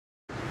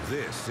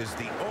This is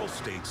the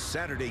All-State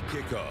Saturday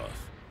Kickoff.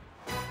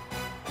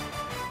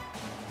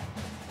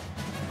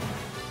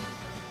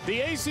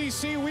 The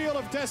ACC Wheel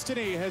of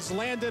Destiny has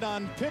landed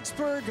on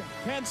Pittsburgh,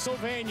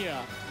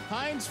 Pennsylvania.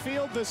 Heinz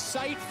Field, the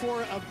site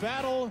for a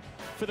battle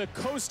for the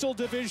Coastal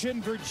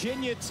Division,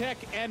 Virginia Tech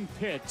and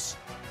Pitt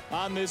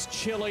on this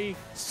chilly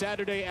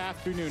Saturday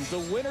afternoon. The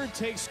winner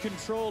takes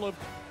control of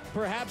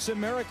perhaps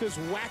America's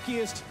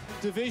wackiest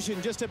division.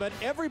 Just about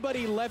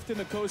everybody left in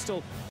the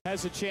Coastal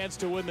has a chance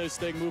to win this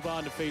thing, move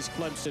on to face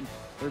Clemson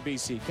or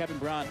BC. Kevin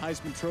Brown,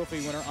 Heisman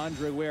Trophy winner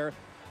Andre Ware.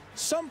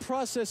 Some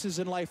processes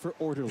in life are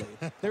orderly.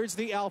 There's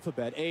the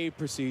alphabet. A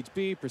precedes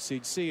B,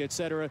 precedes C,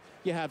 etc.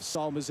 You have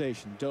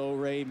psalmization. Do,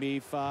 re, mi,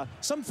 fa.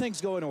 Some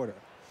things go in order.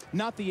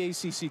 Not the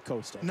ACC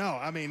Coastal. No,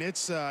 I mean,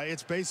 it's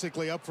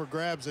basically up for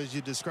grabs, as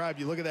you described.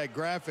 You look at that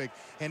graphic,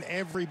 and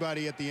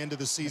everybody at the end of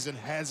the season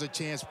has a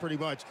chance pretty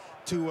much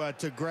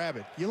to grab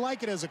it. You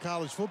like it as a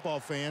college football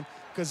fan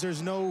because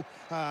there's no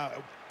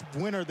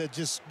winner that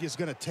just is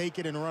going to take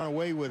it and run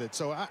away with it.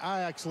 So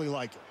I actually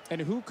like it. And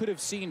who could have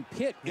seen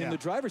Pitt in the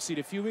driver's seat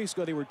a few weeks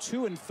ago? They were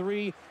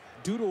 2-3.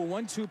 Due to a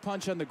 1-2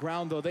 punch on the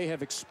ground, though, they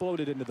have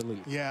exploded into the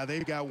lead. Yeah,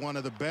 they've got one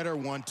of the better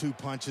 1-2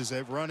 punches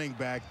at running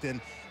back than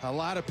a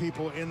lot of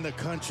people in the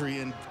country.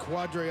 And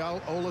Quadre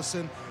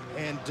Olison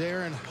and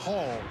Darren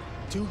Hall,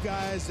 two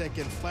guys that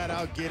can flat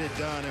out get it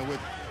done. And with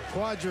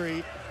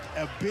Quadre,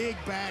 a big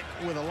back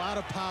with a lot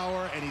of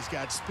power, and he's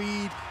got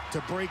speed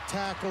to break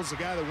tackles. A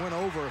guy that went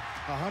over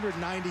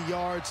 190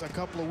 yards a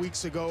couple of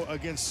weeks ago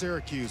against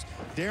Syracuse.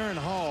 Darren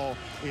Hall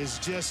is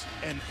just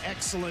an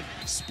excellent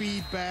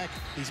speed back.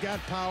 He's got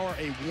power,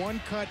 a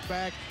one-cut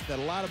back that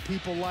a lot of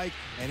people like,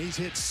 and he's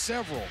hit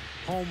several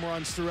home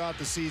runs throughout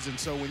the season.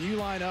 So when you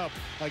line up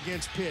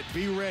against Pitt,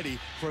 be ready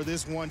for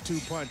this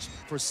 1-2 punch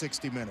for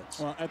 60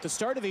 minutes. Well, at the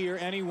start of the year,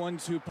 any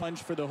 1-2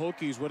 punch for the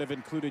Hokies would have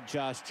included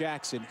Josh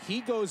Jackson.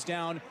 He goes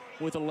down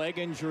with a leg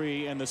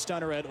injury and the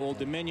stunner at Old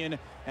Dominion,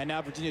 and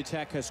now Virginia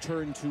Tech has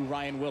turned to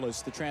Ryan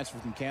Willis, the transfer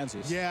from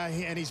Kansas. Yeah,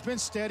 and he's been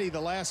steady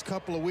the last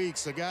couple of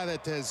weeks. A guy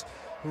that has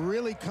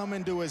really come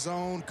into his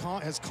own,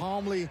 has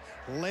calmly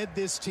led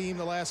this team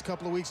the last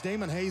couple of weeks.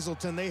 Damon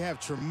Hazelton, they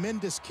have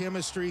tremendous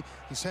chemistry.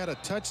 He's had a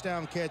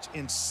touchdown catch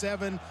in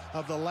 7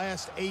 of the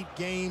last 8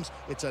 games.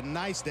 It's a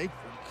nice, they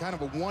kind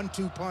of a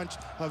 1-2 punch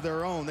of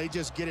their own. They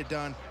just get it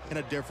done in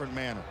a different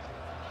manner.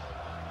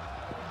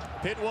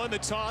 Pitt won the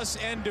toss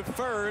and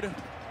deferred,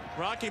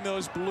 rocking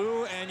those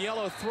blue and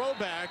yellow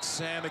throwbacks,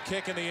 and the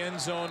kick in the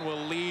end zone will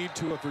lead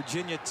to a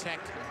Virginia Tech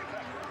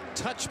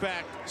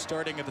touchback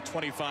starting at the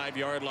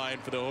 25-yard line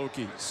for the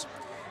Hokies.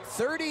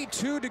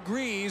 32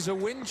 degrees, a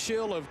wind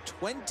chill of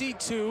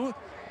 22,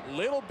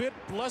 little bit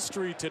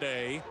blustery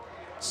today.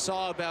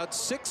 Saw about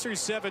 6 or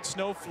 7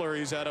 snow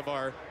flurries out of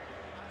our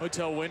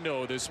hotel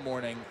window this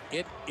morning.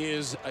 It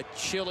is a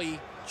chilly,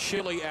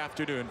 chilly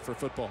afternoon for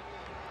football.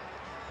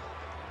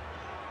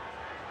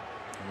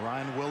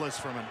 Ryan Willis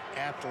from an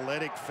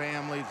athletic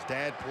family. His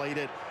dad played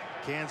at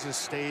Kansas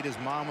State. His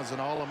mom was an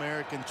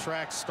All-American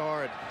track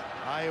star at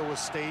Iowa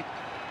State.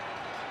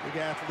 Big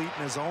athlete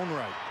in his own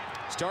right.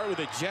 Start with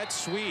a jet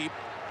sweep.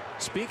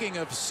 Speaking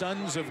of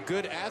sons of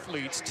good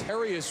athletes,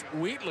 Terrius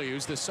Wheatley,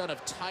 who's the son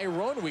of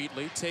Tyrone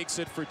Wheatley, takes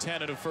it for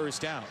 10 and a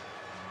first down.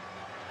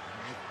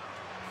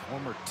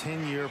 Former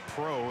 10-year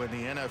pro in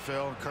the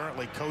NFL,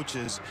 currently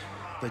coaches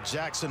the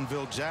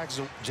Jacksonville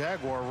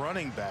Jaguar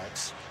running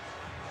backs.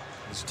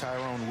 Is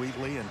Tyrone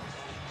Wheatley, and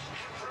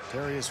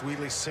Terrius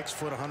Wheatley, 6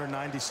 foot,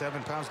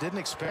 197 pounds. Didn't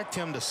expect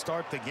him to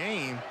start the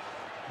game.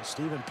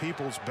 Stephen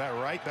Peoples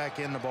right back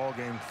in the ball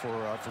game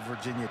for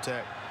Virginia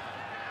Tech.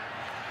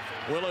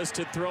 Willis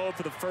to throw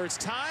for the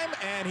first time,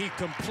 and he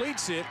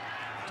completes it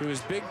to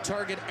his big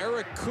target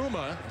Eric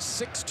Kuma,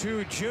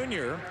 6'2"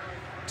 junior.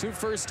 2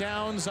 first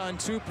downs on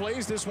 2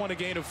 plays. This one a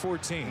gain of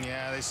 14.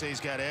 Yeah, they say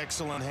he's got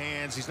excellent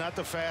hands. He's not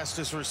the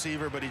fastest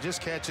receiver, but he just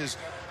catches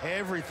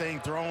everything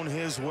thrown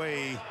his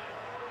way.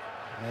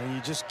 And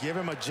you just give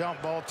him a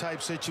jump ball type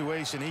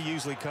situation, he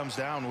usually comes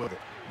down with it.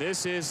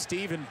 This is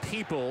Stephen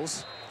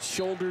Peoples,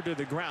 shoulder to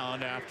the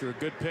ground after a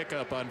good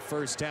pickup on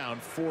first down,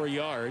 4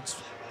 yards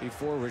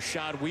before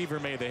Rashad Weaver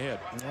made the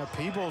hit. Yeah,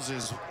 Peoples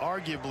is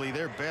arguably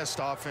their best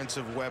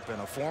offensive weapon,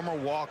 a former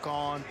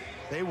walk-on.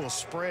 They will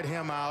spread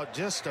him out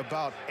just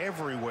about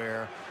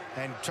everywhere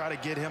and try to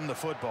get him the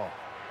football.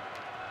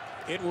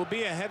 It will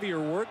be a heavier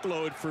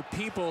workload for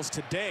Peoples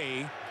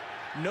today.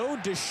 No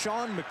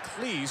Deshaun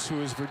McClease,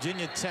 who is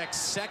Virginia Tech's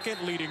second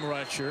leading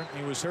rusher.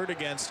 He was hurt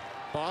against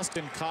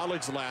Boston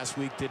College last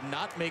week, did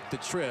not make the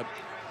trip.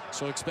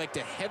 So expect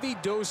a heavy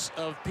dose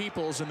of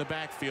Peoples in the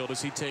backfield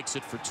as he takes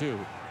it for 2.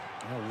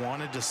 I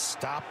wanted to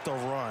stop the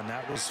run.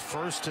 That was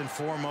first and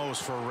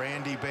foremost for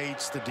Randy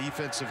Bates, the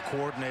defensive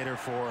coordinator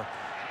for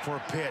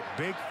Pitt.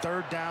 Big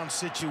 3rd down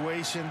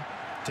situation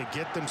to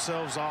get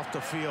themselves off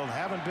the field.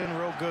 Haven't been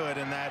real good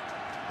in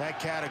that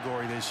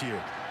category this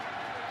year.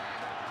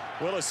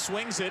 Willis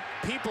swings it.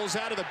 Peoples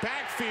out of the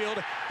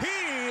backfield.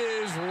 He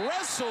is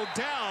wrestled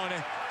down.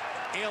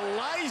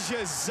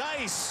 Elijah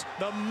Zeiss,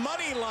 the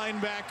money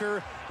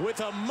linebacker,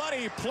 with a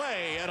money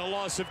play and a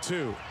loss of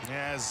 2.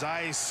 Yeah,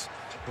 Zeiss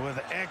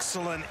with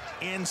excellent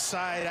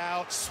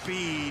inside-out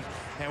speed.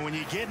 And when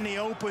you get in the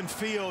open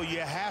field, you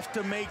have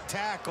to make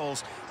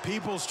tackles.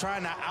 People's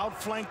trying to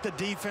outflank the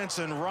defense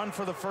and run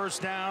for the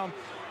first down.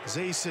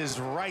 Zayce is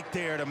right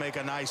there to make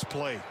a nice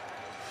play.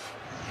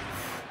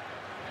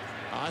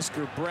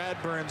 Oscar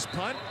Bradburn's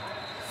punt.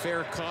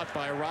 Fair caught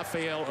by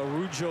Rafael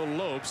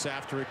Araujo-Lopes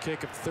after a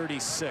kick of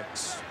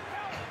 36.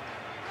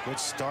 Good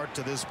start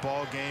to this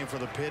ball game for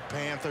the Pitt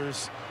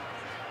Panthers.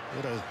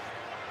 Get a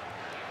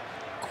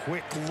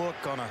quick look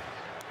on a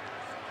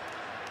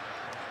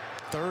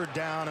third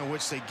down in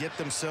which they get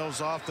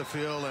themselves off the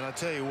field. And I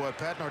tell you what,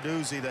 Pat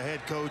Narduzzi, the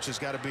head coach, has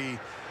got to be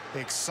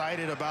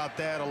excited about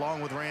that,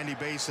 along with Randy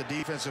Bates, the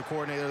defensive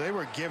coordinator. They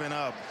were giving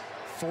up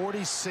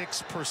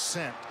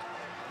 46%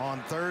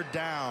 on third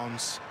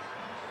downs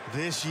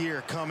this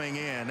year coming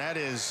in. That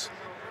is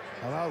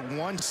about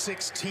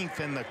 1/16th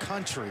in the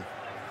country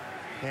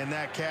in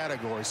that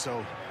category.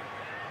 So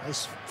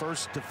nice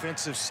first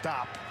defensive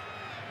stop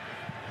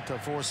to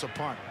force a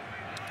punt.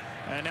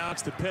 And now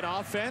it's the Pitt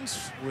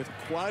offense with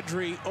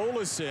Quadri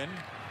Olison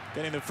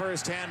getting the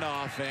first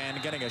handoff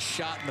and getting a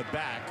shot in the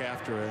back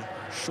after a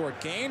short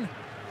gain.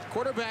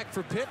 Quarterback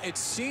for Pitt, it's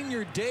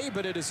senior day,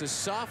 but it is a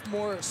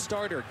sophomore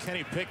starter,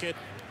 Kenny Pickett,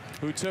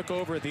 who took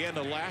over at the end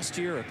of last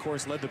year. Of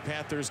course, led the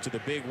Panthers to the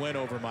big win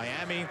over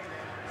Miami.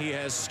 He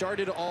has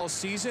started all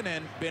season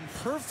and been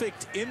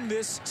perfect in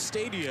this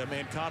stadium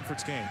in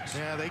conference games.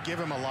 Yeah, they give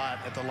him a lot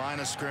at the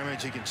line of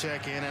scrimmage. He can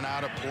check in and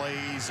out of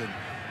plays, and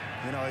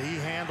you know, he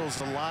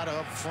handles a lot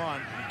up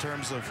front in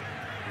terms of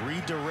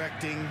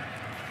redirecting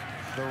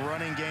the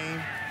running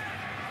game.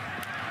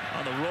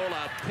 On the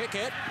rollout,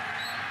 Pickett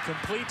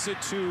completes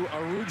it to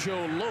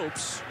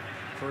Araujo-Lopes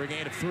for a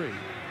gain of 3.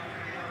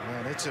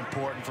 And it's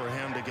important for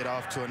him to get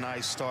off to a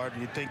nice start.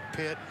 You think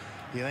Pitt,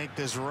 you think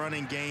this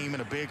running game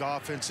and a big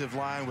offensive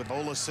line with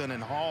Olison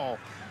and Hall,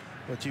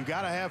 but you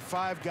got to have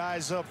 5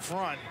 guys up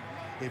front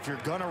if you're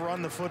going to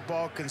run the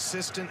football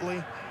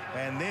consistently.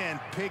 And then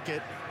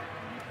Pickett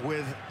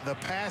with the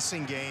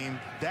passing game,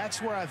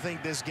 that's where I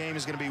think this game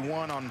is going to be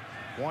won on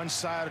one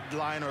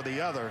sideline or the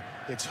other.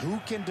 It's who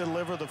can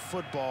deliver the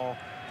football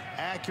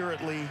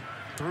accurately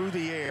through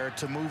the air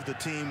to move the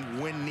team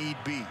when need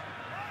be.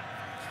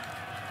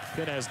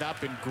 Pitt has not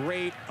been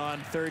great on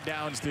third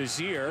downs this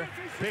year.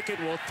 Pickett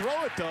will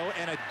throw it, though,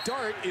 and a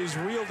dart is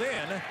reeled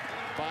in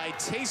by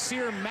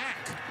Taysir Mack.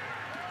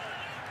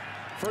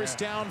 First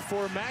down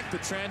for Mack, the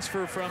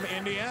transfer from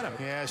Indiana.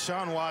 Yeah,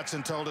 Sean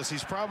Watson told us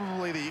he's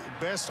probably the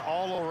best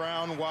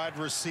all-around wide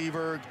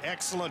receiver,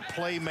 excellent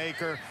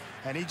playmaker,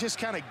 and he just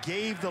kind of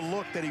gave the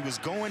look that he was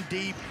going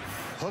deep,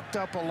 hooked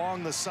up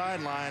along the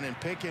sideline, and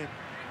Pickett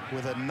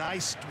with the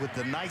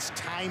nice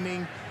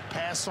timing,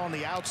 pass on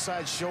the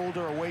outside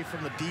shoulder away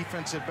from the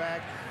defensive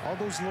back. All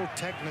those little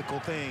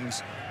technical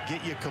things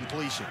get you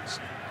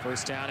completions.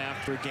 First down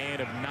after a gain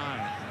of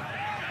 9.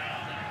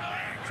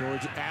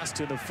 George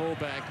Aston, the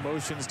fullback,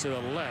 motions to the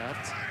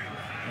left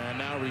and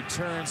now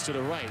returns to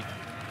the right.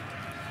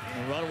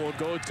 The run will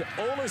go to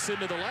Olison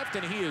to the left,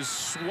 and he is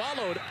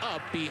swallowed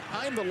up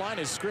behind the line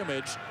of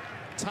scrimmage.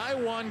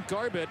 Taiwan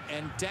Garbett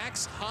and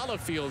Dax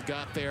Hollifield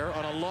got there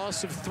on a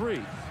loss of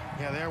 3.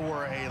 Yeah, there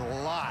were a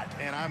lot,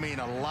 and I mean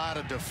a lot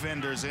of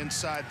defenders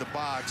inside the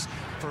box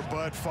for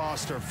Bud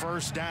Foster.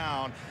 First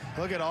down.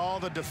 Look at all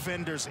the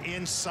defenders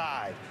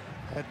inside.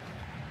 That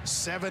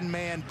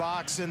 7-man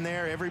box in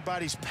there.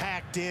 Everybody's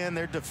packed in.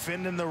 They're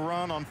defending the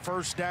run on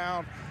first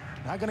down.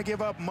 Not going to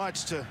give up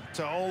much to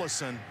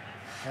Olison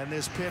and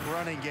this Pitt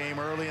running game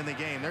early in the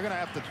game. They're going to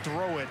have to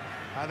throw it,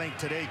 I think,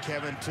 today,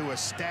 Kevin, to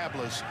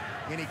establish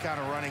any kind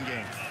of running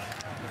game.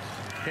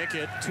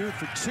 Pickett 2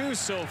 for 2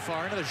 so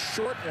far. Another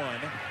short one.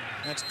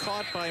 That's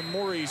caught by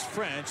Maurice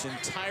French, and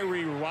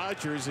Tyree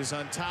Rogers is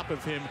on top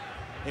of him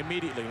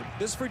immediately.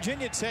 This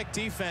Virginia Tech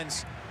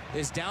defense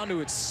is down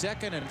to its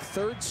second and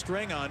third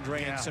string,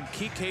 Andre, in some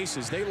key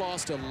cases. They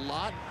lost a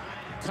lot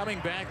coming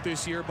back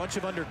this year. A bunch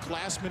of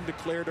underclassmen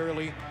declared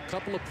early. A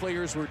couple of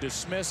players were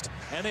dismissed,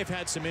 and they've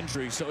had some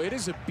injuries. So it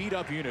is a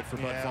beat-up unit for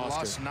Bud Foster.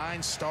 Lost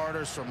 9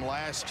 starters from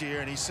last year,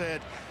 and he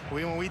said,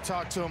 when we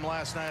talked to him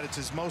last night, it's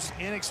his most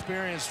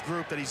inexperienced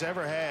group that he's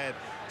ever had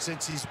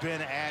since he's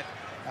been at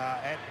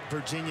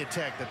Virginia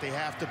Tech that they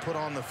have to put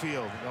on the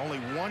field. Only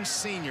one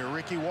senior,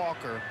 Ricky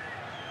Walker,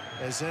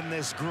 is in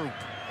this group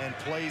and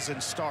plays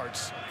and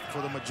starts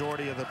for the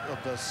majority of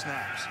the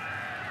snaps.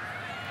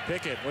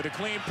 Pickett with a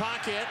clean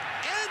pocket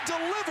and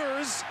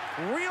delivers,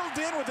 reeled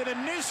in with an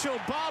initial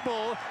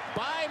bobble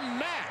by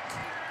Mack.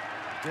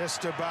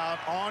 Just about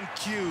on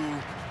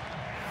cue.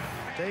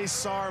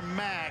 Taysir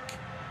Mack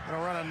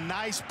gonna run a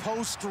nice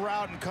post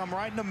route and come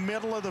right in the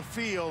middle of the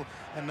field,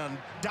 and a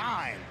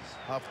dime,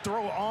 a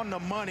throw on the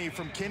money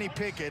from Kenny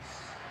Pickett.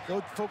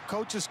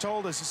 Coaches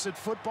told us, he said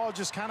football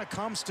just kind of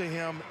comes to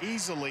him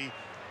easily.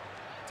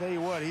 Tell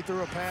you what, he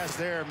threw a pass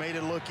there, made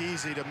it look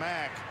easy to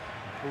Mack,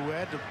 who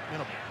had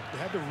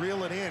to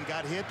reel it in,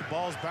 got hit, the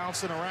ball's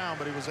bouncing around,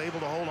 but he was able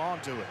to hold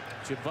on to it.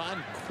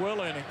 Javon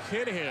Quillen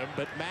hit him,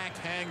 but Mack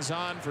hangs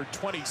on for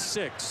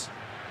 26.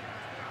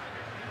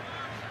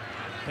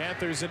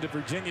 Panthers into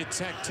Virginia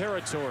Tech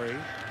territory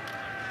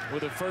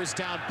with a first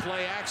down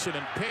play action,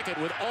 and Pickett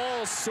with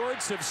all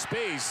sorts of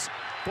space.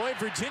 Boy,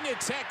 Virginia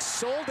Tech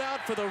sold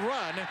out for the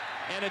run,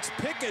 and it's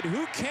Pickett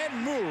who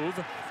can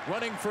move,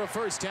 running for a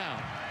first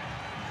down.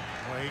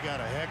 Well, he got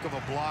a heck of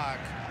a block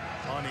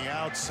on the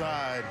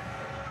outside.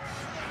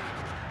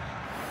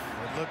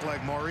 It looked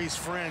like Maurice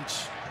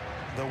French,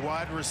 the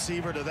wide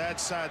receiver to that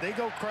side. They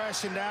go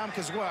crashing down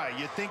because why?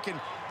 You're thinking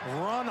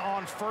run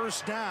on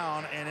first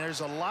down, and there's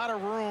a lot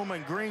of room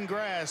and green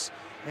grass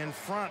in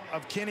front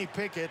of Kenny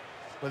Pickett.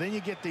 But then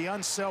you get the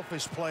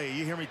unselfish play.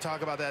 You hear me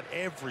talk about that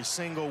every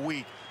single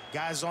week.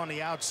 Guys on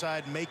the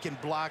outside making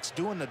blocks,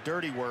 doing the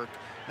dirty work.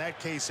 In that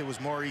case, it was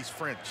Maurice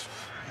French.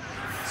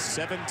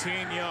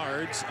 17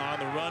 yards on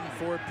the run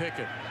for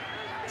Pickett.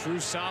 True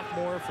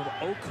sophomore from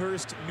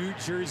Oakhurst, New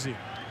Jersey.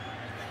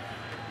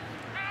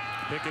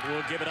 Pickett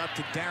will give it up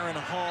to Darren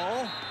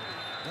Hall.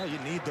 Yeah, you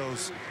need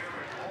those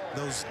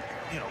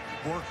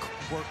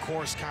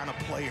workhorse kind of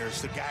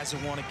players, the guys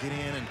that want to get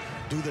in and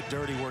do the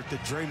dirty work, the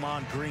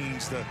Draymond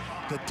Greens, the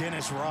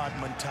Dennis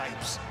Rodman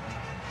types.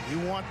 You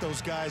want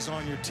those guys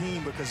on your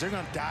team because they're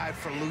going to dive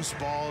for loose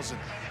balls.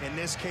 And in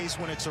this case,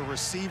 when it's a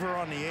receiver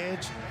on the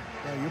edge,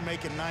 you're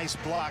making nice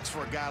blocks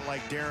for a guy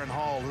like Darren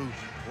Hall, who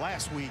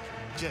last week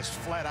just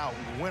flat out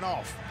went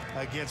off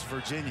against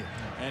Virginia.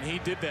 And he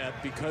did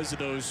that because of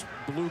those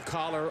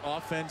blue-collar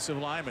offensive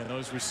linemen,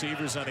 those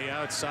receivers on the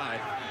outside.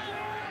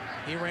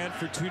 He ran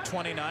for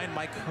 229.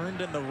 Mike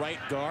Herndon, the right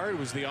guard,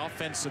 was the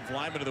offensive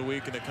lineman of the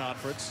week in the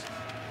conference.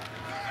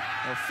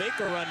 A fake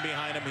a run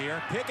behind him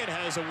here. Pickett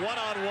has a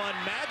one-on-one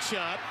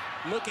matchup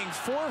looking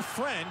for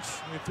French.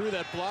 He threw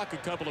that block a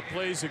couple of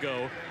plays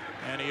ago,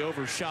 and he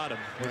overshot him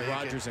with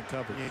Rodgers in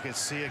coverage. You could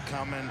see it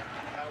coming,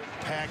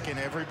 packing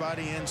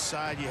everybody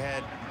inside. You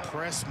had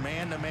press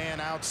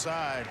man-to-man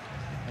outside.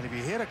 And if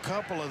you hit a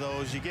couple of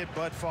those, you get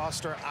Bud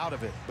Foster out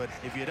of it. But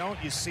if you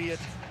don't, you see it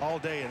all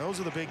day. And those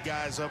are the big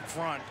guys up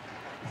front,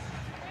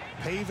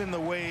 paving the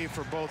way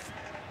for both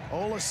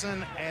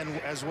Olesen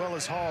and as well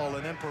as Hall,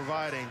 and then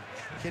providing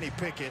Kenny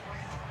Pickett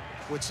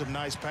with some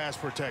nice pass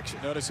protection.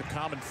 Notice a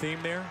common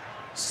theme there.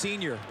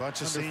 Senior.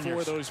 Bunch of under seniors.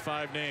 4 of those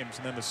 5 names.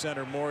 And then the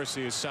center,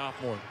 Morrissey, is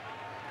sophomore.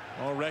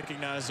 All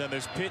recognized on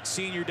this Pitt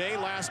senior day.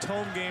 Last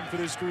home game for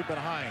this group at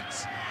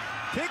Heinz.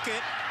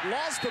 Pickett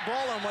lost the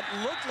ball on what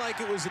looked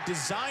like it was a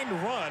designed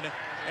run,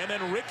 and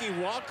then Ricky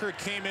Walker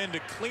came in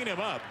to clean him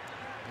up.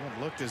 Well,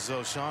 it looked as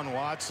though Sean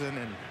Watson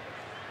and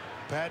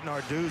Pat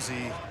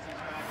Narduzzi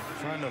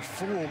trying to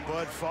fool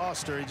Bud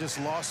Foster. He just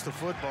lost the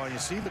football. You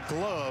see the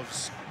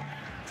gloves.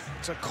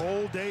 It's a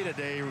cold day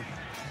today.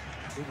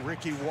 Big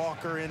Ricky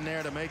Walker in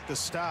there to make the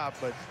stop,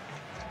 but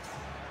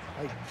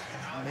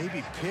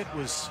maybe Pitt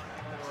was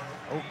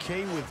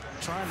okay with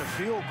trying to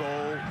field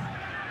goal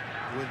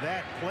with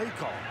that play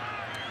call.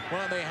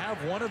 Well, they have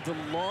one of the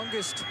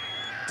longest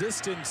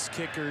distance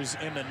kickers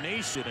in the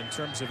nation in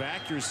terms of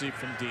accuracy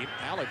from deep,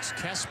 Alex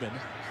Kessman,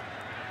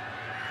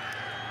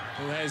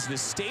 who has the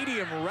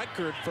stadium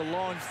record for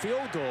long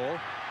field goal,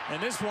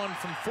 and this one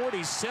from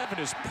 47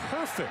 is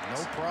perfect.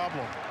 No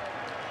problem.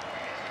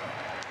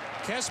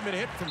 Kessman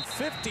hit from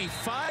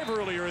 55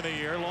 earlier in the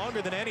year,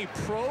 longer than any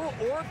pro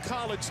or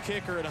college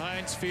kicker at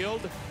Heinz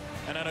Field,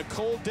 and on a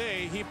cold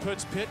day, he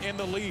puts Pitt in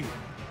the lead.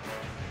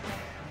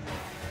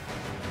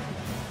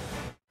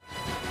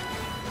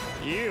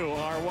 You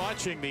are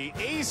watching the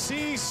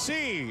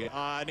ACC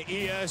on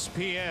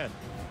ESPN.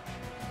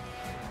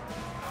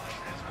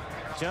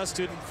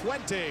 Justin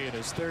Fuente in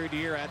his 3rd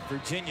year at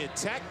Virginia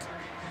Tech.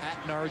 Pat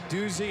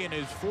Narduzzi in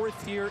his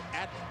 4th year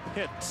at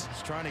Pitt.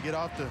 He's trying to get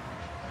off the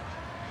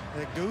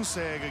goose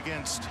egg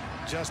against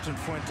Justin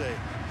Fuente.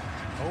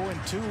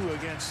 0-2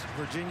 against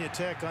Virginia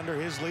Tech under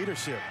his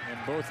leadership. And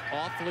both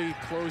awfully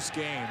close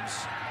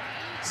games.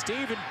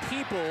 Steven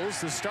Peoples,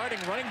 the starting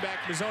running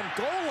back from his own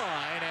goal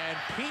line, and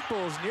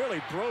Peoples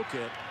nearly broke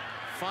it.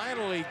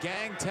 Finally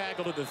gang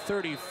tackled at the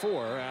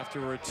 34 after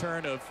a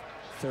return of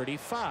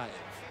 35.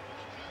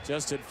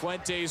 Justin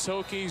Fuente's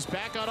Hokies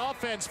back on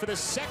offense for the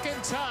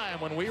 2nd time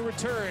when we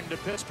return to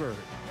Pittsburgh.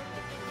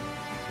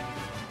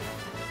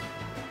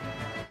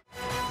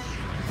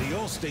 The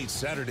All-State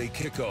Saturday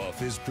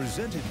Kickoff is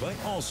presented by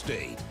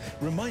Allstate,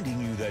 reminding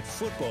you that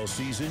football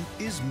season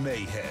is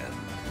mayhem.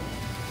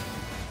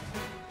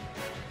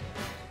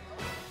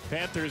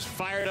 Panthers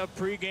fired up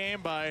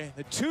pregame by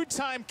the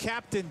 2-time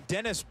captain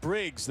Dennis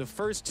Briggs, the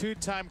first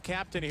 2-time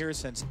captain here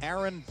since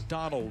Aaron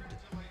Donald.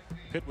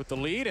 Pitt with the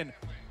lead, and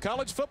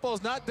college football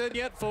is not done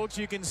yet, folks.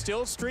 You can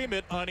still stream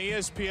it on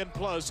ESPN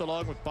Plus,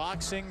 along with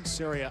boxing,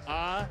 Serie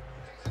A,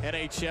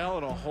 NHL,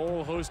 and a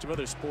whole host of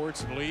other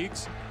sports and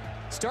leagues.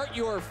 Start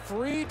your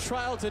free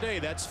trial today.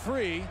 That's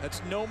free.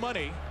 That's no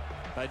money,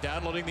 by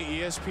downloading the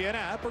ESPN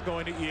app or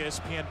going to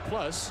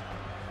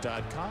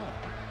ESPNplus.com.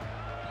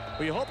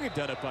 We hope you've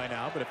done it by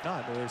now, but if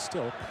not, there's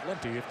still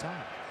plenty of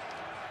time.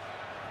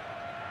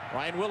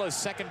 Ryan Willis,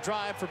 2nd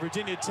drive for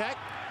Virginia Tech.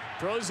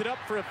 Throws it up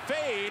for a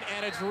fade,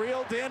 and it's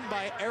reeled in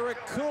by Eric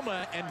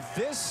Kuma. And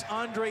this,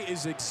 Andre,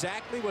 is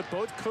exactly what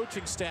both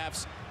coaching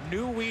staffs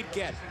knew we'd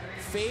get.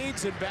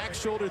 Fades and back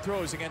shoulder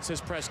throws against this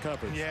press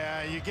coverage.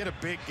 Yeah, you get a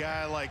big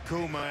guy like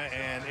Kuma,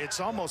 and it's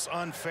almost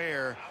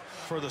unfair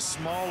for the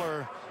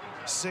smaller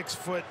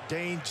 6-foot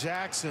Dane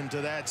Jackson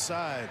to that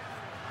side.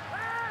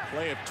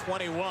 Play of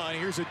 21.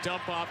 Here's a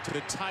dump off to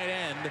the tight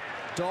end,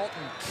 Dalton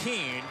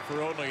Keene,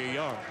 for only a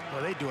yard.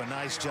 Well, they do a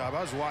nice job.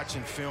 I was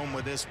watching film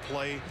with this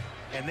play,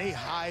 and they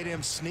hide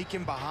him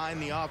sneaking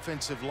behind the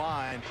offensive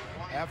line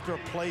after a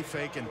play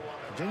fake, and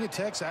Virginia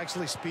Tech's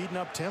actually speeding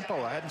up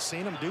tempo. I hadn't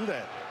seen them do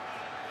that.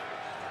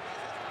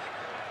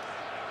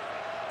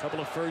 A couple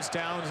of first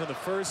downs on the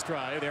first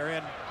drive. They're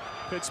in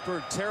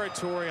Pittsburgh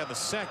territory on the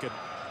second.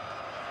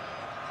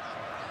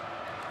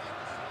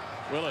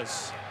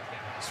 Willis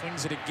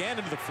swings it again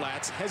into the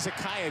flats.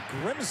 Hezekiah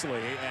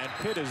Grimsley, and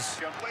Pitt is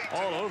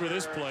all over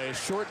this play.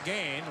 Short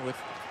gain with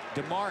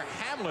DeMar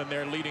Hamlin,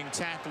 their leading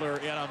tackler,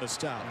 in on the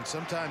stop. And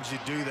sometimes you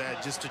do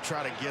that just to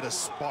try to get a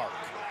spark.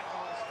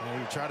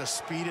 You try to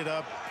speed it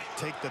up,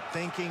 take the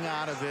thinking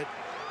out of it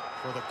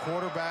for the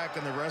quarterback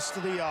and the rest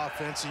of the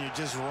offense, and you're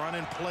just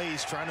running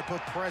plays, trying to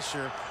put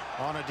pressure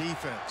on a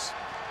defense.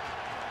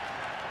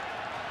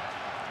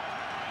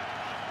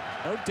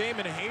 No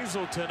Damon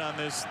Hazelton on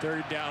this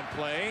third down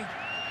play.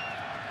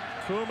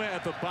 Kuma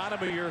at the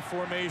bottom of your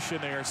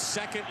formation, their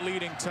second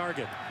leading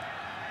target.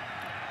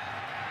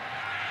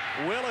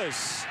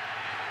 Willis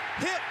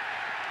hit.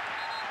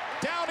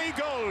 Down he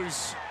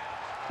goes.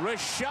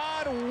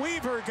 Rashad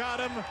Weaver got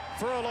him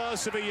for a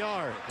loss of a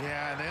yard.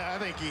 Yeah, and I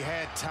think he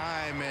had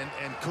time,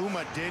 and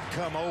Kuma did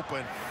come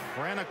open.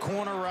 Ran a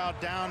corner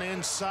route down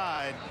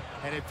inside,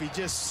 and if he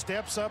just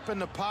steps up in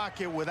the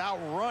pocket without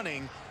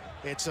running,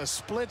 it's a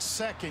split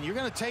second. You're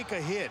going to take a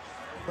hit,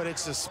 but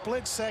it's a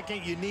split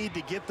second you need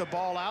to get the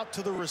ball out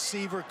to the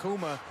receiver,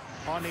 Kuma,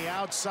 on the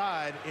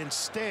outside.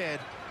 Instead,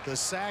 the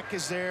sack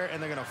is there,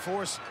 and they're going to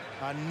force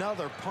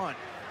another punt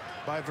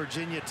by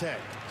Virginia Tech.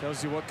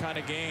 Tells you what kind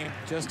of game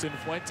Justin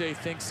Fuente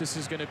thinks this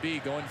is going to be.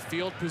 Going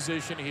field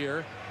position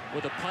here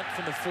with a punt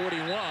from the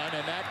 41,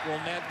 and that will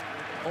net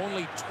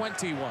only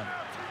 21.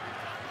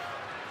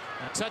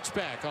 A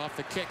touchback off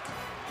the kick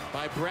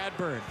by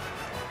Bradburn.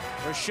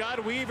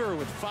 Rashad Weaver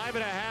with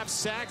 5.5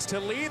 sacks to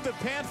lead the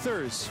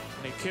Panthers,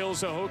 and he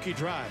kills a Hokie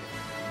drive.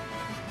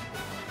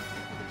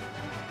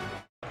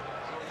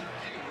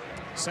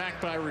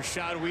 Sacked by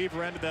Rashad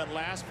Weaver ended that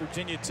last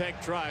Virginia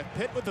Tech drive.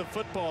 Pitt with the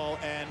football,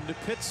 and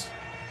Pitt's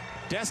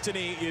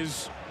destiny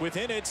is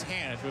within its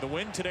hands. With a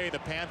win today, the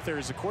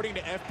Panthers, according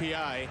to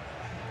FPI,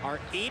 are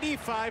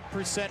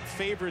 85%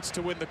 favorites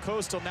to win the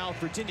Coastal. Now, if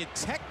Virginia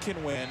Tech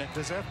can win.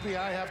 Does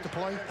FBI have to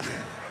play?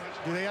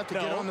 Do they have to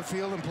No. get on the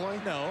field and play?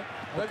 No.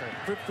 But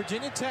Okay. if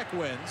Virginia Tech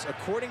wins,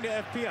 according to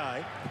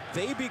FPI,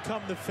 they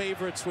become the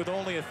favorites with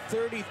only a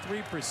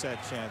 33%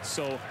 chance.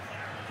 So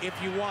if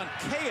you want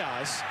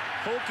chaos,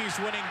 Hokies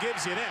winning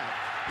gives you that.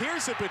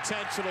 Here's a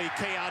potentially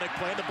chaotic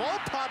play. The ball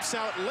pops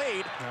out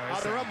late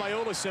on the run by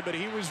Olesen, but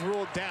he was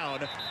ruled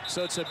down.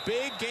 So it's a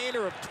big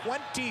gainer of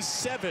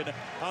 27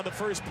 on the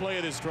first play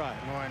of this drive.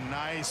 Oh, a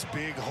nice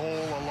big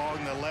hole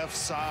along the left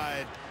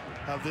side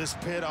of this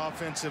Pitt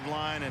offensive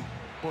line. And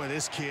boy,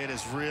 this kid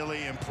is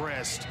really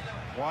impressed.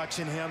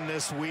 Watching him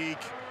this week,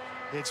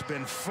 it's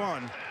been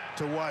fun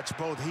to watch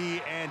both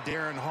he and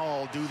Darren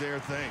Hall do their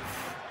thing.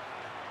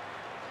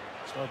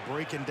 Start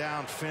breaking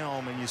down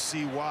film, and you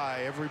see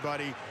why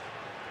everybody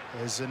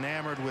is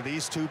enamored with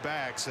these two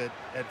backs at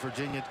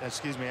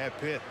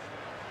Pitt.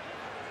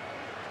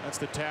 That's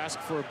the task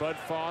for Bud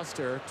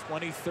Foster,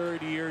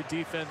 23rd year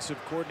defensive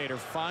coordinator.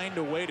 Find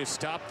a way to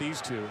stop these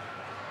two.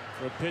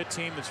 For a Pitt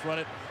team that's run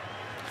it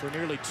for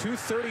nearly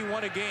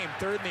 231 a game,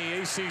 third in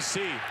the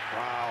ACC.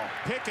 Wow.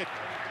 Pickett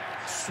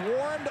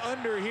swarmed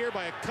under here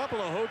by a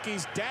couple of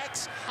Hokies.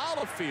 Dax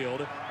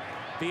Hollifield,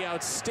 the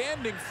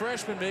outstanding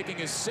freshman, making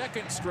his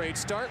second straight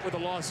start with a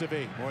loss of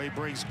 8. Boy, he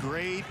brings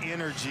great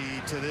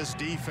energy to this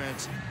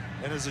defense,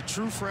 and as a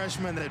true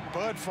freshman that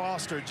Bud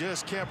Foster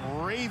just kept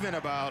raving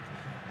about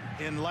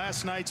in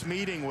last night's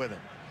meeting with him.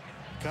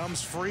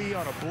 Comes free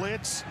on a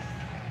blitz.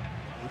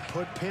 We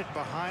put Pitt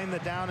behind the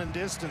down and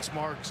distance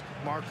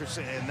markers,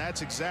 and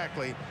that's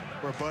exactly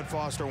where Bud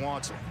Foster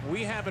wants him.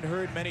 We haven't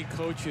heard many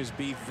coaches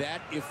be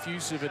that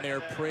effusive in their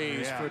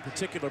praise for a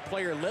particular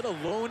player, let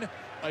alone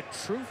a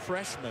true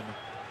freshman.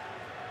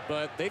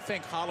 But they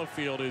think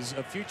Hollifield is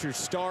a future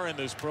star in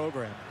this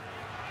program.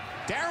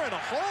 Darren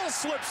Hall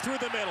slips through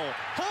the middle.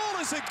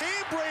 Hall is a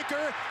game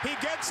breaker. He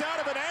gets out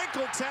of an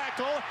ankle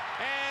tackle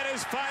and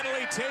is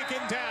finally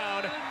taken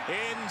down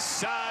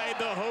inside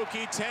the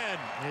Hokie 10.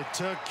 It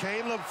took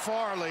Caleb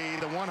Farley,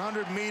 the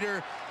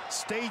 100-meter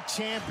state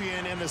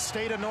champion in the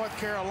state of North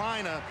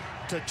Carolina,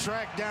 to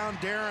track down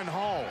Darren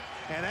Hall.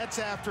 And that's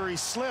after he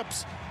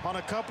slips on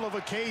a couple of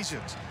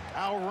occasions.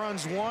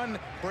 Outruns one,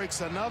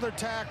 breaks another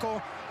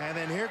tackle, and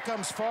then here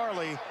comes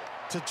Farley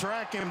to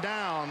track him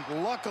down.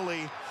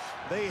 Luckily,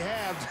 they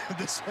have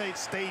the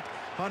state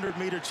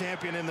 100-meter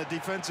champion in the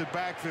defensive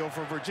backfield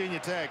for Virginia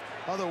Tech.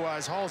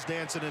 Otherwise, Hall's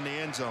dancing in the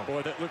end zone.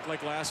 Boy, that looked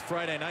like last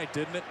Friday night,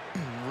 didn't it?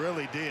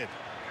 Really did.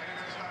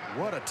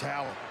 What a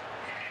talent.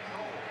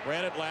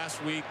 Ran it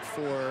last week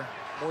for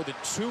more than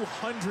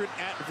 200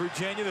 at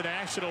Virginia, the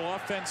National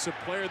Offensive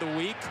Player of the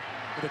Week,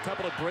 with a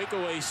couple of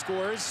breakaway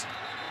scores.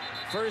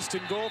 First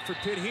and goal for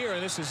Pitt here,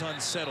 and this is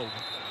unsettled.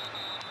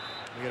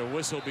 We get a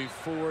whistle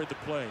before the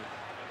play.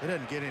 It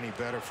doesn't get any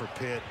better for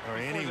Pitt or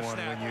anyone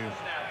when you...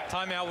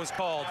 Timeout was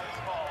called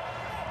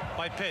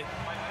by Pitt.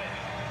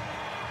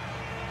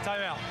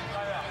 Timeout.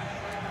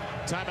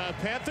 Timeout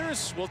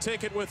Panthers will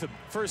take it with them.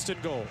 First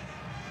and goal.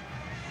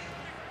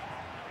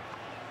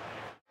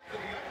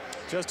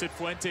 Justin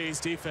Fuente's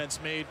defense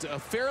made a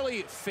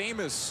fairly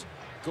famous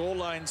goal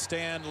line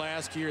stand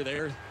last year.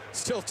 They're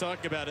still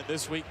talking about it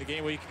this week, the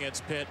game week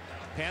against Pitt.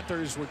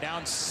 Panthers were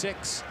down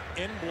 6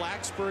 in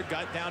Blacksburg,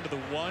 got down to the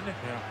 1,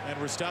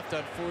 and were stopped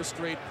on 4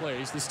 straight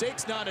plays. The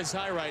stake's not as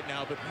high right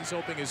now, but he's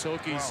hoping his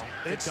Hokies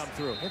can come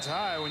through. It's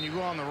high when you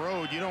go on the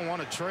road. You don't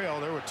want to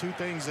trail. There were 2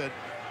 things that,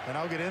 and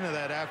I'll get into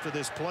that after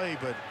this play,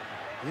 but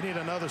you need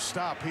another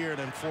stop here and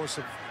then force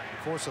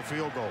a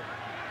field goal.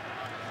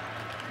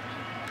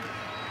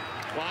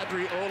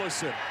 Quadri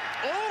Olesen.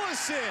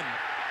 Olesen!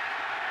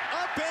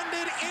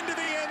 Upended into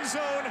the end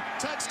zone.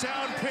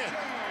 Touchdown, Pitt.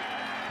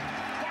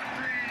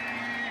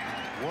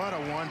 What a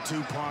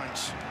 1-2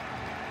 punch.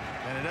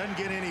 And it doesn't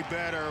get any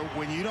better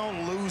when you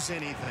don't lose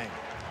anything.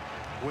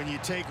 When you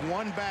take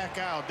one back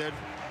out that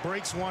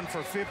breaks one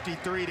for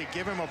 53 to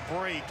give him a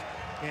break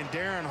in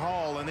Darren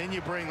Hall, and then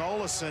you bring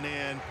Olesen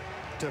in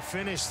to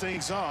finish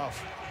things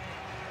off.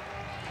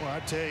 Well, I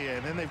tell you,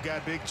 and then they've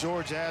got big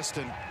George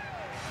Aston,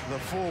 the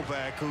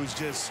fullback, who's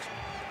just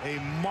a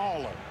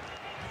mauler.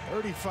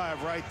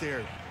 35 right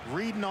there.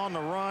 Reading on the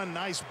run.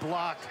 Nice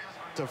block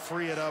to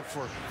free it up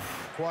for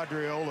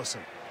Quadri Olesen.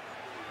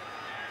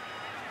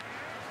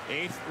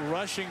 8th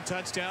rushing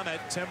touchdown.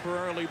 That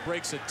temporarily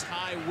breaks a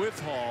tie with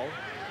Hall.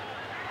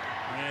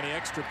 And the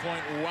extra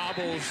point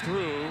wobbles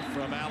through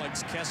from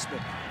Alex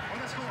Kessman.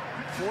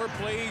 4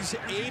 plays,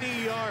 80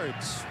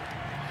 yards.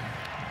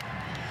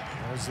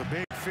 That was the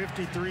big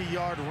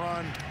 53-yard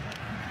run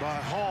by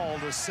Hall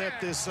to set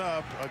this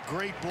up. A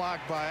great block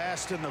by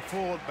Aston, the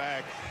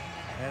fullback,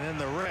 and then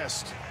the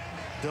rest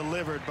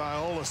delivered by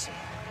Olesen.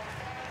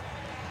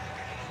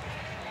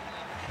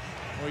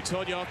 We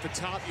told you off the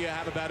top you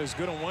have about as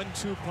good a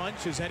 1-2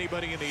 punch as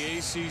anybody in the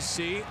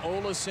ACC.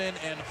 Olesen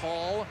and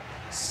Hall,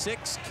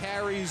 6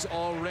 carries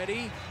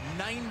already,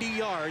 90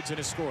 yards and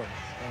a score.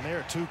 And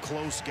they're 2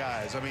 close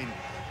guys. I mean,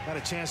 got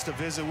a chance to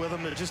visit with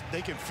them.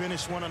 They can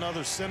finish one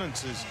another's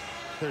sentences.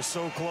 They're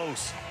so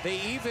close. They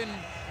even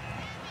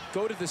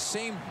go to the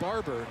same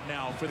barber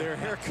now for their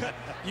haircut.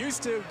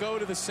 Used to go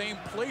to the same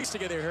place to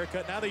get their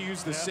haircut. Now they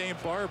use the same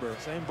barber.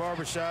 Same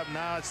barber shop.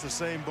 Now it's the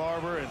same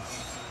barber. And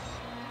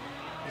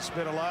they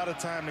spend a lot of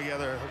time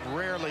together.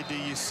 Rarely do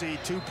you see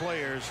 2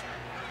 players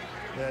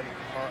that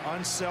are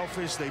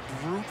unselfish. They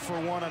root for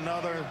one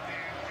another,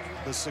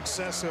 the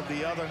success of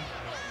the other.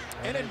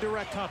 And in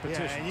direct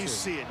competition. Yeah, and you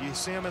see it. You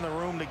see them in the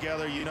room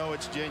together, you know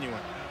it's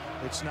genuine.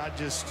 It's not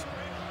just,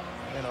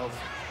 you know,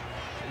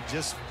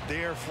 just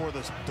there for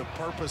the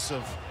purpose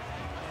of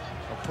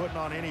putting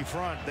on any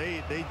front.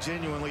 They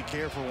genuinely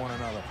care for one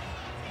another.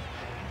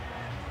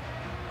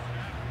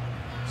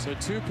 So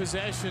 2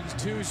 possessions,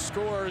 2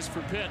 scores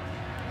for Pitt.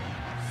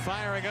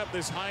 Firing up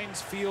this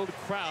Heinz Field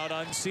crowd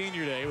on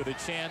Senior Day with a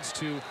chance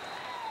to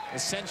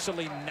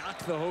essentially knock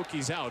the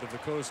Hokies out of the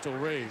Coastal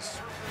Rays.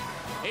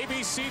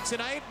 ABC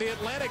tonight, the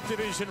Atlantic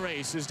Division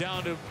race is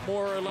down to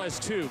more or less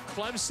 2.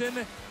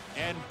 Clemson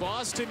and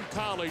Boston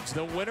College.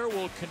 The winner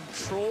will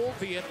control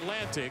the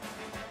Atlantic.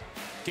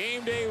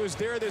 Game day was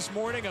there this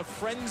morning, a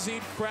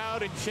frenzied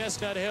crowd in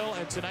Chestnut Hill,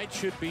 and tonight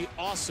should be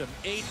awesome.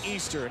 8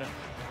 Eastern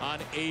on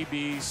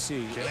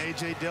ABC. Can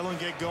A.J. Dillon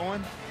get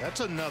going? That's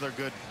another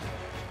good,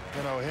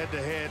 you know,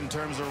 head-to-head in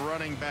terms of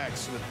running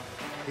backs.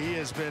 He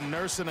has been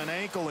nursing an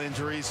ankle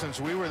injury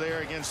since we were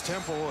there against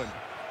Temple, and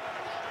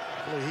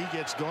he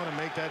gets going to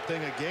make that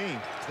thing a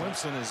game.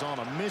 Clemson is on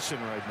a mission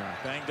right now.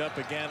 Banged up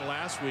again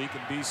last week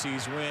in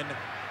BC's win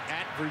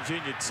at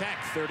Virginia Tech,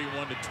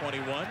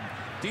 31-21.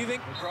 Do you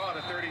think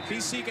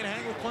BC can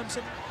hang with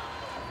Clemson?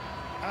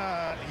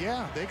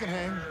 Yeah, they can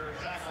hang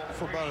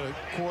for about a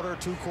quarter,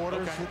 2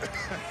 quarters. Okay.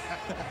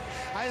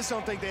 I just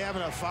don't think they have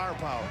enough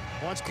firepower.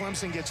 Once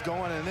Clemson gets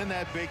going, and then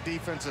that big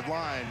defensive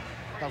line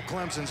of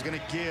Clemson's going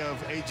to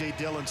give A.J.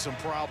 Dillon some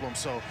problems.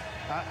 So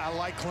I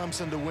like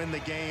Clemson to win the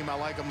game. I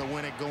like them to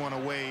win it going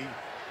away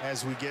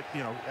as we get,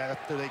 you know,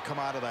 after they come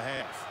out of the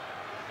half.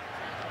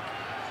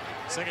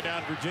 Second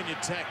down, Virginia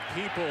Tech.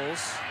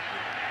 Peoples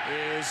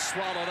is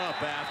swallowed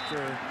up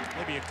after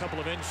maybe a couple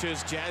of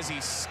inches. Jazzy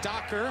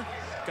Stocker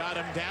got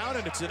him down,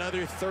 and it's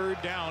another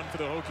 3rd down for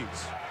the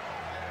Hokies.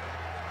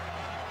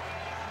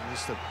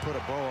 Just to put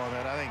a bow on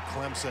that, I think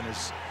Clemson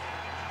is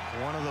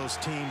one of those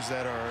teams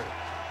that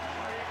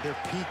they're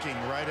peaking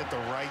right at the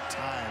right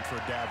time for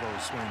Dabo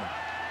Swinney.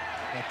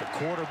 At the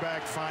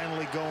quarterback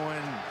finally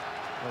going,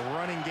 a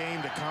running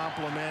game to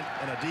complement,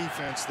 and a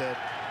defense that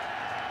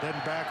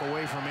doesn't back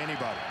away from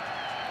anybody.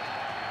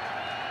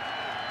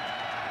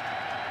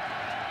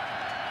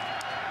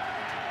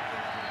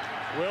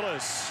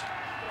 Willis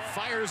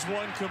fires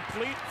one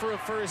complete for a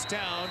first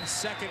down.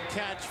 Second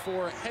catch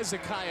for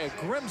Hezekiah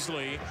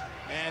Grimsley.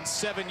 And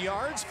 7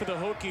 yards for the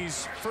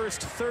Hokies'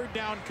 first third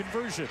down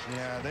conversion.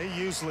 Yeah, they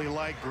usually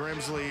like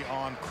Grimsley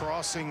on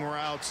crossing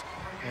routes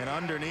and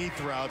underneath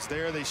routes.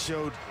 There they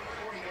showed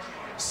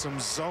some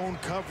zone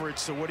coverage.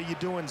 So what do you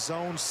do in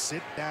zone?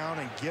 Sit down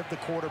and give the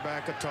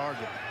quarterback a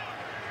target.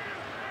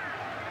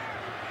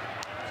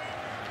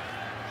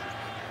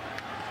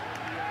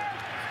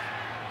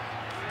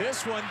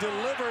 This one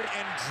delivered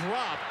and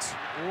dropped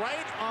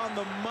right on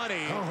the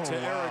money to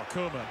Eric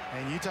Kuma.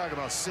 And you talk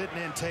about sitting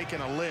in, taking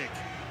a lick.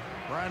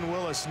 Ryan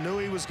Willis knew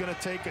he was going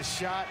to take a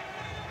shot,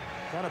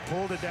 kind of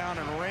pulled it down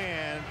and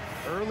ran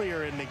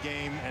earlier in the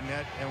game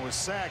and was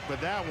sacked. But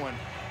that one,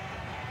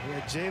 we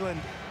had Jalen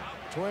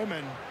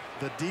Twyman,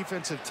 the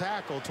defensive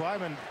tackle,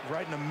 Twyman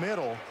right in the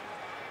middle,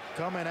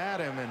 coming at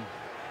him, and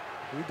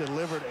he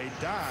delivered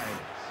a dime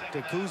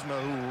to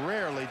Kuzma, who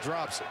rarely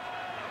drops it.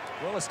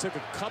 Willis took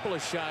a couple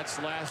of shots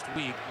last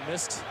week,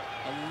 missed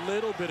a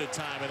little bit of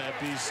time in that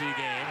BC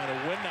game, and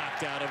a wind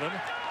knocked out of him.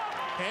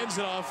 Hands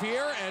it off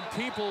here, and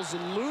Peoples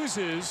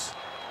loses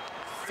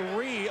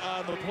 3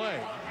 on the play.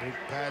 Big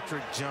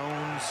Patrick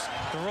Jones.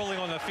 The rolling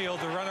on the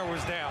field, the runner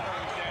was down.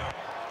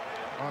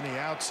 On the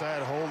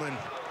outside, holding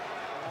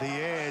the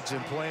edge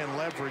and playing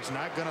leverage,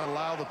 not going to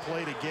allow the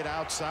play to get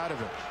outside of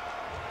it.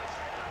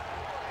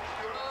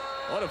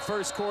 What a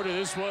first quarter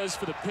this was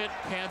for the Pitt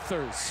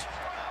Panthers.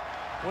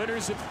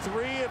 Winners of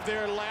 3 of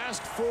their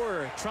last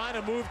 4, trying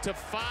to move to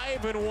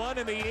 5-1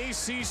 in the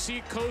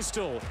ACC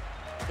Coastal.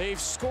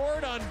 They've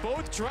scored on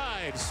both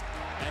drives,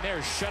 and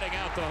they're shutting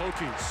out the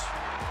Hokies.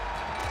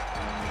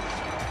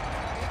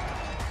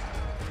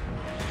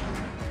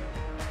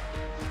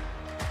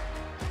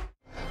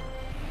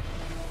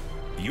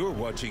 You're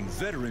watching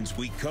Veterans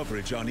Week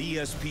coverage on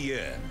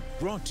ESPN,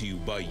 brought to you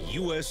by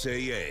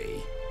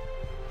USAA.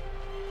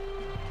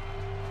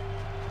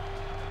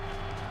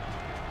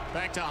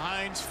 Back to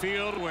Heinz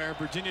Field, where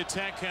Virginia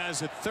Tech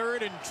has a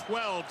 3rd and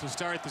 12 to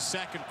start the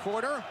second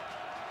quarter.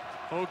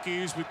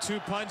 Hokies with 2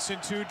 punts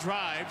and 2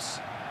 drives.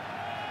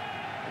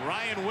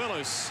 Ryan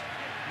Willis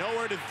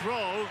nowhere to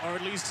throw, or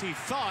at least he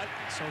thought,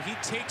 so he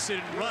takes it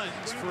and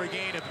runs for a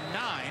gain of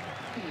 9.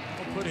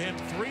 Will put him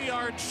 3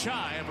 yards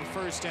shy of a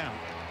first down.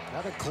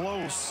 Got it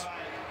close.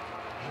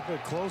 A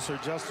bit closer.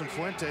 Justin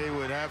Fuente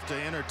would have to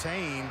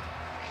entertain,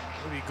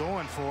 maybe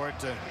going for it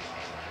to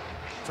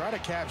try to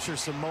capture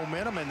some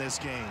momentum in this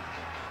game.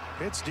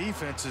 Pitt's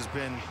defense has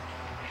been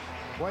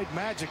quite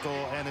magical,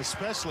 and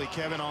especially,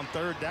 Kevin, on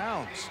 3rd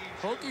downs.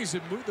 Hokies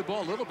have moved the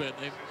ball a little bit.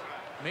 They've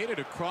made it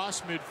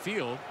across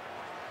midfield.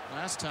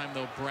 Last time,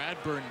 though,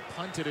 Bradburn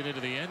punted it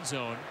into the end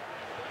zone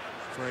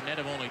for a net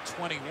of only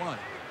 21.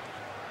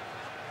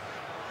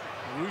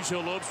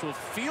 Rougeau Lopes will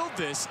field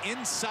this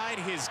inside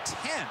his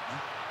 10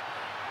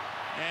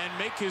 and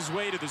make his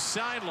way to the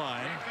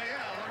sideline.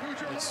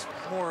 It's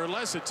more or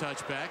less a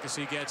touchback as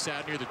he gets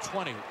out near the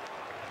 20.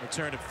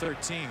 Return of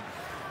 13.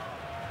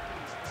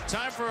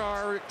 Time for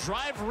our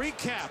drive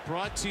recap,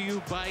 brought to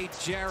you by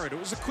Jared. It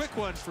was a quick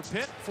one for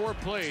Pitt. 4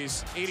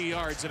 plays, 80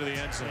 yards into the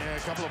end zone. Yeah, a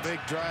couple of big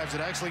drives. It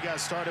actually got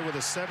started with a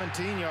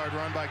 17-yard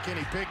run by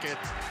Kenny Pickett,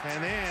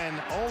 and then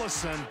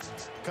Olesen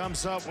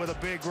comes up with a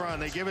big run.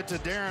 They give it to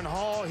Darren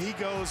Hall. He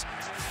goes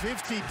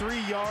 53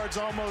 yards,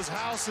 almost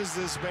houses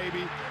this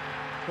baby,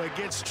 but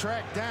gets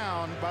tracked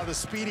down by the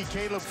speedy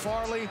Caleb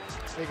Farley.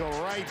 They go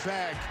right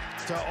back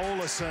to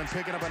Olesen,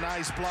 picking up a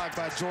nice block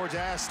by George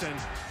Aston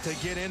to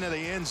get into the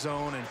end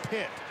zone, and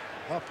Pitt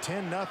up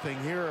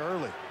 10-0 here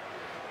early.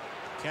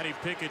 Kenny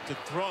Pickett to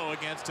throw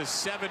against a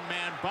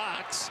 7-man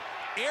box.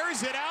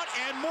 Airs it out,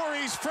 and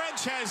Maurice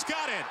French has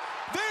got it.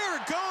 There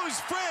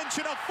goes French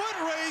in a foot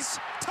race.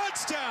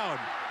 Touchdown.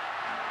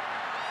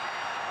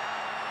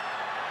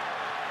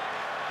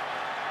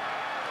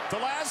 The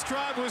last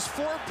drive was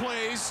 4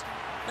 plays.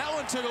 That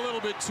one took a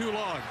little bit too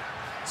long.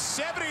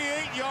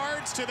 78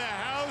 yards to the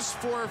house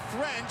for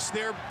French,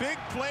 their big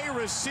play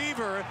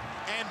receiver,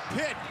 and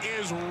Pitt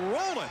is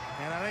rolling.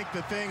 And I think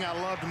the thing I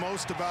loved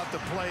most about the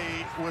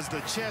play was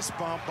the chest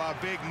bump by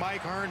big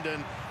Mike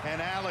Herndon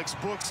and Alex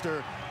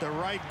Bookster, the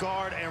right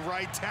guard and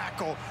right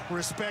tackle,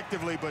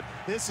 respectively. But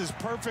this is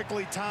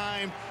perfectly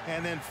timed,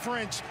 and then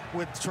French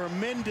with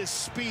tremendous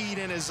speed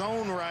in his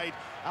own right,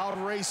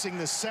 outracing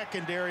the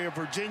secondary of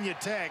Virginia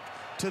Tech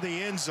to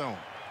the end zone.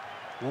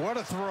 What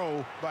a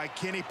throw by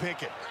Kenny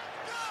Pickett.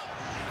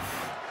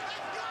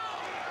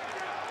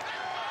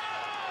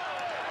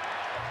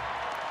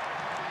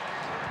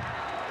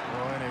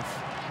 Well, and if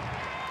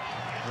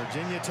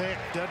Virginia Tech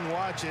doesn't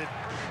watch it,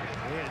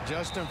 yeah,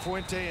 Justin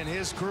Fuente and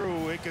his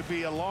crew, it could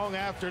be a long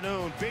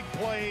afternoon. Big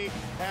play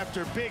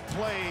after big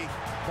play.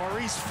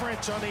 Maurice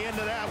French on the end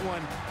of that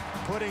one,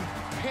 putting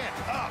Pitt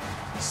up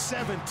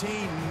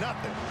 17-0.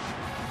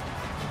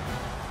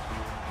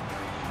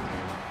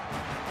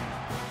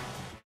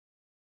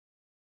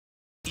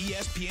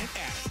 ESPN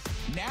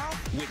app. now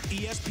with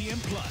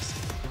ESPN Plus.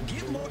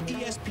 Get more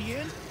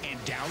ESPN and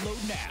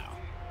download now.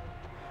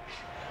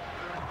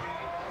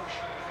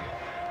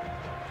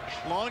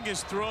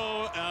 Longest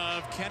throw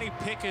of Kenny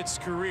Pickett's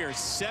career,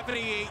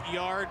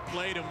 78-yard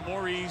play to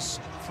Maurice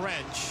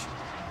French.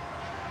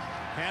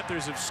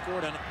 Panthers have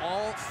scored on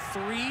all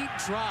 3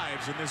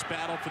 drives in this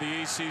battle for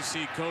the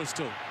ACC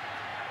Coastal.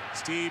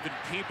 Stephen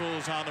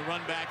Peoples on the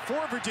run back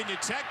for Virginia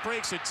Tech,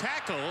 breaks a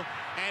tackle,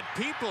 and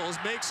Peoples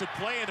makes a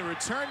play in the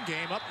return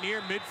game up near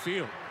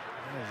midfield.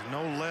 There's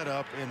no let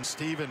up in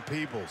Stephen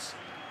Peoples.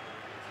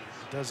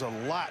 Does a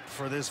lot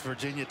for this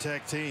Virginia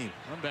Tech team.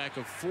 Run back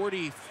of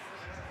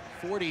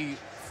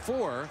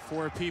 44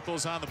 for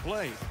Peoples on the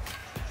play.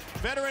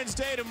 Veterans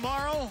Day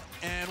tomorrow,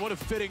 and what a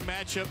fitting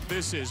matchup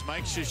this is.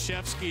 Mike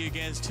Krzyzewski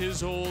against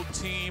his old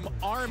team,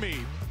 Army,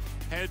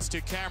 heads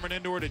to Cameron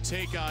Indoor to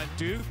take on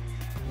Duke.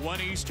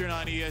 1 Eastern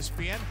on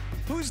ESPN.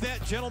 Who's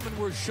that gentleman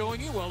we're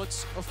showing you? Well,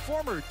 it's a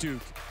former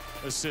Duke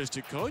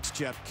assistant coach,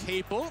 Jeff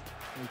Capel,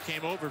 who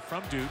came over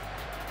from Duke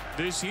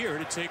this year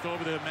to take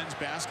over the men's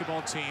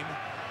basketball team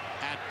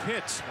at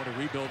Pitt. What a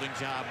rebuilding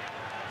job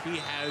he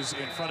has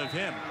in front of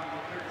him.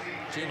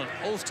 Jalen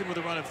Olston with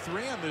a run of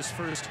 3 on this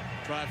first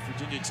drive for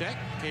Virginia Tech.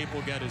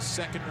 Capel got his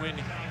 2nd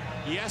win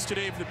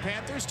yesterday for the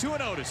Panthers.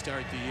 2-0 to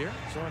start the year.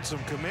 Showing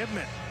some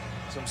commitment,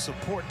 some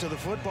support to the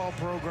football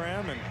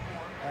program, and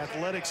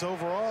athletics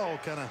overall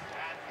kind of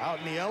out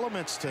in the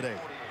elements today.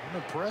 I'm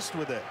impressed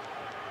with it.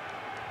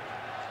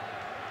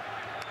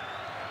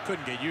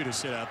 Couldn't get you to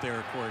sit out there,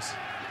 of course.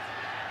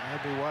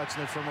 I'd be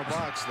watching it from a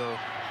box, though.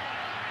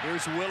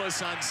 Here's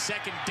Willis on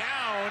 2nd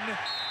down.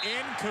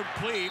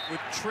 Incomplete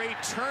with Trey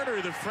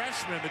Turner, the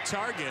freshman, the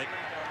target.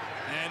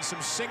 And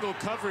some single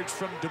coverage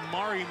from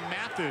Damari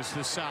Mathis,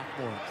 the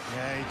sophomore.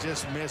 Yeah, he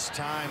just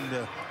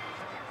mistimed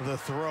the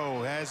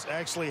throw.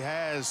 Actually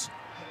has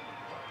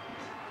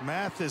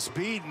Mathis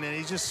beaten, and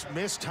he just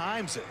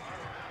mistimes it.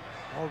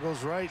 All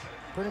goes right,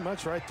 pretty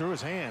much right through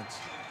his hands.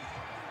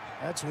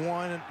 That's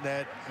one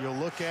that you'll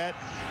look at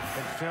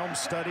in film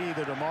study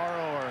either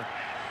tomorrow or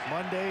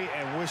Monday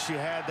and wish you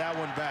had that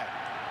one back.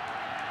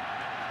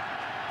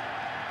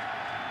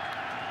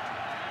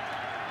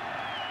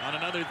 On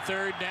another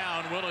 3rd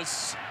down,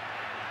 Willis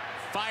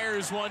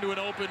fires one to an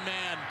open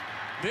man.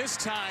 This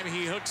time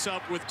he hooks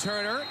up with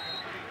Turner.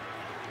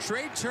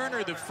 Trey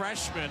Turner, the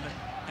freshman,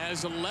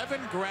 has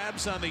 11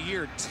 grabs on the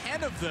year.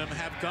 10 of them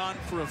have gone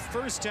for a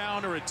 1st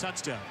down or a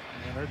touchdown.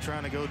 And they're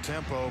trying to go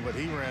tempo, but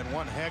he ran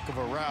one heck of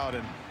a route.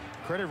 And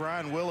credit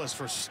Ryan Willis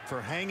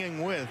for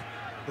hanging with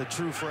the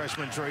true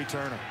freshman Trey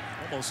Turner.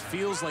 Almost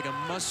feels like a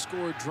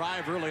must-score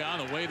drive early on,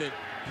 the way that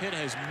Pitt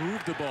has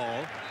moved the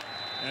ball.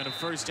 And a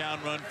 1st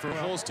down run for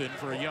Holston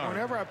for a yard.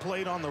 Whenever I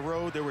played on the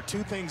road, there were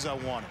 2 things I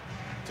wanted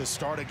to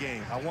start a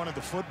game. I wanted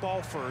the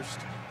football first,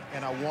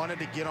 and I wanted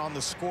to get on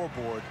the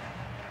scoreboard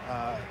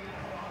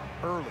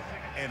early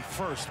and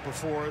first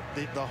before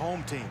the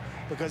home team,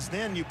 because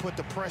then you put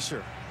the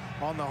pressure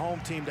on the home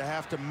team to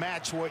have to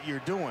match what you're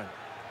doing.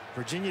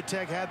 Virginia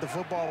Tech had the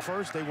football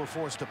first. They were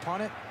forced to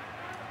punt it.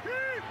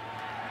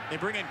 They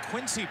bring in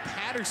Quincy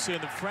Patterson,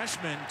 the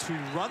freshman, to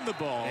run the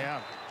ball. Yeah.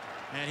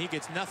 And he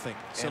gets nothing.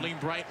 Salim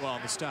Brightwell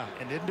on the stop.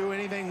 And didn't do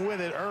anything with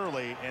it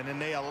early. And then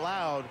they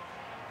allowed,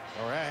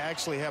 or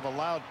actually have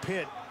allowed,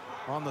 Pitt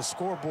on the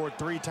scoreboard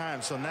 3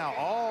 times. So now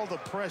all the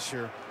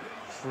pressure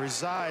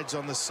resides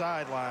on the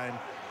sideline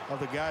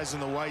of the guys in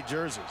the white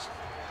jerseys.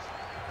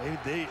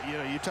 You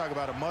know, you talk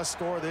about a must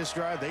score this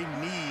drive. They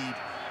need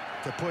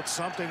to put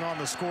something on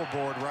the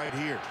scoreboard right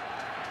here.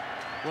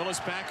 Willis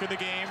back in the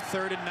game,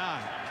 3rd and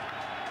 9.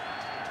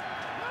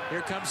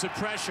 Here comes the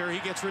pressure. He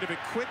gets rid of it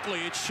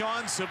quickly. It's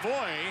Sean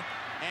Savoy,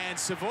 and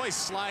Savoy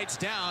slides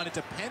down. It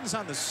depends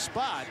on the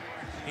spot.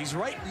 He's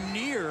right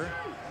near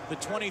the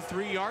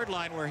 23-yard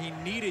line where he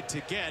needed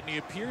to get, and he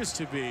appears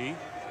to be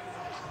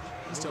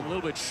just a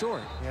little bit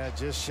short. Yeah,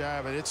 just shy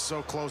of it. It's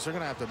so close. They're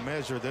going to have to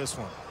measure this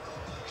one.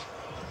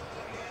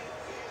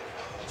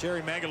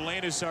 Jerry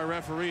Magalanis, our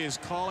referee, is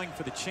calling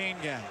for the chain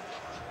gang.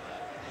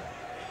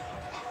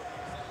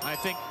 I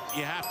think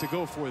you have to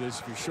go for this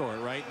if you're short,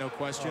 right? No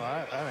question.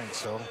 Well, I think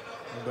so.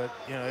 But,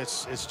 you know,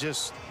 it's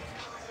just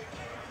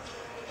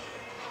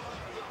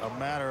a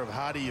matter of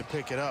how do you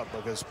pick it up,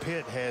 because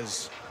Pitt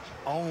has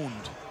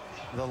owned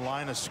the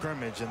line of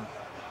scrimmage, and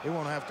they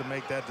won't have to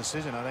make that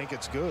decision. I think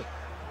it's good.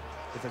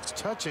 If it's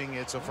touching,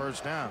 it's a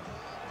 1st down.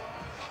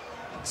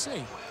 Let's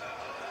see.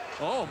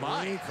 Oh,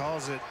 my. He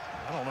calls it,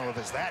 I don't know if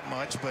it's that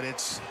much, but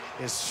it's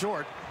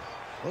short.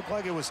 Looked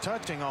like it was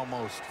touching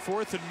almost.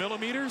 4th and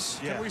millimeters,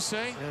 yeah. Can we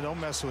say? Yeah, don't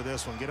mess with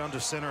this one. Get under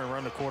center and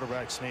run the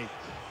quarterback sneak.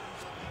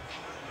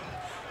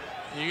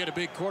 You get a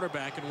big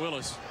quarterback in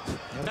Willis.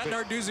 That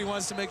Narduzzi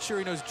wants to make sure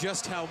he knows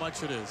just how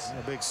much it is.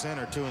 A big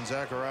center, too, and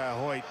Zachariah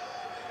Hoyt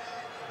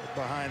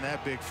behind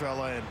that big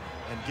fella and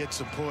get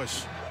some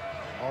push.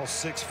 All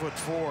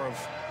 6'4"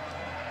 of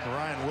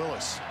Ryan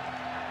Willis.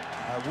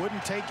 I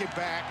wouldn't take it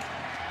back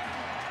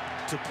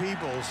to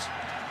Peebles,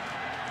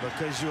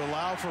 because you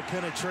allow for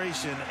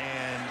penetration,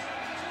 and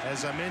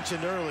as I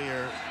mentioned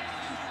earlier,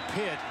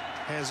 Pitt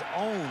has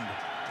owned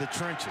the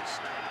trenches.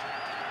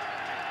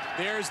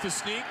 There's the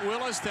sneak.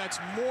 Willis, that's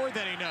more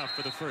than enough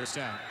for the first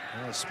down.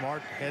 A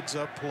smart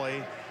heads-up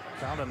play.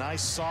 Found a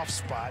nice soft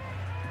spot.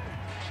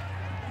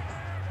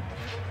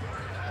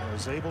 And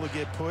was able to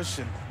get pushed,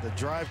 and the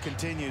drive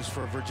continues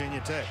for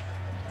Virginia Tech.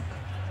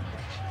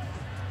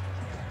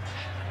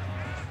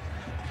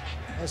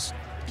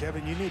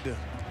 Kevin, you need to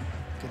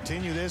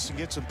continue this and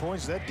get some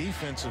points. That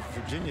defense of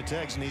Virginia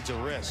Tech needs a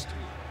rest.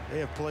 They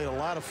have played a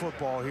lot of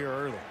football here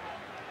early.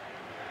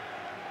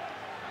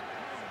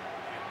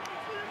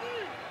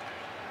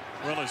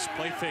 Willis,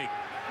 play fake.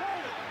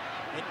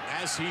 And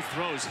as he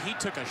throws, he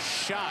took a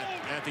shot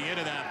at the end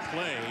of that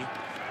play.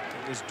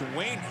 It was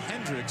Dwayne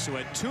Hendricks, who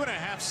had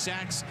 2.5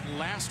 sacks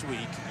last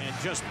week and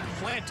just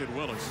planted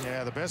Willis.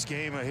 Yeah, the best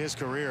game of his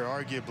career,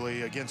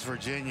 arguably, against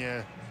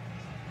Virginia,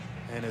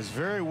 and is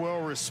very well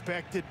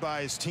respected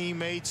by his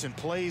teammates, and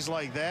plays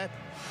like that.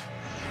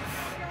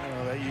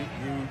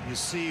 You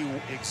see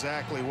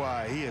exactly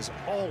why. He is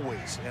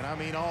always, and I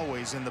mean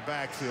always, in the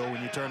backfield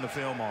when you turn the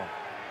film on.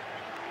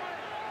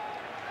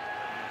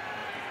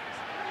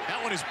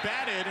 That one is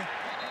batted.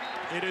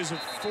 It is a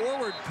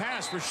forward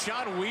pass.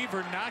 Rashad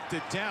Weaver knocked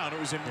it down. It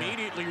was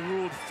immediately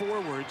ruled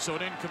forward, so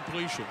an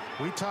incompletion.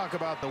 We talk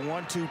about the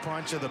 1-2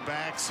 punch of the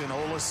backs and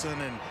Olison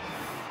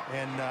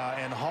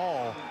and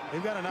Hall.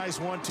 They've got a nice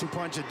 1-2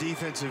 punch of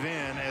defensive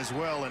end as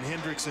well, and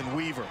Hendricks and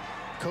Weaver.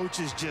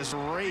 Coaches just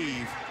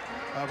rave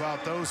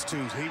about those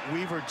two.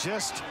 Weaver,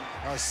 just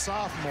a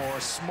sophomore,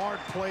 smart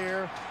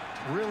player,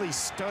 really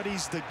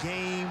studies the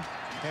game,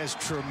 has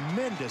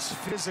tremendous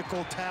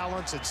physical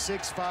talents at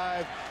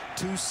 6'5",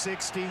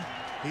 260.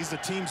 He's the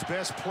team's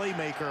best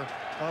playmaker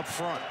up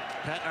front.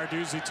 Pat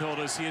Narduzzi told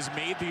us he has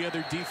made the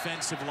other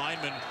defensive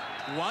linemen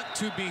want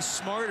to be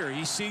smarter.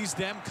 He sees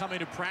them coming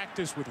to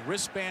practice with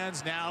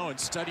wristbands now and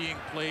studying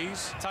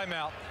plays.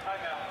 Timeout.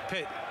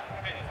 Pitt.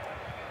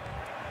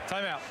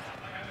 Timeout.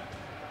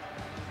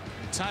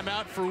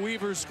 Timeout for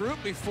Weaver's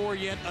group before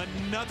yet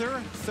another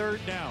third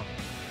down.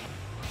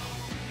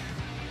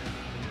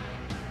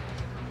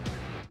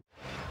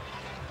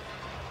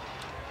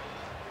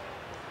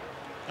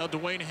 Now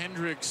Dwayne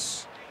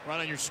Hendricks, right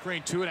on your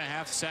screen,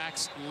 2.5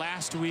 sacks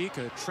last week.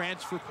 A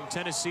transfer from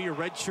Tennessee, a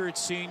redshirt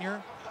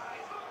senior.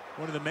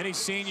 One of the many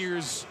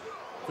seniors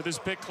for this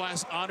Pitt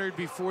class honored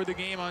before the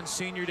game on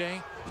senior day.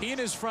 He and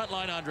his front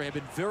line, Andre, have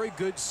been very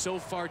good so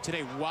far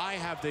today. Why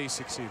have they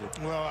succeeded?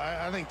 Well,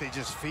 I think they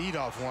just feed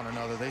off one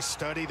another. They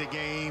study the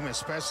game,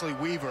 especially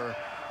Weaver,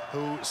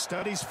 who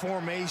studies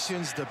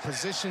formations, the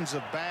positions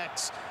of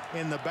backs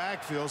in the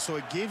backfield, so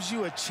it gives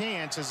you a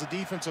chance as a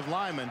defensive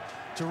lineman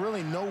to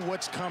really know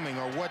what's coming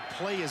or what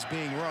play is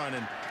being run,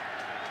 and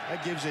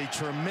that gives a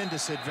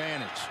tremendous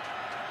advantage.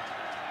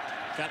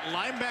 Got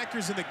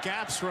linebackers in the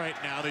gaps right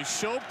now. They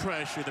show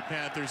pressure, the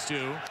Panthers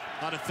do,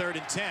 on a 3rd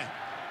and 10.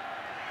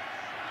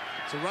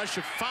 It's a rush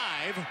of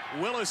 5.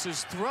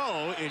 Willis's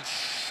throw is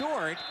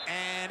short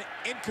and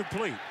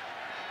incomplete.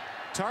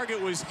 Target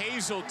was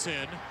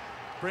Hazelton.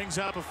 Brings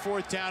up a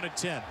 4th down and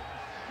 10.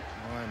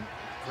 Well, and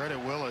credit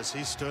Willis,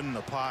 he stood in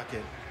the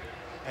pocket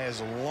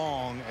as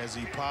long as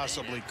he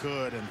possibly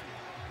could, and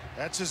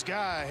that's his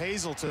guy,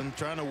 Hazelton,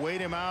 trying to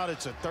wait him out.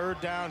 It's a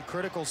 3rd down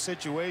critical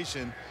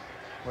situation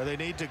where they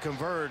need to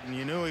convert, and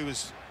you knew he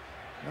was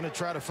going to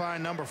try to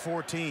find number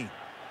 14.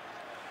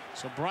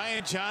 So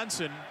Brian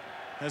Johnson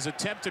has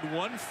attempted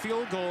 1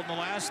 field goal in the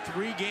last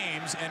 3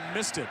 games and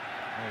missed it.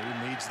 Oh,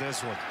 he needs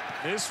this one.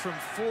 This from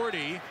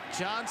 40.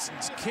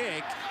 Johnson's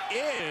kick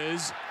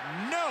is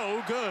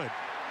no good.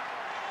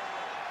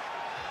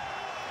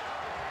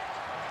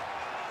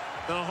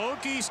 The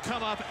Hokies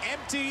come up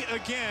empty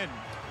again.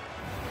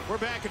 We're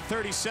back in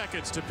 30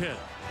 seconds to Pitt.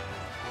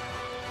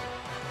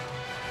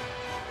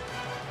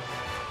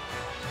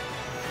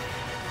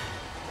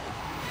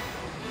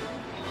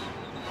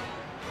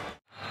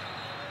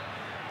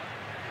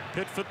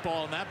 Pitt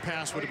football, and that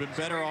pass would have been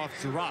better off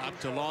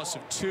dropped. A loss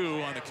of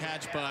 2 on the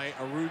catch by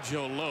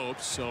Arujo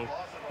Lopes. So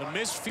a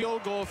missed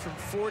field goal from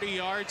 40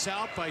 yards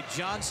out by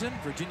Johnson.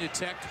 Virginia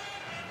Tech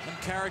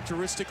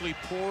uncharacteristically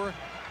poor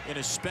in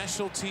a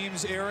special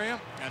teams area,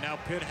 and now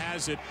Pitt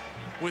has it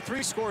with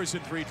 3 scores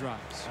in 3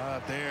 drives.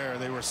 There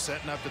they were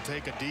setting up to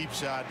take a deep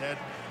shot. That,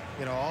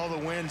 you know, all the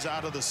winds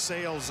out of the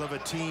sails of a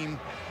team.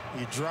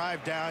 You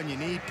drive down, you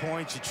need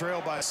points, you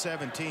trail by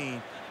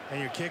 17,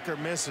 and your kicker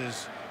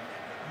misses.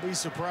 Be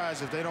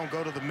surprised if they don't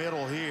go to the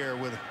middle here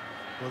with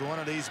one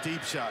of these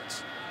deep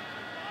shots.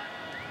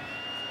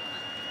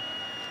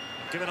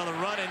 Given on the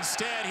run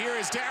instead. Here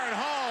is Darren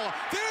Hall.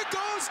 There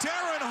goes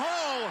Darren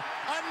Hall.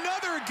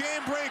 Another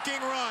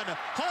game-breaking run.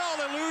 Hall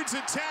eludes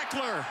a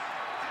tackler.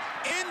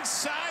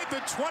 Inside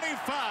the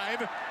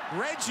 25.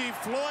 Reggie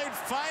Floyd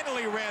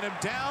finally ran him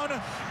down.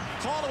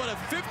 Hall with a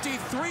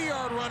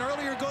 53-yard run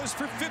earlier goes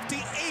for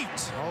 58.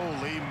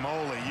 Holy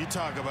moly. You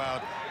talk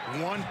about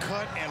one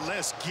cut and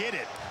let's get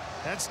it.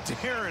 That's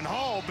Darren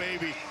Hall,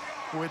 baby,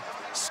 with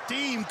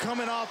steam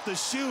coming off the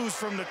shoes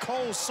from the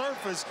cold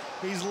surface.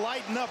 He's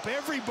lighting up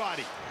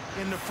everybody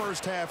in the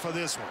first half of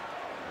this one.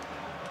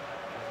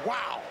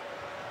 Wow.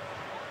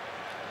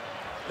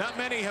 Not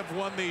many have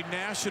won the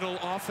National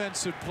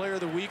Offensive Player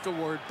of the Week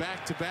award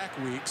back-to-back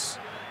weeks,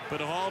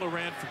 but Hall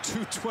ran for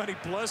 220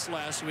 plus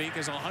last week,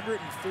 has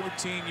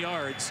 114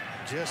 yards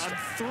on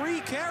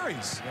 3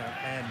 carries. Yeah,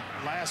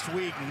 and last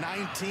week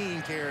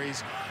 19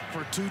 carries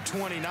for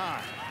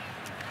 229.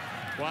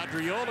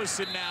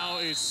 Olison now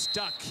is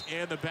stuck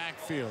in the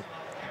backfield.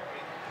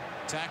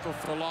 Tackle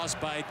for loss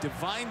by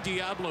Divine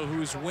Diablo,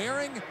 who's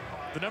wearing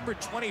the number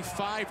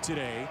 25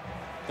 today.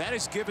 That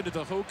is given to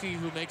the Hokie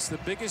who makes the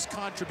biggest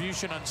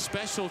contribution on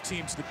special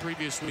teams the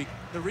previous week.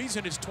 The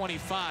reason it's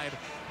 25,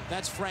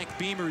 that's Frank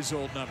Beamer's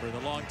old number,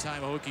 the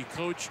longtime Hokie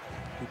coach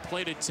who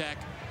played at Tech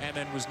and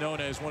then was known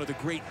as one of the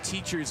great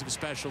teachers of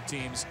special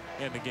teams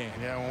in the game.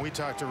 Yeah, when we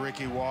talked to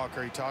Ricky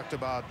Walker, he talked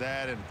about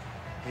that, and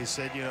he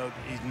said, you know,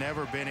 he's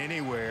never been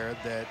anywhere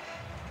that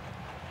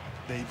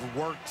they've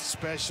worked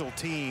special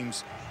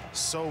teams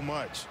so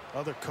much.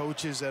 Other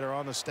coaches that are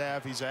on the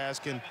staff, he's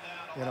asking,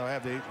 you know,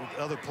 have they,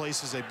 other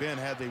places they've been,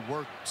 have they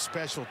worked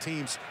special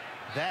teams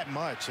that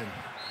much? And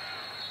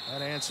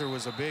that answer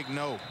was a big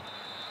no.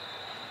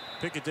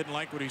 Pickett didn't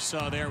like what he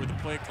saw there with the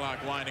play clock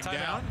winding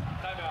down.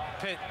 Timeout.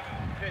 Pitt.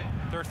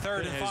 Their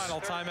third and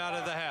final timeout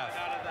of the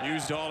half.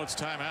 Used all its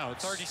timeouts.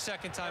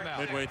 30-second timeout.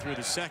 Midway through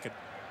the second.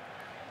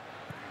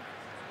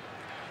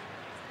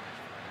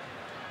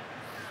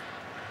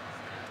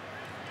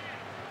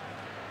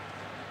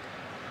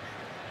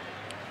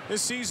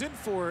 This season,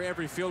 for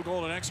every field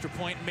goal and extra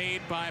point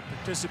made by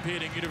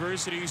participating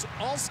universities,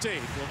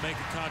 Allstate will make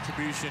a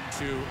contribution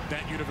to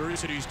that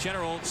university's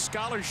general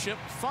scholarship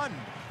fund.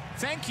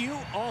 Thank you,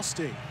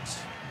 Allstate.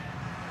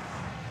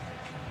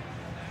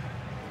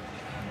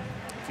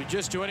 If you're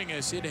just joining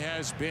us, it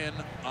has been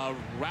a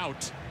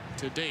rout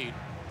to date.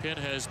 Pitt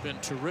has been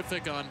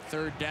terrific on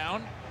 3rd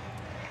down.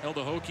 Held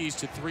the Hokies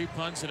to 3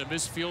 punts and a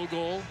missed field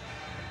goal.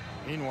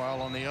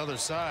 Meanwhile, on the other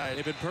side,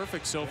 they've been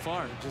perfect so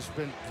far.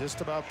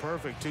 Just about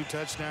perfect. 2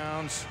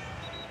 touchdowns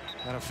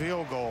and a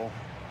field goal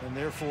in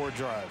their 4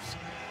 drives.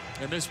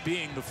 And this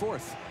being the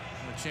 4th.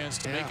 A chance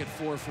to make it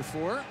 4 for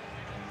 4.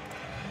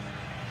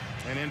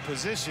 And in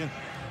position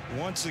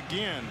once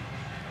again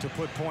to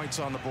put points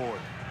on the board.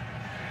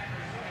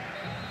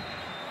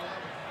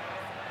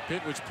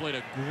 Pitt, which played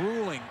a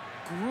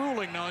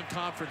grueling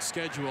non-conference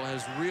schedule,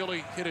 has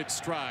really hit its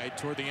stride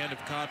toward the end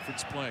of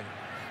conference play.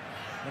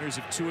 Winners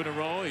of 2 in a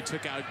row. He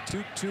took out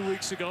two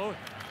weeks ago.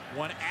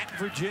 Won at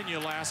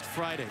Virginia last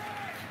Friday.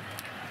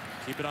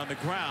 Keep it on the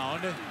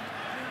ground.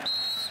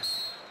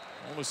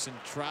 Olison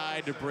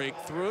tried to break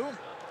through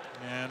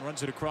and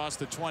runs it across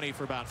the 20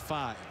 for about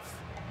 5.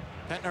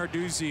 Pat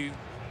Narduzzi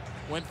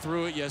went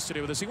through it yesterday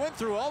with us. He went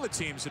through all the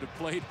teams that have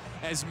played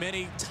as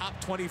many top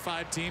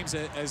 25 teams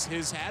as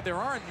his had. There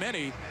aren't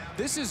many.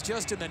 This is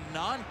just in the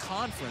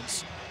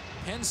non-conference.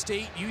 Penn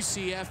State,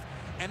 UCF,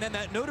 and then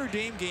that Notre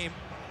Dame game.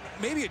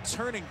 Maybe a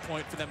turning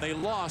point for them. They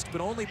lost,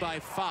 but only by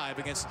 5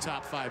 against the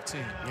top 5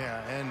 team.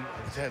 Yeah, and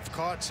have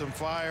caught some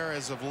fire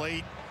as of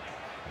late.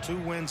 2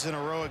 wins in a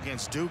row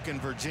against Duke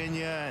and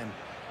Virginia, and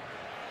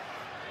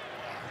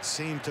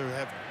seem to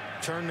have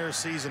turned their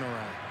season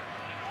around.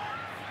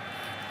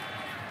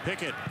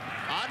 Pickett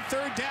on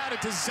 3rd down,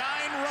 a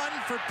design run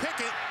for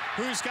Pickett,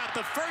 who's got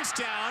the 1st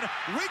down,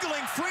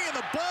 wiggling free, and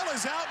the ball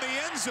is out in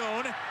the end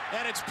zone,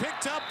 and it's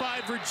picked up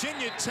by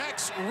Virginia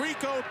Tech's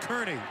Rico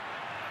Kearney.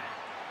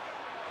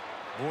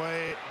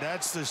 Boy,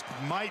 that's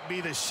might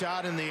be the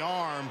shot in the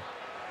arm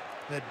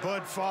that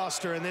Bud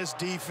Foster and this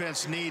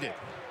defense needed.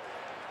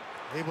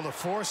 Able to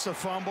force the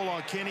fumble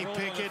on Kenny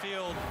Pickett. The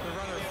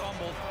runner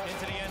fumbled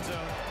into the end zone.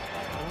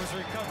 It was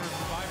recovered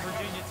by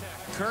Virginia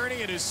Tech.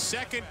 Kearney in his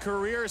 2nd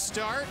career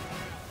start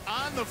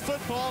on the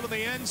football to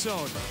the end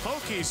zone.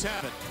 Hokies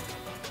have it.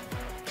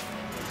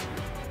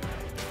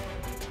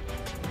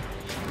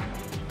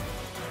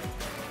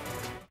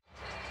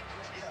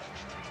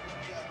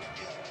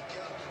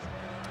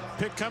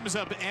 Pitt comes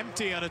up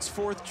empty on its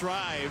 4th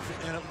drive,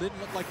 and it didn't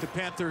look like the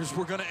Panthers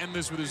were going to end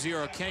this with a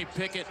 0. Kenny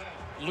Pickett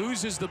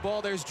loses the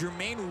ball. There's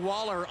Jermaine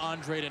Waller,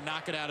 Andre, to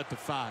knock it out at the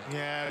 5.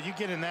 Yeah, you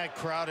get in that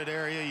crowded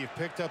area, you've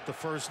picked up the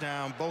 1st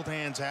down. Both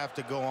hands have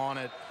to go on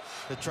it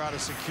to try to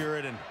secure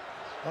it, and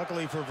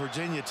luckily for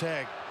Virginia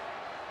Tech,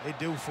 they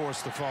do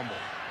force the fumble.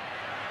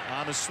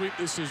 On the sweep,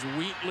 this is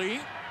Wheatley.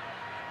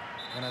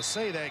 And I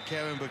say that,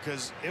 Kevin,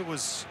 because it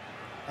was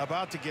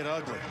about to get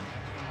ugly.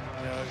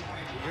 You know,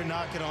 you're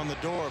knocking on the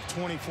door of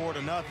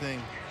 24-0,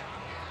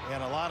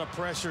 and a lot of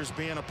pressure is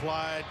being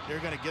applied. They're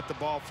going to get the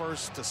ball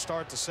first to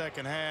start the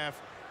 2nd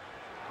half.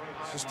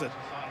 It's just a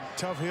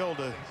tough hill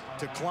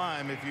to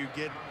climb if you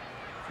get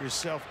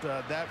yourself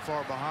that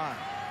far behind.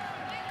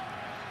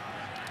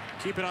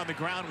 Keep it on the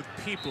ground with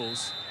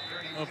Peoples.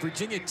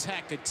 Virginia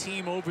Tech, a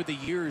team over the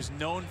years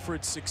known for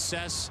its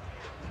success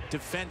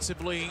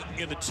defensively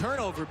in the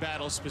turnover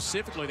battle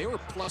specifically. They were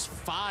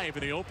 +5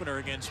 in the opener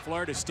against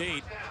Florida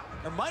State.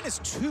 They're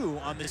 -2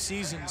 on the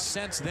season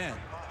since then.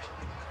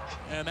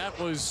 And that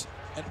was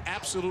an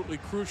absolutely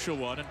crucial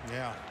one. And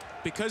yeah,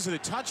 because of the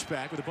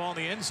touchback with the ball in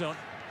the end zone,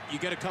 you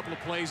get a couple of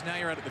plays, now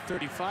you're out at the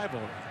 35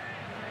 already.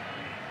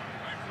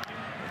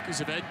 Because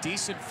have had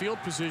decent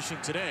field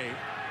position today.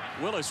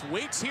 Willis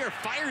waits here,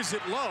 fires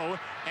it low,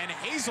 and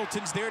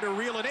Hazelton's there to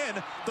reel it in.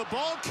 The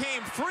ball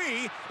came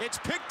free. It's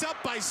picked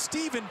up by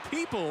Stephen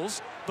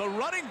Peoples, the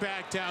running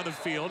back down the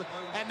field,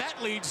 and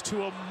that leads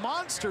to a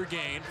monster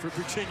gain for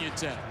Virginia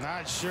Tech.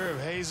 Not sure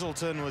if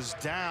Hazelton was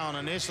down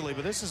initially,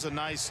 but this is a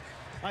nice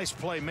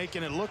play,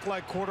 making it look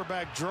like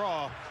quarterback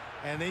draw,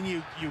 and then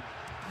you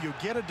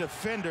get a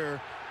defender,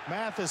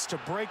 Mathis, to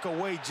break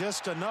away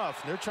just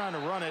enough. They're trying to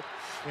run it.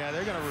 Yeah,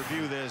 they're going to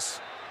review this.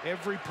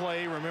 Every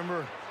play,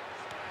 remember,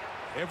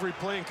 every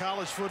play in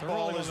college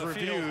football is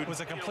reviewed.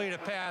 Was a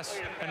completed pass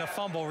and a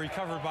fumble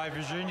recovered by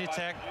Virginia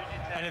Tech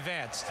and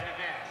advanced.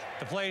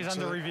 The play is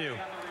under review.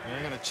 They're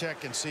going to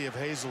check and see if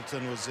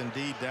Hazelton was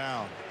indeed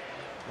down.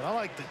 But I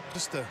like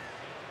just the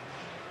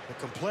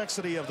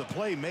complexity of the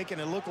play, making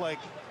it look like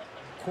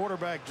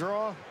quarterback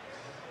draw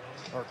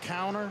or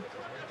counter.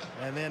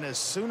 And then as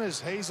soon as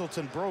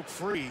Hazelton broke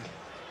free,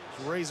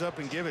 raise up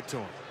and give it to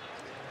him.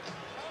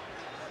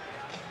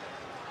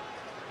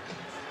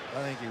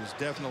 I think he was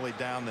definitely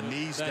down. The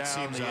knees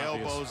down, the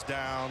elbows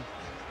down.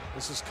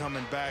 This is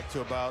coming back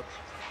to about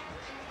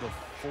the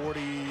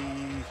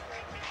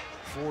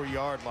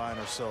 44-yard line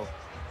or so.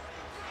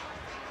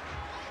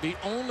 The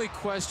only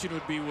question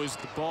would be, was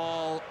the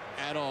ball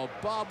at all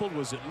bobbled?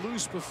 Was it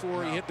loose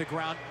before he hit the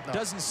ground? No.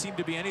 Doesn't seem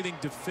to be anything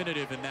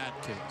definitive in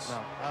that case. No,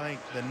 I think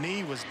the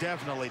knee was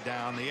definitely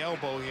down, the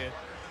elbow hit,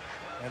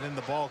 and then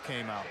the ball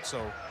came out.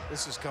 So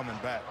this is coming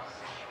back.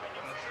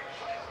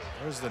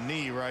 There's the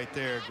knee right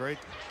there. Great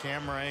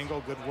camera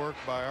angle. Good work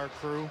by our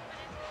crew.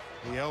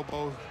 The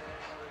elbow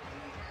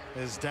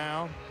is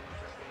down,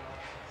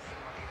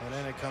 and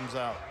then it comes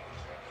out.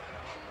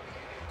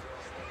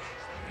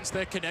 It's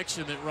that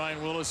connection that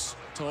Ryan Willis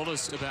told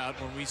us about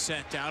when we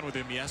sat down with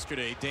him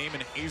yesterday.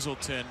 Damon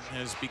Hazelton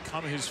has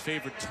become his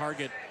favorite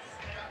target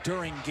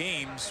during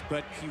games,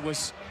 but he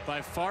was by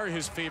far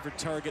his favorite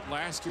target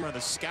last year on the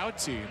scout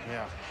team.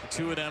 Yeah. The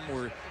two of them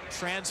were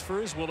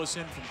transfers, Willis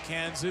in from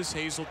Kansas,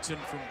 Hazelton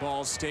from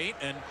Ball State,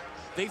 and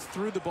they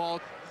threw the ball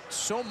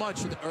so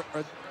much, or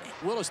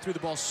Willis threw the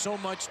ball so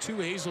much to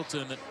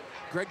Hazelton that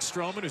Greg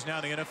Stroman, who's now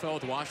in the NFL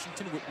with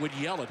Washington, would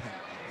yell at him.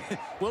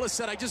 Willis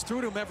said, I just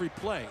threw to him every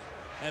play.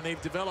 And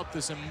they've developed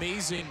this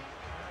amazing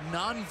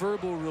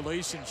nonverbal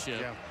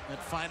relationship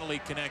that finally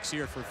connects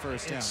here for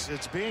first down.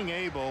 It's being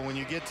able, when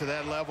you get to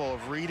that level,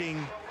 of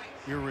reading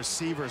your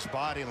receiver's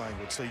body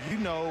language. So you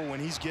know when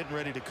he's getting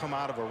ready to come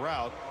out of a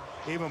route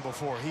even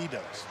before he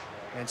does.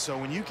 And so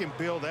when you can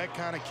build that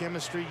kind of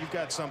chemistry, you've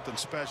got something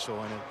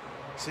special. And it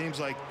seems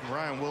like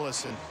Ryan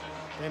Willis and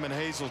Damon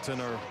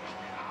Hazelton are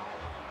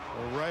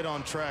right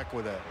on track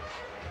with that.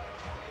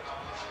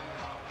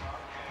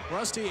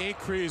 Rusty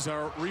Acree is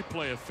our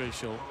replay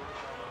official.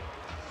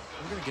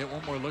 We're going to get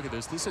one more look at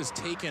this. This has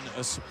taken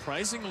a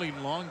surprisingly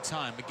long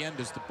time. Again,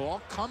 does the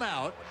ball come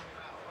out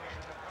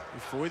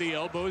before the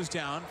elbow's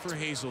down for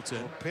Hazelton?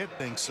 Well, Pitt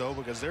thinks so,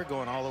 because they're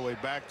going all the way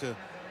back to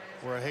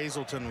where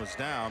Hazelton was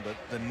down. But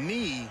the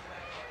knee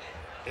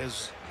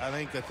is, I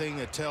think, the thing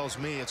that tells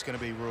me it's going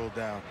to be ruled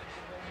down.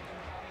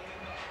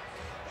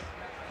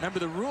 Remember,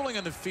 the ruling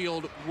on the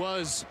field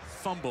was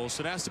fumble,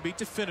 so it has to be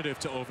definitive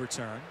to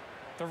overturn.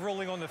 The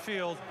ruling on the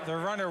field, the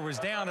runner was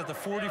down at the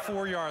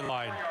 44-yard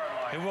line.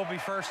 It will be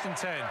 1st and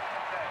 10.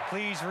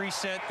 Please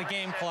reset the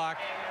game clock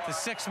to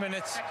 6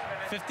 minutes,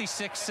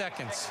 56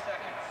 seconds.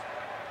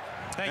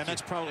 Thank you.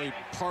 That's probably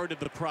part of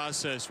the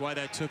process, why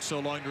that took so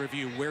long to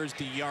review. Where's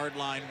the yard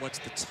line? What's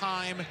the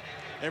time?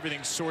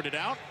 Everything's sorted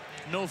out.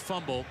 No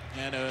fumble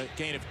and a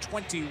gain of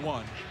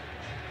 21.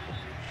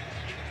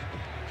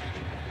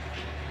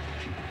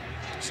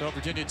 So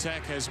Virginia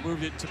Tech has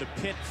moved it to the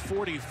Pitt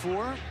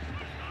 44.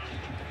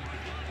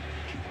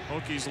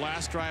 Hokies'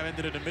 last drive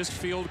ended in a missed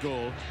field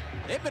goal.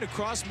 They've been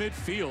across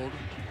midfield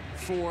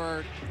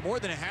for more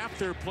than half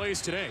their plays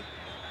today.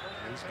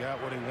 He's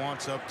got what he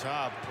wants up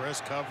top.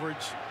 Press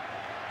coverage,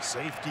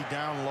 safety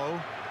down low.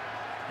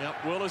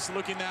 Yep, Willis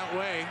looking that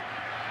way.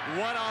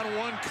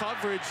 One-on-one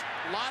coverage.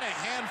 A lot of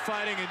hand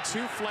fighting, and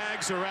 2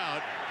 flags are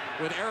out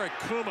with Eric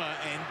Kuma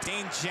and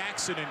Dane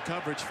Jackson in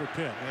coverage for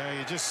Pitt. Yeah,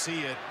 you just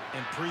see it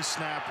in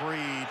pre-snap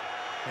read,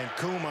 and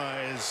Kuma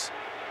is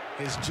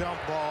his jump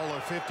ball,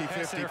 a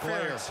 50-50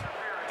 player.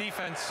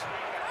 Defense,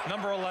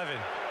 number 11.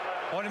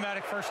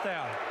 Automatic first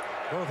down.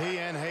 Both he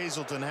and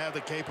Hazelton have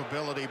the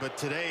capability, but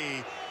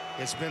today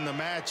it's been the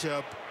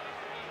matchup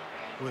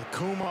with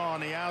Kuma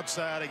on the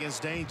outside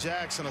against Dane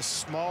Jackson, a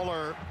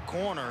smaller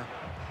corner.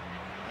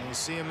 And you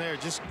see him there,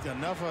 just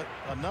enough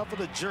of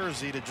the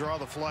jersey to draw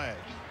the flag.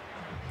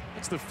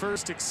 It's the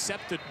first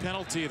accepted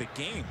penalty of the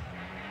game.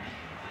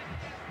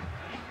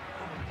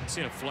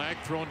 Seen a flag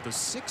thrown at the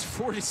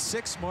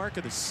 6:46 mark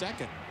of the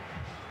second.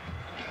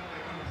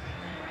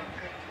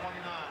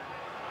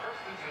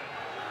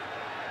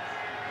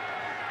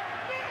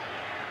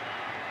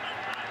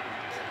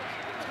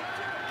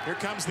 Here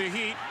comes the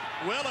heat.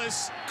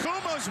 Willis,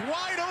 Kuma's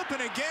wide open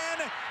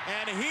again,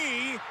 and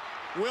he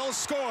will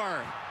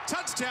score.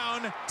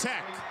 Touchdown,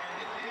 Tech.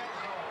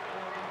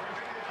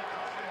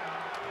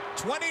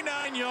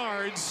 29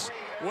 yards.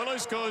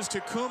 Willis goes to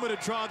Kuma to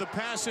draw the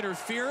pass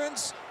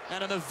interference,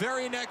 And on the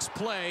very next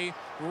play,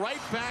 right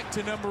back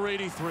to number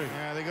 83.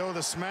 Yeah, they go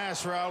the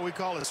smash route. We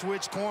call it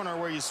switch corner,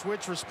 where you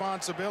switch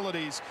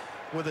responsibilities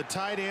with a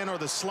tight end or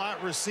the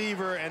slot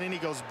receiver, and then he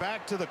goes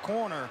back to the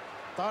corner.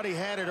 Thought he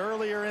had it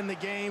earlier in the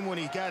game when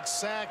he got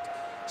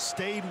sacked,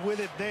 stayed with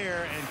it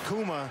there, and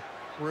Kuma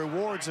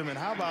rewards him. And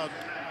how about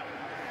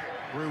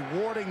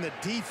rewarding the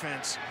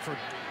defense for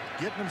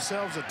getting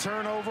themselves a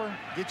turnover,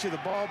 get you the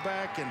ball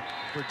back, and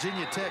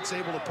Virginia Tech's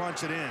able to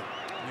punch it in.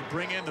 You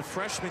bring in the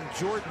freshman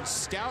Jordan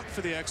Stout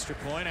for the extra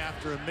point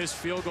after a missed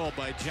field goal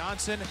by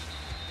Johnson.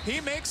 He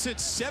makes it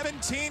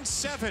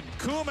 17-7.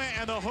 Kuma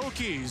and the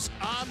Hokies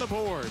on the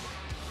board.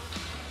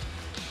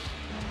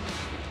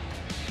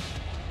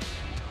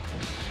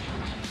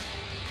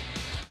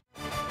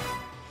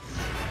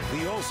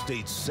 The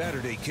All-State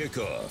Saturday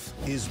Kickoff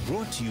is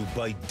brought to you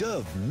by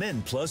Dove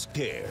Men Plus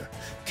Care.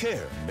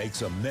 Care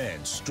makes a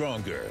man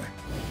stronger.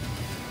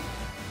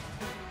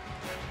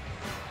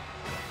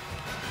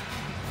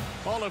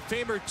 Hall of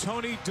Famer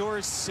Tony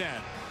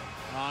Dorsett,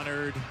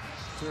 honored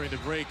during the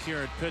break here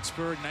at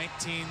Pittsburgh.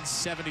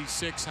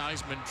 1976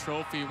 Heisman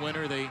Trophy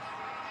winner. They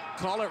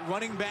call it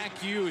running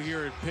back U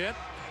here at Pitt,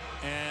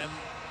 and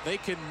they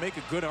can make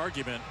a good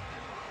argument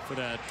for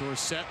that.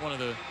 Dorsett, one of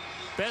the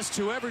best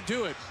to ever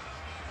do it.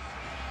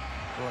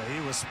 Boy,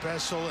 he was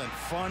special and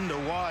fun to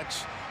watch.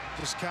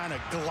 Just kind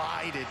of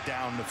glided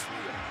down the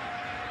field.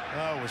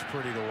 That was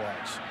pretty to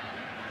watch.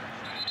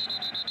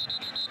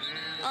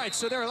 All right,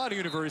 so there are a lot of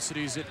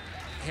universities that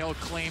hail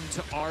claim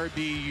to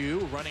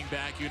RBU, running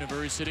back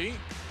university.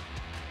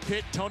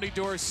 Pitt, Tony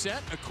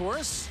Dorsett, of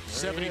course,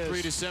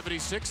 73 to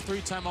 76,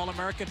 three-time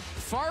All-American.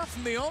 Far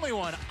from the only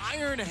one,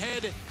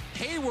 Ironhead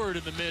Hayward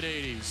in the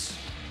mid-'80s.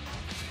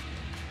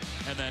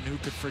 And then who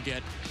could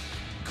forget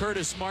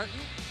Curtis Martin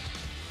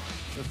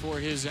before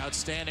his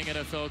outstanding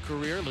NFL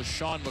career.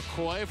 LaShawn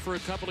McCoy for a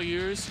couple of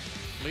years,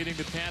 leading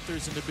the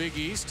Panthers in the Big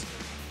East.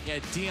 You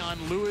had Dion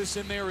Lewis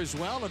in there as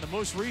well, and the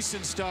most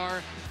recent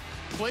star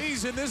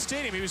plays in this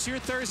stadium. He was here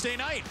Thursday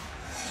night.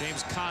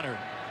 James Conner,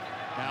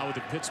 now with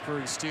the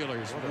Pittsburgh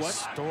Steelers. What a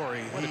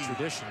story. What a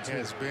tradition, too.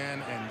 Has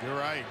been, and you're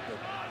right, but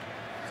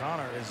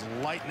Conner is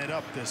lighting it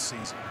up this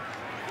season.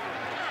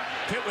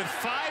 Pitt with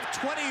 5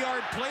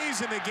 20-yard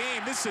plays in the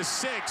game. This is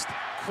 6th.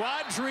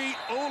 Quadri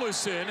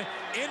Olison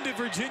into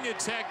Virginia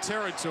Tech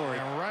territory.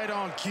 And right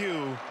on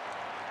cue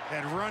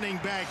at running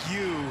back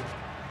U,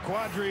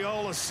 Quadri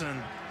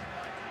Olison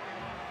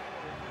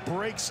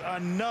breaks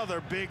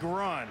another big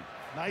run.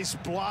 Nice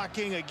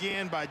blocking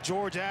again by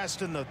George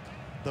Aston,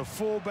 the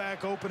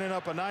fullback, opening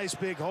up a nice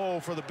big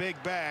hole for the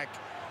big back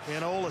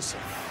in Olison.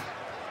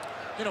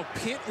 You know,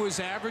 Pitt was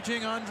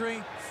averaging,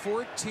 Andre,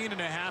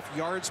 14.5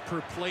 yards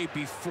per play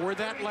before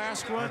that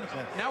last run.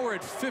 Now we're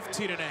at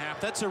 15.5.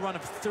 That's a run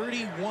of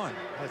 31.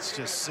 That's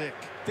just sick.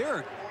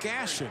 They're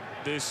gashing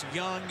this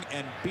young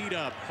and beat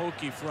up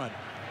Hokie front.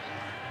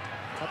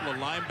 A couple of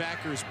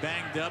linebackers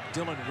banged up.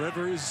 Dylan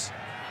Rivers,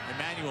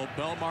 Emmanuel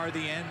Belmar,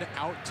 the end,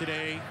 out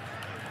today.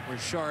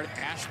 Rashard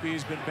Ashby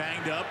has been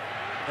banged up.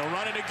 They'll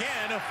run it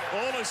again.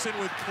 Olison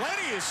with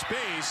plenty of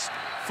space,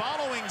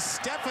 following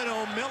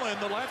Stefano Millen,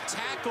 the left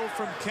tackle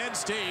from Kent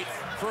State,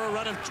 for a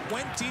run of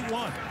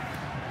 21.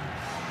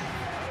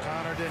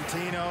 Connor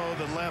Dentino,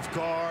 the left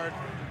guard,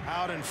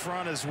 out in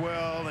front as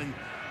well. And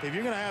if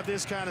you're going to have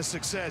this kind of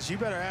success, you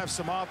better have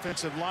some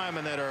offensive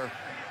linemen that are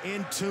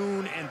in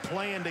tune and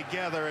playing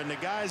together. And the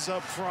guys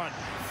up front,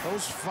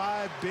 those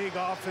 5 big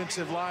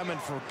offensive linemen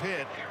for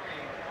Pitt,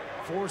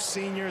 4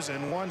 seniors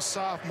and 1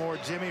 sophomore,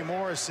 Jimmy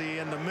Morrissey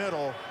in the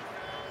middle,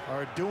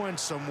 are doing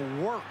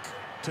some work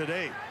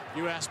today.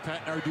 You asked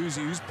Pat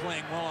Narduzzi who's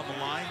playing well on the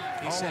line.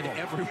 He All said of them.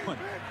 everyone.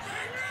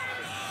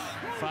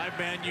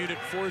 5-man unit,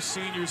 4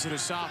 seniors and a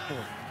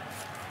sophomore.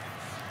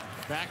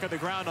 Back on the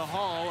ground to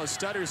Hall, a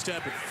stutter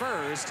step at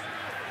first,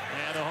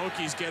 and the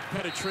Hokies get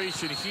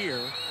penetration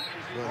here.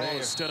 Well, Hall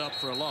has stood up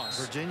for a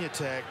loss. Virginia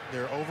Tech,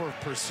 they're over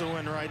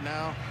pursuing right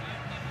now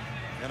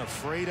and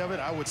afraid of it.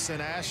 I would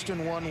send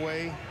Ashton one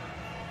way,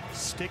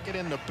 stick it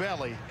in the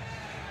belly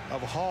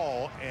of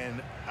Hall,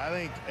 and I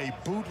think a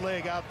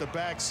bootleg out the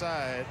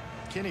backside.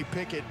 Kenny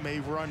Pickett may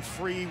run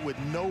free with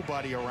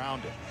nobody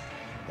around him.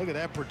 Look at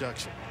that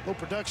production. Little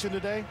production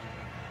today.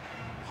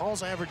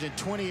 Hall's averaging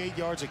 28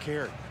 yards a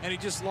carry. And he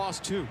just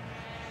lost 2.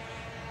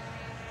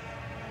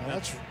 Well,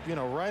 that's, you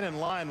know, right in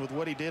line with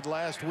what he did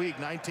last week.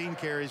 19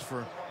 carries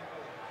for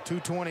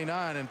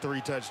 229 and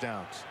 3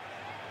 touchdowns.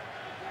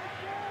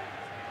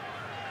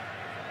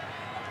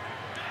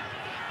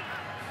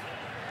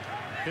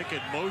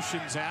 Pickett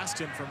motions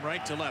Aston from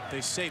right to left.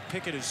 They say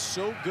Pickett is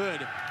so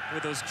good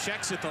with those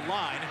checks at the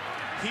line.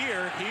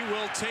 Here, he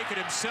will take it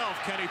himself,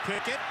 Kenny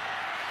Pickett.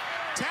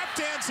 Tap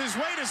dance his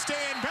way to stay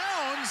in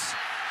bounds.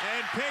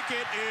 And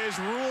Pickett is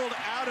ruled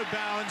out of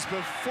bounds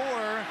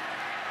before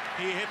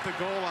he hit the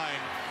goal line.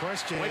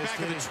 Question way is,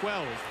 back at the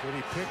 12. Did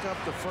he pick up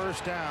the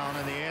first down?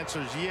 And the answer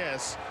is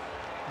yes.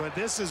 But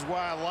this is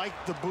why I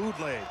like the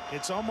bootleg.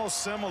 It's almost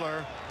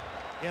similar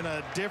in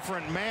a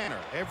different manner.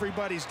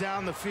 Everybody's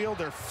down the field.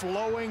 They're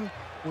flowing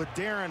with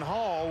Darren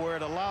Hall, where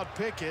it allowed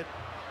Pickett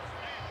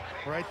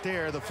right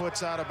there, the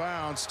foot's out of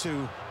bounds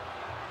to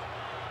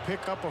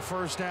pick up a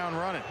first down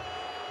running.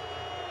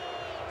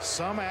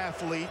 Some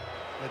athlete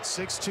at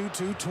 6'2",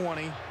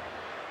 220,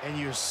 and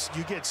you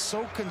get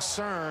so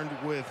concerned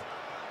with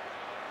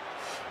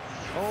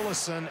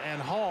Olesen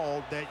and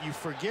Hall that you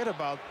forget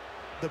about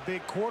the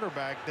big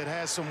quarterback that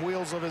has some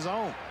wheels of his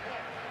own.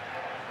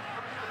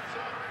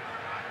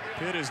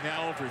 Pitt is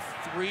now over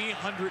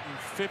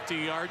 350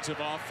 yards of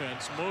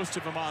offense, most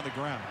of them on the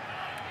ground.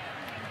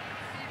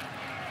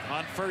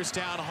 On first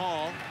down,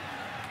 Hall.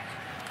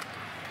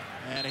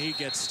 And he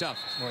gets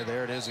stuffed. Boy,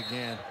 there it is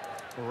again.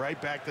 We're right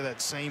back to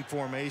that same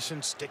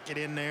formation. Stick it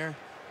in there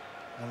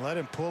and let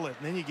him pull it.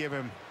 And then you give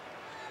him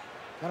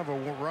kind of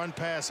a run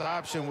pass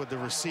option with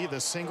the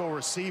single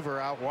receiver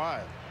out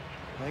wide.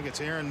 I think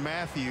it's Aaron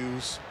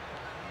Matthews,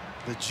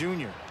 the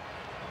junior.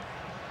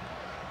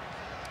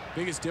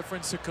 Biggest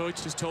difference the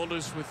coach has told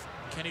us with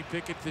Kenny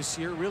Pickett this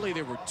year, really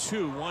there were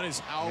two. One is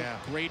how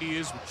great he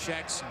is with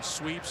checks and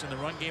sweeps in the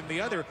run game.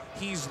 The other,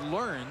 he's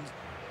learned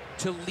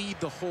to lead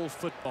the whole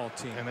football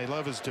team. And they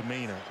love his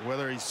demeanor,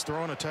 whether he's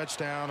throwing a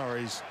touchdown or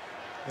he's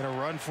in a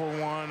run for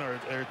one or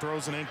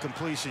throws an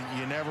incompletion.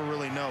 You never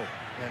really know,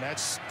 and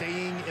that's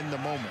staying in the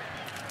moment.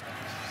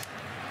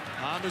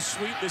 On the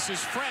sweep, this is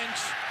French.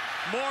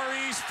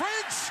 Maurice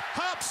French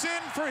hops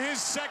in for his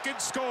second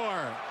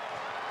score.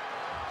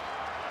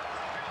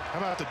 How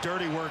about the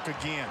dirty work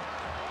again?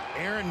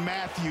 Aaron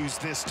Matthews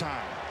this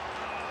time.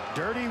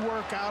 Dirty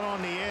work out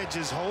on the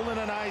edges, holding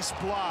a nice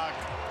block.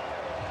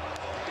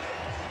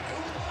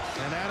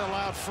 And that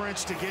allowed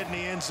French to get in the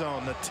end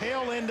zone. The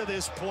tail end of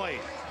this play.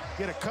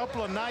 Get a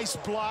couple of nice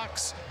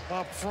blocks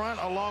up front,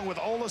 along with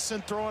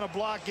Olesen throwing a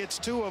block, gets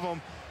two of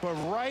them. But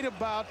right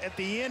about at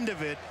the end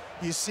of it,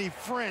 you see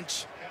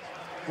French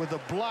with a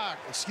block,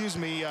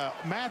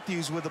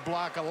 Matthews with a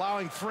block,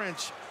 allowing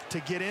French to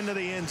get into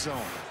the end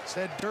zone. It's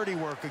that dirty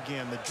work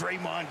again, the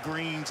Draymond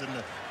Greens and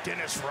the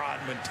Dennis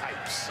Rodman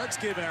types. Let's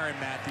give Aaron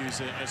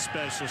Matthews a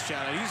special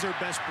shout out. He's our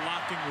best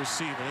blocking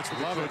receiver. That's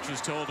what the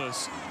coaches told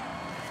us.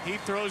 He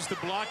throws the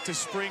block to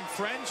Spring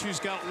French, who's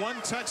got one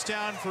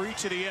touchdown for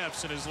each of the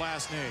F's in his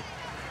last name.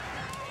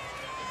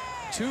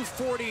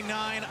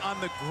 2:49 on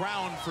the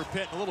ground for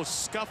Pitt. A little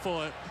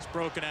scuffle has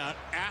broken out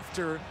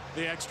after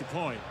the extra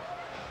point.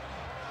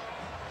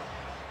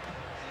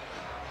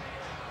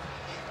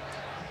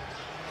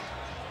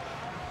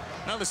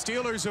 Now the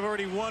Steelers have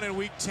already won in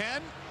Week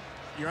 10.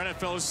 Your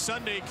NFL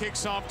Sunday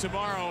kicks off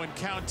tomorrow, and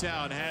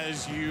countdown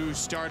has you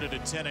started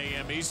at 10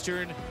 a.m.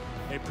 Eastern.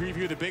 They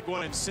preview the big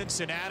one in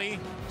Cincinnati.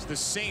 It's the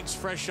Saints,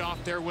 fresh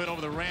off their win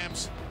over the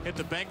Rams, hit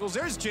the Bengals.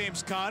 There's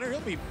James Conner.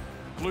 He'll be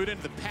glued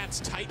into the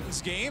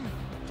Pats-Titans game.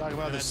 Talk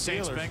about the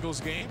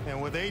Saints-Bengals game.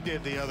 And what they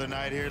did the other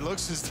night here, it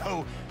looks as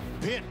though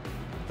Pitt,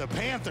 the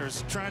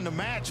Panthers, trying to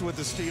match what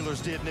the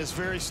Steelers did in this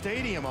very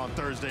stadium on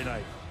Thursday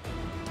night.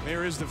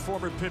 There is the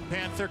former Pitt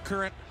Panther,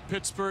 current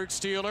Pittsburgh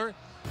Steeler.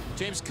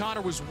 James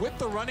Conner was with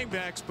the running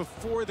backs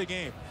before the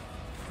game.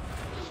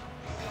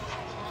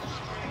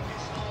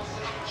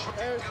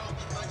 Hey,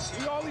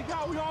 we all we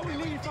got, we all we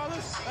need,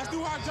 fellas. Let's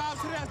do our job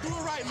today. Let's do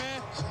it right,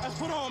 man. Let's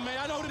put on, man.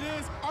 I know what it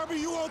is.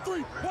 RBU on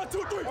 3. 1,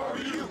 2, 3.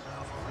 RBU.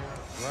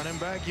 Running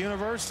back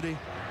university.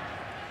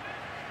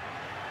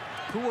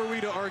 Who are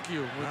we to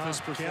argue with this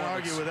performance? Can't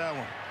argue with that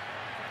one.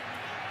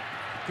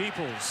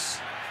 Peoples.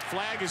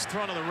 Flag is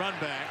thrown on the run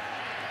back.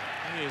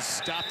 He is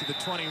stopped at the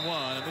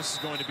 21, and this is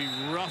going to be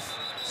rough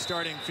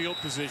starting field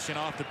position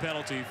off the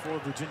penalty for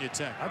Virginia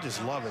Tech. I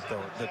just love it,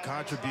 though, the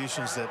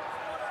contributions that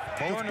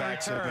both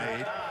backs have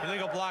made.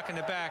 Illegal block in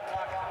the back.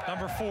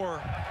 Number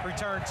 4,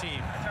 return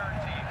team.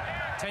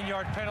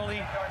 10-yard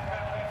penalty,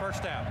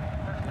 first down.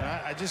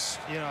 I just,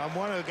 I'm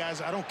one of the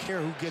guys, I don't care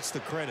who gets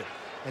the credit.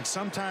 And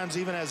sometimes,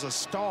 even as a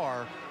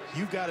star,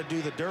 you've got to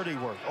do the dirty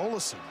work.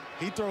 Olesen,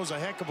 he throws a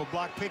heck of a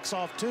block, picks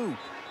off 2.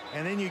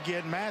 And then you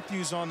get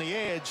Matthews on the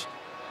edge,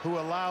 who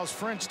allows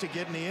French to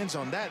get in the end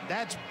zone.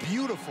 That's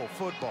beautiful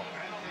football,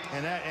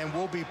 and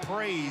will be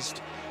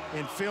praised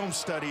in film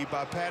study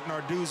by Pat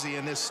Narduzzi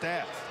and this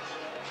staff.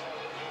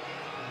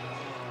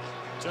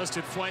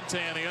 Justin Fuente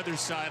on the other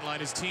sideline.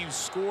 His team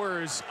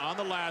scores on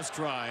the last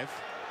drive.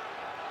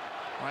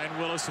 Ryan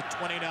Willis, a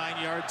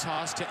 29-yard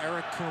toss to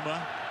Eric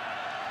Kuma.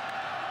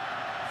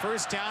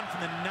 First down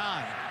from the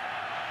 9.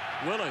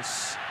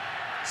 Willis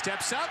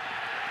steps up,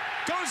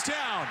 goes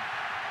down.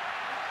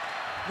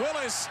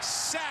 Willis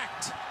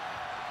sacked,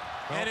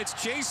 and it's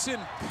Jason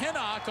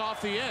Pinnock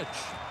off the edge.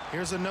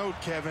 Here's a note,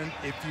 Kevin.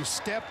 If you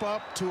step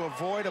up to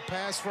avoid a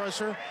pass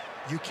rusher,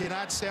 you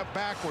cannot step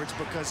backwards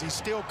because he's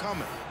still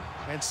coming.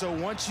 And so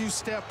once you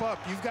step up,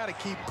 you've got to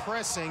keep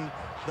pressing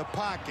the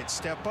pocket.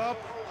 Step up,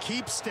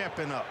 keep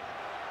stepping up,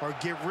 or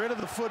get rid of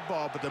the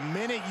football. But the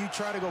minute you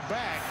try to go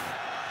back,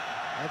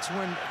 that's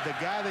when the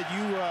guy that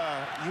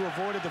you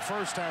avoided the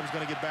first time is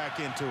going to get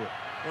back into it.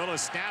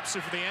 Willis snaps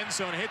it for the end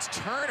zone, hits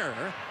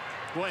Turner.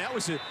 Boy, that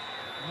was a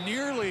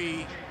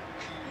nearly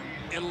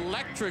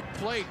electric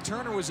play.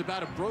 Turner was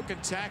about a broken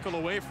tackle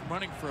away from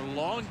running for a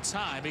long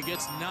time. He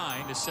gets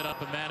 9 to set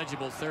up a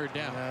manageable third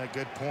down.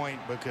 Good point,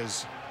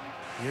 because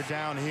You're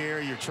down here.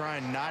 You're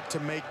trying not to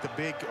make the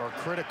big or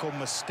critical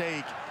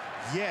mistake,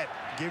 yet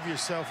give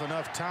yourself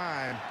enough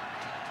time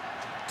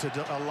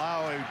to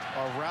allow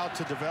a route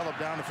to develop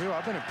down the field.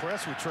 I've been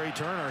impressed with Trey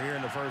Turner here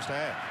in the first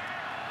half.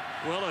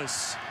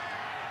 Willis.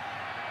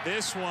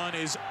 This one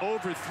is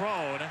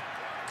overthrown.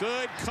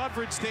 Good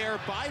coverage there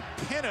by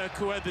Pinnock,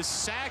 who had the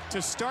sack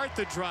to start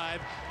the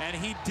drive, and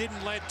he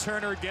didn't let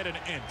Turner get an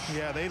inch.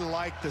 Yeah, they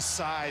like the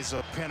size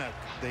of Pinnock.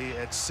 They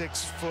at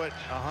 6 foot,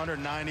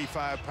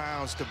 195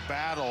 pounds, to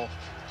battle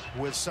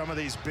with some of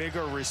these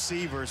bigger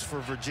receivers for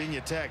Virginia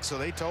Tech. So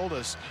they told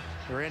us,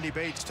 Randy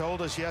Bates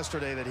told us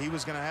yesterday, that he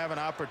was going to have an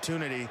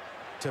opportunity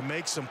to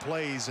make some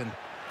plays, and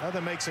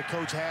nothing makes a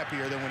coach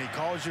happier than when he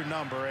calls your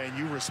number and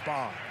you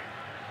respond.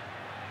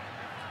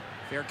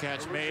 Fair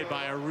catch made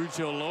by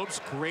Arujo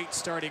Lopes. Great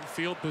starting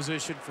field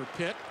position for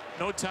Pitt.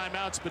 No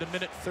timeouts, but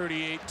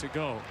 1:38 to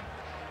go.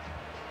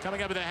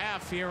 Coming up at the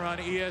half here on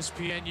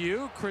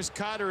ESPNU, Chris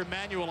Cotter,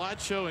 Emmanuel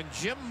Acho, and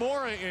Jim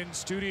Mora in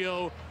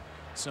studio.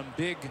 Some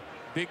big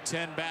Big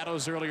Ten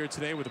battles earlier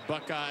today with the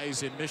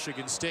Buckeyes in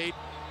Michigan State.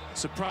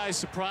 Surprise,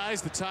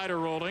 surprise, the Tide are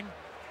rolling.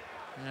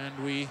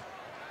 And we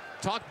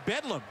talk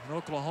Bedlam in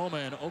Oklahoma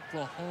and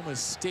Oklahoma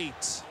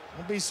State.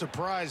 I'll be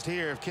surprised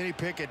here if Kenny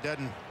Pickett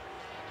doesn't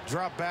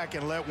drop back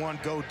and let one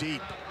go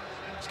deep.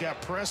 He's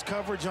got press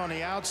coverage on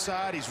the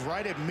outside. He's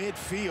right at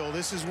midfield.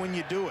 This is when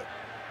you do it.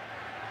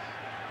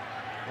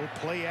 Little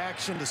play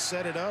action to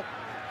set it up.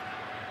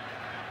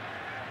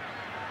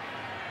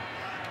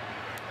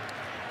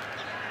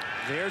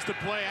 There's the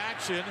play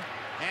action.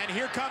 And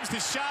here comes the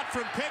shot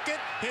from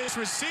Pickett. His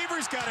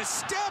receiver's got a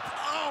step.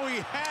 Oh, he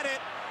had it.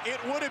 It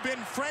would have been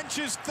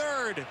French's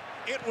third.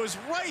 It was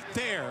right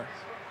there.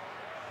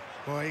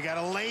 Boy, you got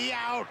to lay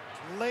out.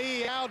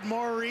 Lay out,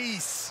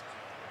 Maurice.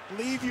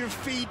 Leave your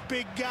feet,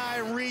 big guy,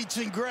 reach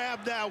and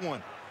grab that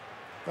one.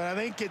 But I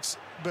think it's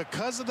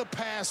because of the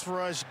pass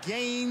rush,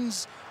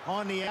 Gaines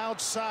on the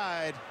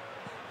outside.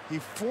 He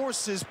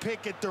forces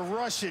Pickett to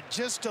rush it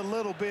just a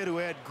little bit, who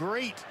had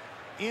great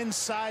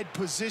inside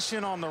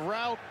position on the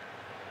route.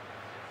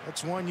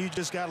 That's one you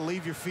just got to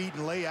leave your feet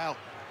and lay out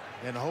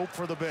and hope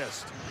for the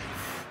best.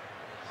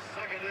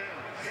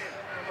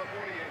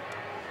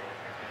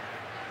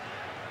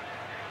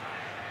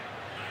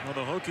 Well,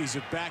 the Hokies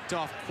have backed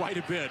off quite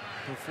a bit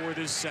before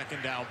this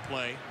second down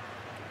play.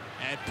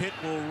 And Pitt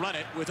will run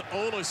it with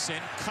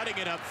Olesen cutting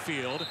it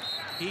upfield.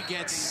 He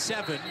gets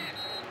 7.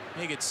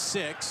 He gets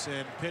 6,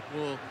 and Pitt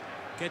will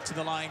get to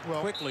the line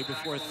quickly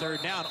before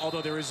third down,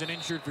 although there is an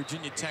injured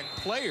Virginia Tech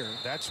player.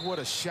 That's what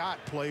a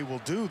shot play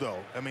will do,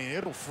 though. I mean,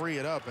 it'll free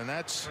it up, and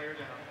that's...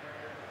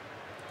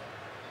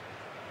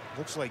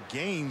 Looks like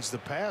Gaines, the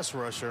pass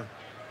rusher.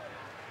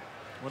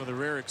 One of the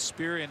rare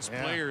experienced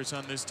players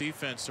on this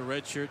defense, the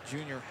redshirt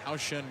junior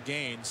Haushun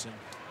Gaines. And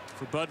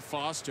for Bud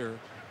Foster,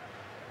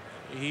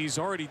 he's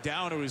already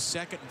down to his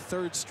second and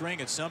third string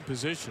at some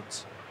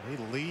positions. He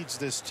leads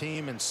this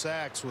team in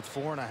sacks with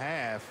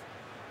 4.5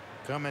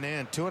 coming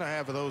in.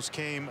 2.5 of those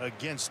came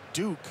against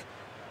Duke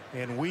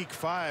in week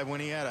 5 when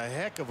he had a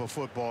heck of a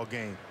football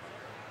game.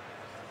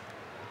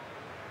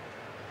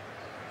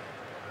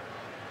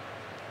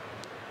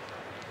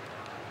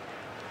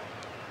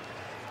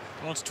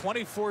 Well, it's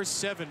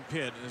 24-7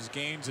 Pitt as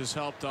Gaines is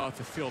helped off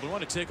the field. We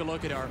want to take a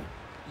look at our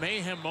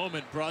mayhem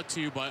moment brought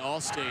to you by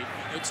Allstate.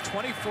 It's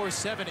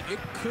 24-7. It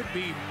could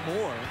be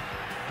more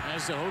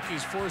as the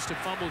Hokies forced a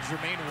fumble.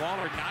 Jermaine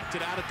Waller knocked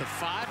it out at the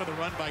 5 on the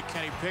run by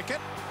Kenny Pickett.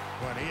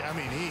 Well,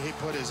 he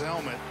put his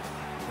helmet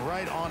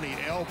right on the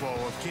elbow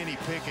of Kenny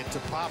Pickett to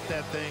pop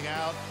that thing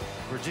out.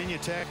 Virginia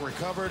Tech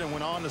recovered and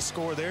went on to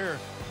score their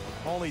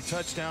only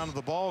touchdown of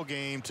the ball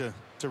game to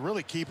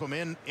really keep them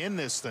in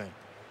this thing.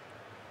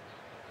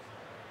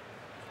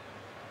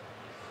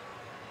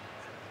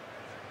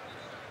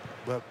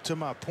 But to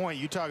my point,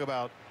 you talk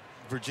about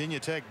Virginia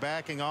Tech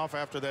backing off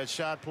after that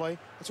shot play.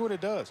 That's what it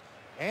does.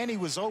 And he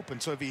was open,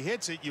 so if he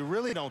hits it, you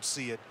really don't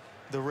see it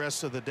the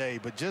rest of the day.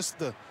 But just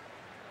the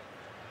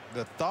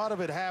thought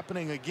of it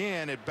happening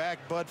again, it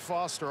backed Bud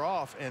Foster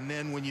off. And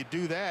then when you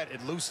do that,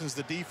 it loosens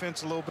the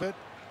defense a little bit.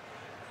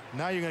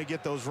 Now you're going to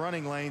get those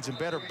running lanes and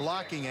better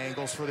blocking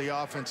angles for the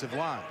offensive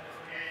line.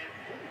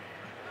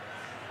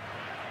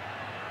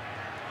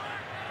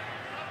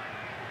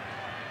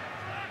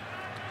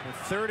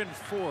 Third and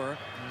 4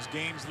 as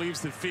Gaines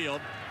leaves the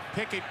field.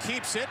 Pickett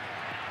keeps it,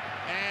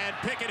 and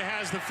Pickett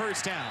has the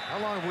first down. How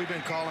long have we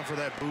been calling for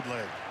that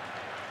bootleg?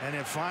 And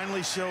it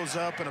finally shows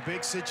up in a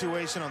big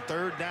situation on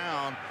third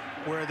down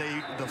where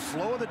the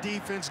flow of the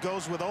defense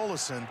goes with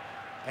Olesen,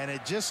 and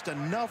it just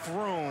enough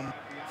room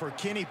for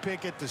Kenny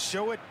Pickett to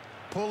show it,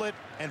 pull it,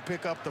 and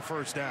pick up the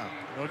first down.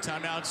 No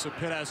timeouts, so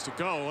Pitt has to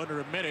go under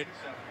a minute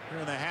here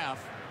in the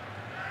half.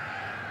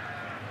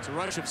 It's a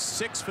rush of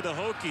 6 for the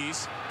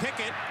Hokies.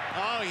 Pickett,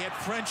 he had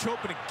French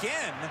open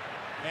again,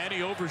 and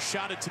he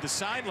overshot it to the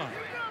sideline.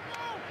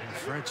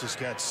 French has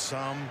got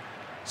some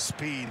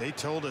speed. They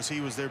told us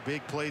he was their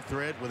big play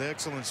threat with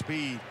excellent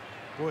speed.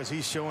 Boy, is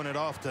he showing it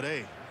off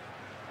today.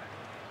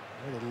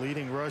 One of the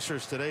leading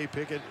rushers today.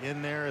 Pickett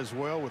in there as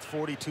well with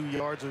 42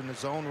 yards in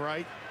his own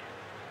right.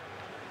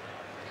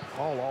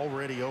 Hall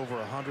already over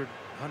 100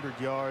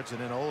 yards, and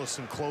then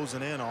Olsen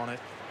closing in on it.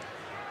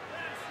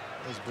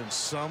 There's been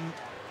some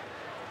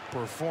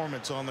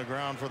performance on the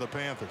ground for the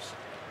Panthers.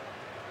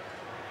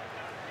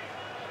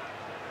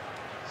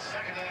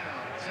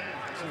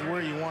 This is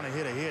where you want to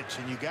hit a hitch,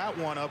 and you got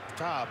one up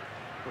top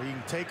where you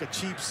can take a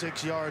cheap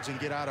 6 yards and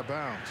get out of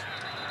bounds.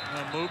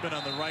 Movement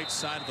on the right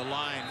side of the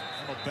line.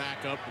 That'll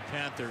back up the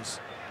Panthers.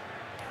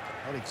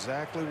 That's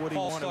exactly what he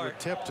wanted with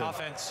Tipton.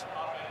 Offense,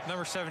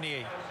 number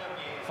 78.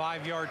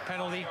 5-yard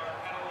penalty,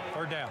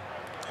 3rd down.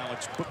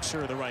 Alex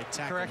Bookster, the right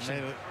tackle.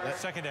 Correction,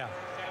 2nd down.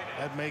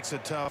 That makes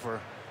it tougher.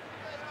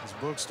 It's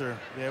Bookster.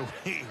 Yeah,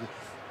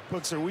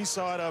 Bookster, we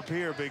saw it up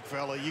here, big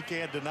fella. You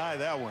can't deny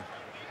that one.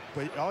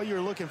 But all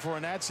you're looking for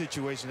in that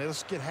situation,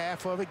 let's get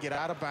half of it, get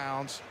out of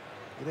bounds,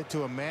 get it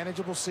to a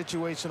manageable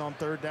situation on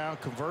 3rd down,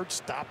 convert,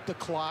 stop the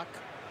clock.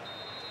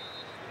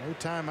 No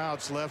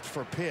timeouts left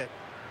for Pitt.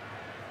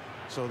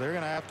 So they're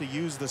going to have to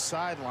use the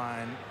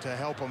sideline to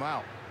help them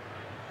out.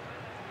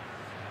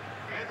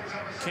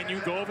 Can you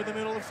go over the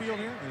middle of the field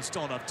here? There's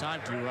still enough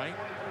time to, right?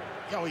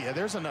 Oh, yeah,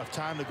 there's enough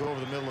time to go over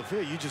the middle of the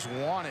field. You just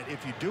want it.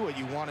 If you do it,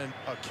 you want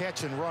a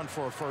catch and run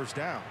for a 1st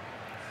down.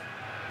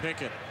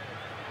 Pickett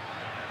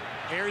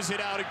airs it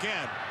out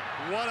again.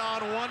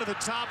 One-on-one to the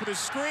top of the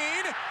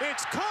screen.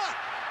 It's caught.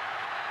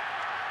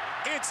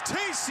 It's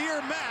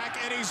Taysir Mack,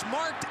 and he's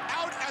marked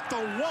out at the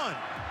 1.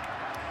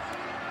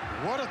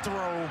 What a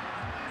throw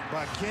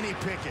by Kenny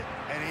Pickett.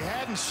 And he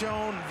hadn't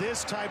shown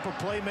this type of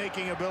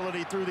playmaking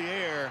ability through the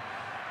air,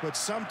 but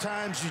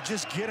sometimes you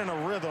just get in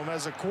a rhythm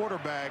as a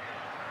quarterback,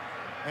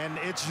 and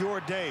it's your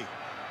day.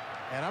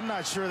 And I'm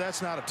not sure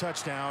that's not a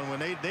touchdown when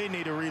they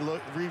need to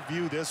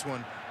review this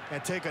one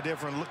and take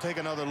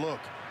another look.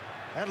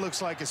 That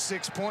looks like a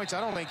 6 points. I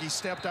don't think he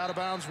stepped out of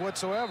bounds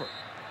whatsoever.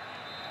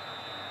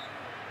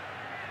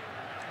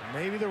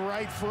 Maybe the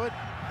right foot,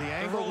 the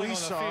angle we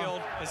saw. The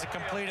field is a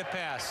completed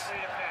pass.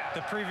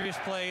 The previous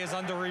play is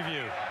under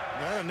review.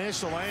 That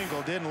initial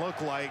angle didn't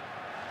look like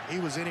he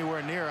was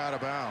anywhere near out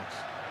of bounds.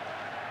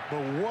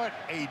 But what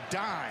a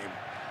dime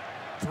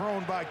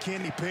thrown by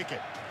Kenny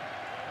Pickett.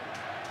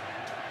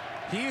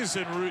 He is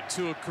en route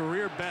to a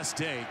career best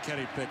day,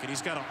 Kenny Pickett.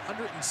 He's got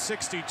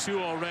 162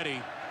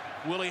 already.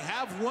 Will he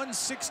have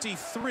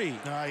 163?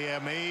 Yeah,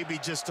 maybe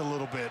just a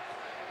little bit.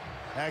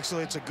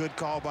 Actually, it's a good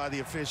call by the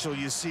official.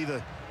 You see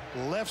the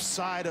left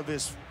side of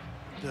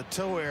the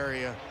toe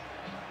area,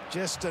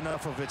 just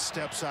enough of it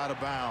steps out of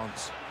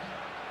bounds.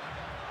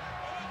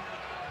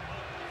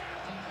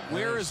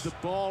 Where is the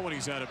ball when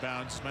he's out of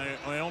bounds?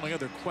 My only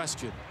other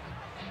question.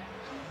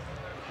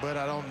 But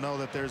I don't know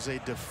that there's a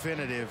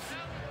definitive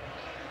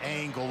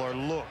angle or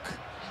look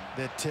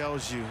that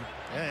tells you.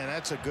 And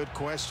that's a good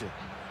question.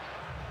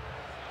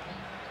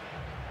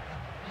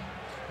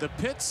 The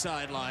Pitt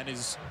sideline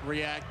is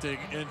reacting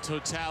in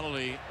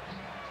totality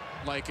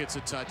like it's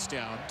a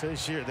touchdown.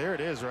 Taysir, there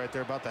it is right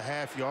there, about the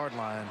half-yard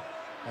line.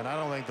 And I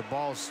don't think the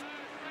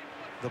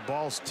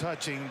ball's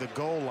touching the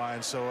goal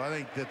line, so I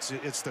think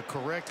it's the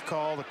correct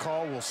call. The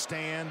call will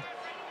stand.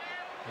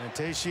 And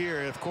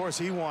Taysir, of course,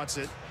 he wants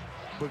it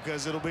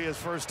because it'll be his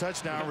first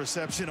touchdown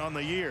reception on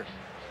the year.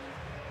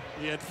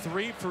 He had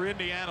 3 for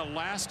Indiana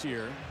last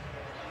year.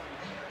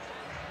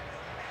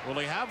 Will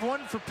he have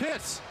one for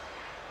Pitt?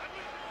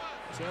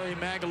 Terry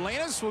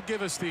Magdalenas will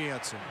give us the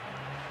answer.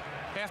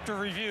 After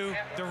review,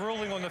 the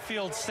ruling on the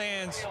field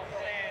stands.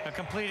 A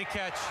completed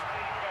catch.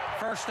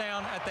 1st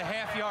down at the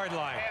half-yard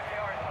line.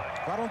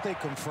 Why don't they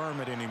confirm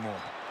it anymore?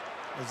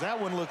 Because that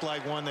one looked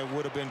like one that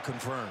would have been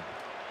confirmed.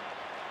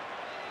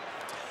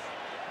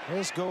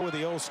 Let's go with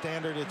the old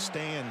standard. It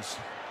stands.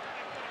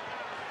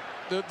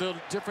 The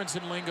difference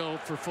in lingo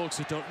for folks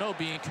who don't know,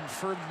 being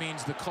confirmed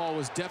means the call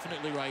was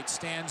definitely right.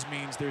 Stands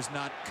means there's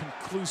not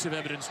conclusive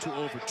evidence to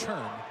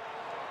overturn.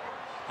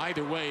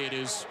 Either way, it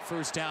is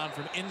 1st down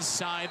from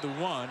inside the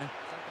 1.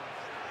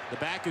 The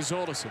back is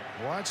Olsen.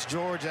 Watch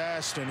George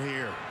Ashton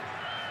here.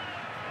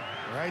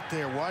 Right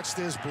there. Watch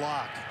this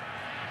block.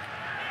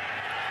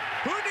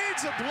 Who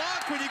needs a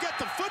block when you get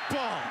the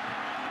football?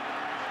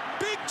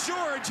 Big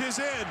George is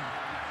in.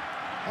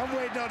 I'm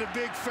waiting on the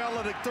big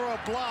fella to throw a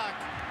block,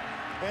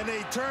 and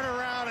they turn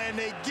around and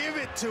they give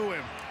it to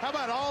him. How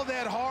about all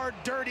that hard,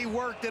 dirty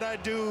work that I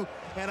do,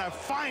 and I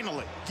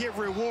finally get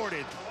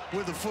rewarded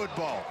with the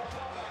football.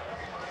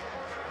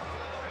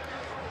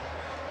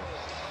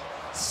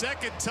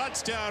 2nd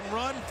touchdown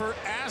run for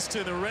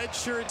Aston, a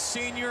redshirt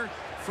senior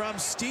from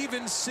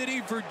Stevens City,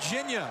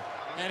 Virginia.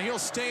 And he'll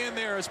stay in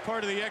there as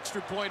part of the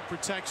extra point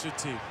protection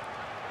team.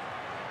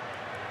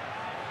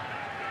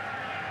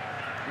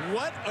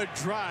 What a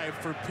drive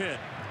for Pitt.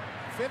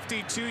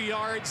 52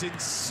 yards in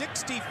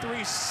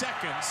 63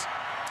 seconds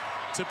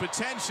to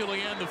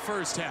potentially end the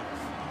 1st half.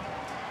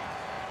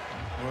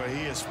 Well,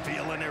 he is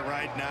feeling it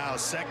right now.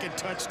 2nd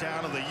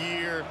touchdown of the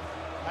year.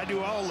 I do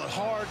all the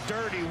hard,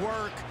 dirty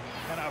work,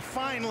 and I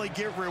finally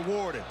get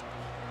rewarded.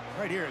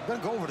 Right here, I'm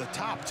gonna go over the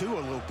top too a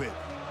little bit.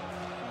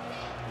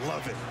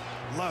 Love it,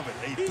 love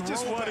it. He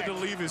just wanted to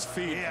leave his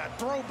feet. Yeah,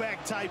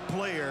 throwback type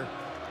player.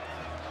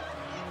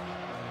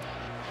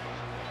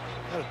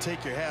 That'll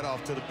take your hat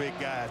off to the big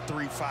guy at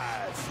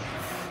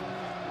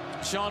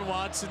 3'5". Sean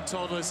Watson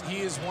told us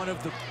he is one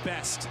of the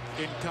best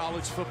in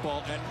college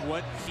football at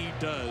what he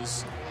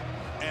does.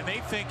 And they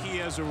think he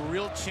has a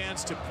real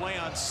chance to play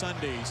on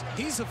Sundays.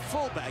 He's a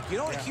fullback. You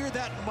don't hear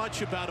that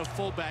much about a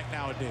fullback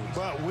nowadays.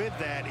 But with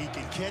that, he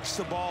can catch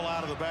the ball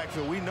out of the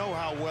backfield. We know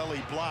how well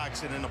he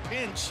blocks, and in a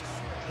pinch,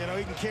 you know,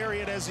 he can carry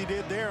it as he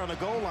did there on the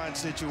goal line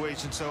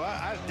situation. So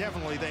I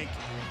definitely think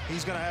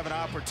he's going to have an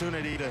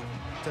opportunity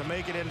to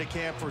make it into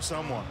camp for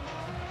someone.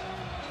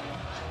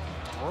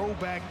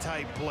 Throwback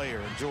type player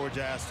in George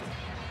Aston.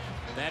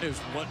 That is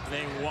what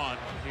they want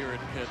here at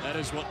Pitt. That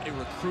is what they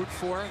recruit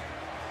for.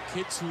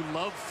 Kids who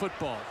love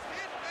football.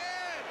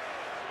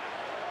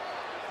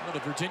 Well, the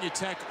Virginia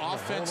Tech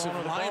offensive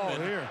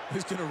lineman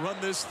is going to run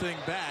this thing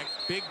back.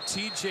 Big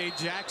T.J.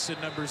 Jackson,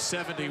 number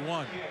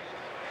 71.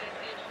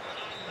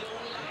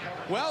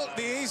 Well,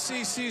 the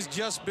ACC's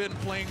just been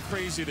playing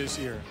crazy this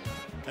year.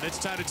 And it's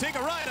time to take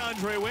a ride,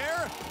 Andre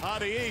Ware,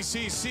 on the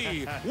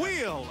ACC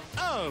Wheel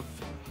of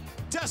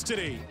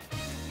Destiny.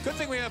 Good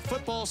thing we have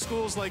football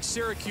schools like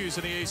Syracuse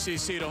in the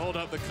ACC to hold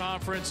up the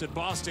conference, and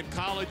Boston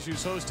College,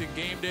 who's hosting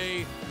game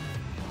day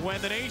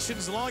when the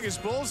nation's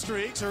longest bowl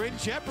streaks are in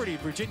jeopardy.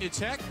 Virginia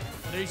Tech,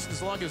 the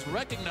nation's longest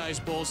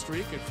recognized bowl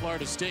streak at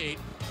Florida State.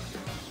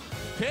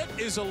 Pitt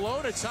is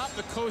alone atop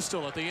the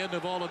Coastal. At the end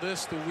of all of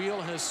this, the wheel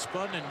has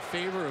spun in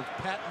favor of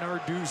Pat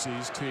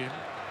Narduzzi's team.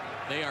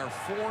 They are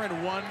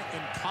 4-1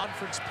 in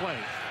conference play.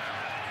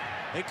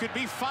 They could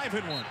be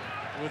 5-1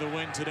 with a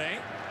win today.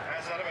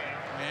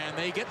 And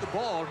they get the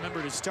ball,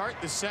 remember, to start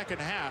the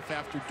second half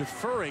after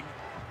deferring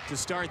to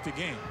start the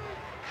game.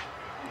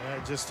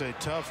 Yeah, just a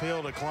tough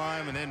hill to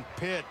climb, and then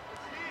Pitt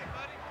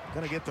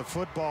going to get the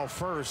football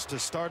first to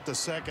start the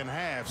second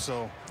half.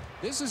 So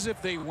this is if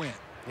they win.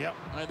 Yep.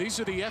 These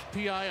are the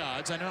FPI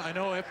odds. I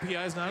know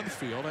FPI is not on the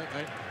field.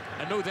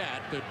 I know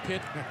that, but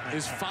Pitt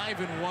is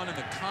 5-1 in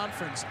the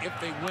conference if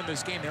they win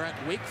this game. They're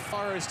at Wake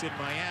Forest in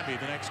Miami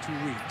the next 2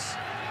 weeks.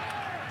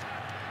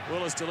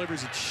 Willis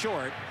delivers it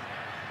short.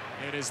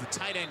 It is the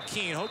tight end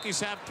Keene.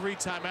 Hokies have 3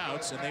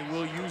 timeouts, and they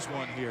will use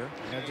one here.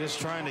 They're just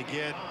trying to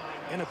get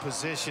in a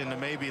position to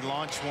maybe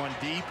launch one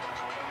deep,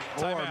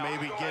 or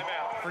maybe get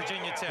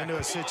Virginia Tech into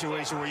a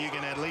situation where you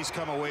can at least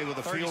come away with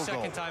a field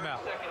goal. 30-second timeout.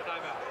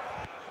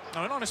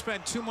 Now, I don't want to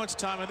spend too much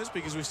time on this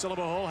because we still have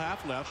a whole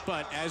half left,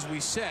 but as we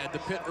said, the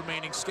Pitt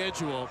remaining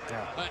schedule,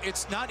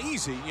 it's not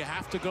easy. You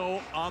have to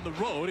go on the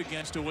road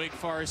against a Wake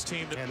Forest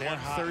team that won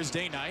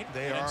Thursday night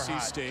at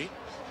NC State,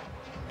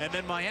 and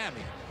then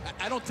Miami.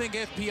 I don't think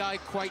FPI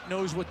quite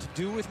knows what to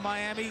do with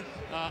Miami.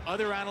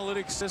 Other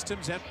analytics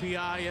systems,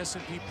 FPI,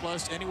 S&P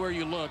Plus, anywhere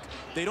you look,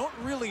 they don't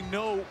really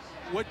know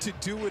what to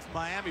do with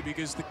Miami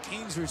because the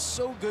Canes are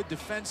so good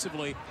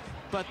defensively,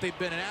 but they've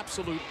been an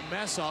absolute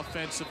mess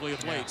offensively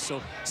of late.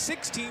 So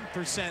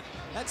 16%,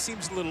 that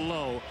seems a little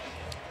low.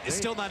 It's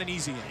still not an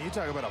easy game. You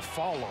talk about a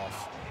fall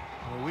off.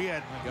 We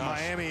had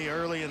Miami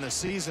early in the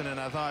season, and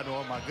I thought,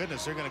 oh my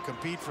goodness, they're going to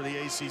compete for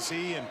the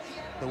ACC, and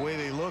the way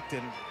they looked,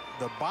 and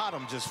the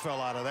bottom just fell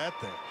out of that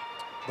thing.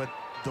 But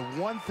the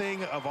one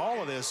thing of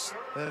all of this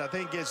that I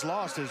think gets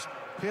lost is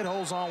Pitt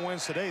holds on,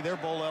 wins today, they're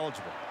bowl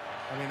eligible.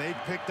 I mean, they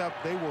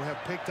will have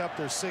picked up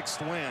their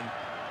 6th win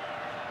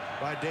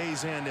by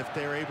day's end if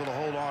they're able to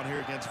hold on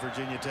here against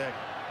Virginia Tech.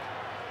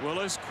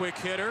 Willis, quick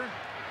hitter.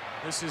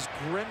 This is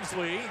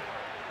Grimsley.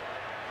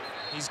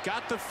 He's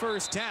got the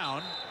first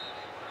down.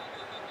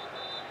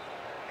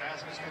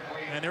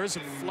 And there is a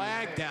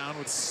flag down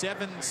with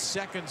 7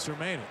 seconds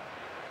remaining.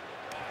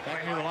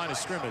 Back near the line of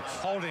scrimmage.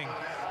 Holding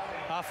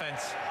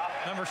offense,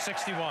 number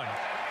 61.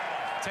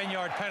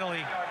 10-yard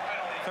penalty,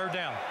 3rd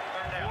down.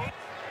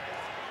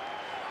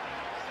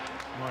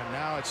 Well,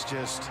 now it's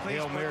just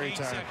Hail Mary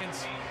time. 8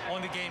 seconds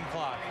on the game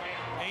clock.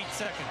 8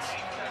 seconds.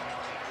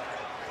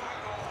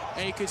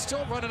 And he could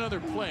still run another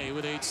play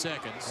with 8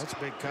 seconds. That's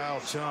big Kyle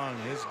Chung,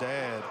 his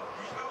dad.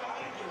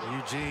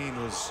 Eugene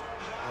was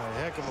a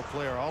heck of a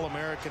player,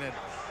 All-American at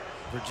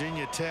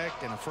Virginia Tech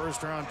and a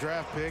 1st-round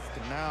draft pick,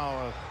 and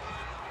now a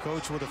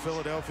coach with the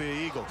Philadelphia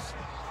Eagles.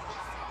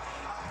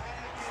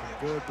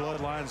 Some good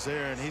bloodlines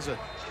there, and he's a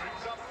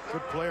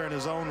good player in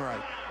his own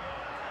right.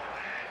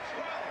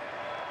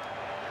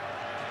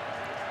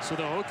 So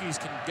the Hokies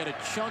can get a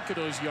chunk of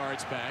those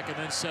yards back and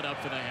then set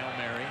up for the Hail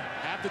Mary.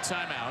 Have the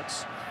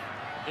timeouts.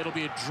 It'll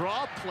be a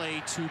draw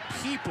play to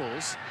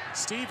Peoples.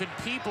 Stephen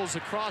Peoples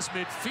across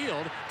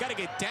midfield. Got to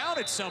get down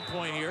at some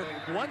point here.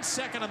 1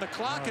 second on the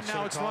clock, and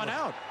now it's run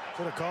out.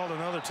 Could have called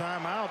another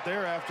timeout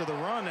there after the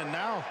run, and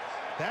now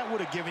that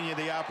would have given you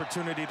the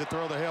opportunity to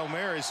throw the Hail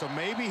Mary. So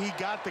maybe he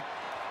got the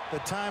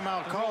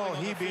timeout call,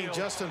 he being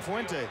Justin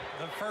Fuente.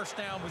 The first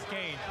down was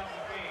gained.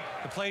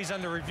 The play's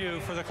under review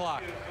for the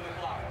clock.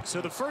 So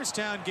the first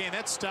down gain,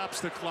 that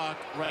stops the clock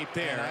right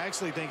there. And I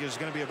actually think there's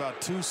going to be about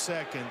 2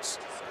 seconds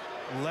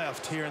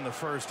left here in the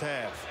first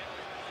half.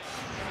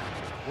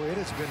 Boy, it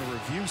has been a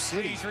review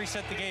city. Please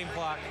reset the game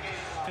clock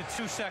to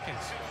 2 seconds.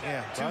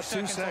 Yeah, about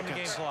 2 seconds on the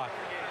game clock.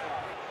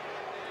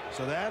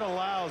 So that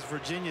allows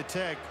Virginia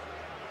Tech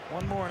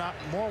one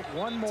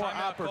more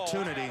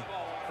opportunity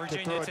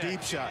Virginia to throw a Tech.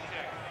 deep shot.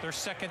 Their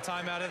second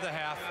time out of the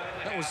half.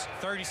 That was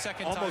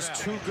 32nd almost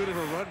timeout. too good of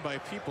a run by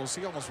Peoples.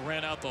 He almost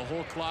ran out the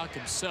whole clock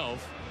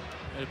himself.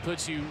 And it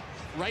puts you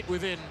right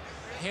within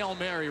Hail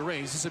Mary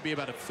race. This would be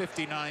about a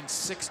 59,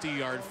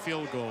 60-yard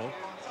field goal.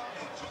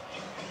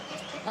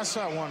 I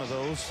saw one of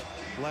those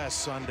last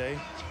Sunday.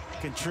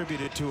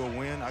 Contributed to a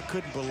win. I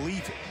couldn't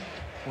believe it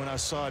when I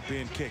saw it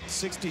being kicked.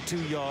 62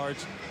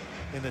 yards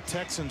in the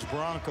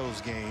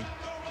Texans-Broncos game.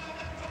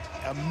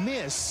 A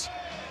miss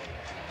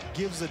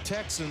gives the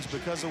Texans,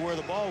 because of where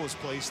the ball was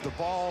placed, the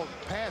ball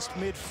past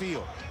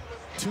midfield.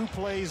 2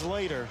 plays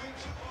later,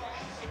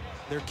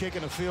 they're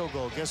kicking a field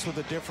goal. Guess what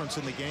the difference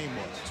in the game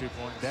was? 2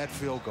 points. That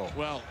field goal.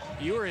 Well,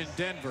 you were in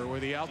Denver where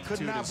the altitude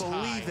Could not is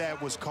believe high.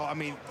 that was called. I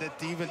mean, that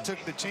they even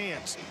took the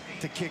chance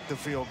to kick the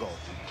field goal.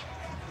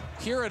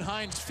 Here at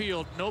Heinz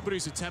Field,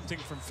 nobody's attempting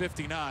from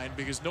 59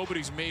 because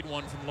nobody's made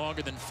one from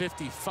longer than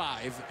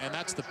 55, and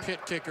that's the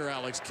Pitt kicker,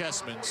 Alex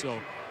Kessman. So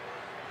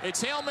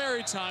it's Hail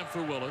Mary time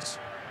for Willis.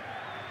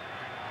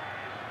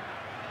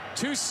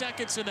 2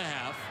 seconds and a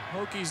half.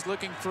 Hokies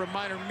looking for a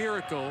minor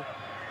miracle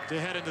to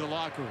head into the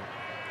locker room.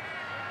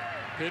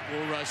 Pitt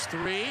will rush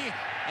 3,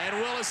 and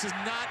Willis is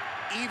not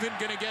even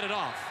going to get it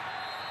off.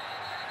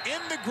 In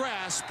the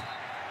grasp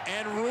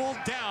and ruled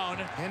down.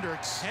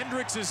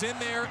 Hendricks is in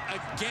there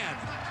again.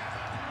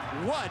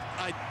 What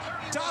a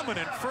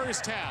dominant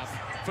first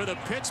half for the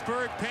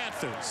Pittsburgh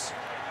Panthers.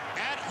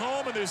 At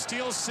home in the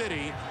Steel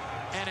City,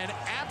 and an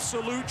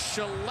absolute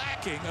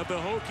shellacking of the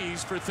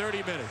Hokies for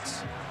 30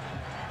 minutes.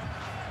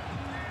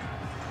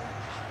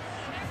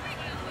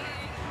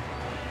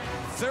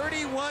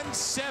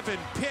 (31-7)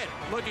 Pitt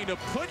looking to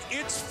put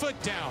its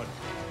foot down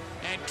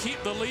and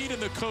keep the lead in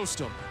the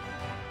Coastal.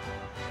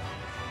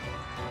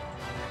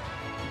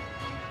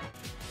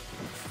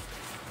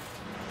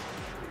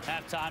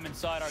 Halftime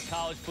inside our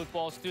college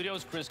football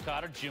studios. Chris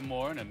Cotter, Jim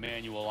Moore, and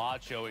Emmanuel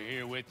Acho are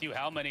here with you.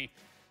 How many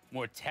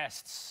more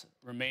tests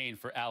remain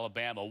for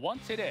Alabama? One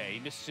today,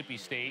 Mississippi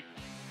State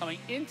coming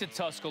into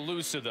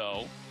Tuscaloosa,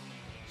 though,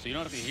 so you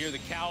don't have to hear the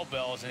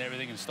cowbells and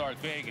everything in Stark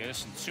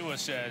Vegas. And Tua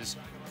says,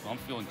 well, I'm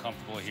feeling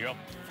comfortable here. I'll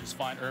just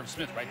find Irv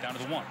Smith right down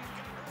to the 1.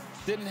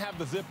 Didn't have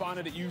the zip on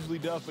it. It usually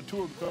does, but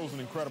Tua throws an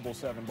incredible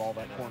 7-ball,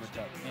 that corner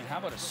cut. And how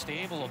about a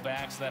stable of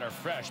backs that are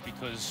fresh,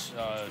 because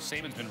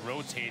Saban's been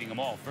rotating them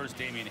all. First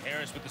Damian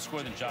Harris with the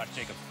score, then Josh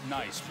Jacobs.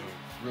 Nice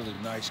move. Really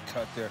nice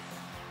cut there.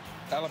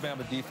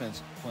 Alabama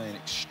defense playing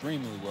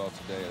extremely well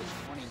today.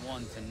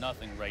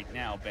 21-0 right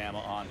now.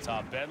 Bama on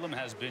top. Bedlam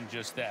has been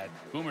just that.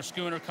 Boomer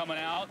Schooner coming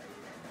out.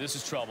 This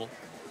is trouble.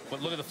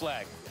 But look at the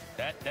flag.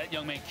 That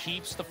young man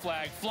keeps the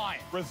flag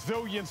flying.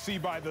 Resiliency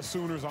by the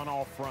Sooners on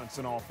all fronts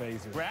and all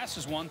phases. Grass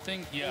is one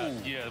thing. Yeah.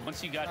 Once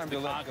he got to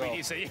the concrete,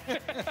 he said,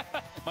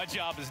 my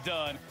job is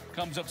done.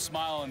 Comes up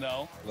smiling,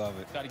 though. Love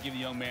it. Got to give the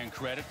young man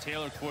credit.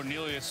 Taylor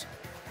Cornelius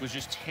was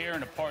just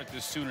tearing apart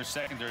this Sooner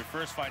secondary.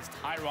 First finds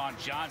Tyron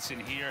Johnson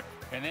here,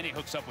 and then he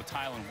hooks up with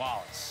Tylan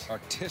Wallace.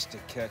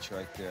 Artistic catch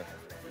right there.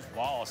 Here's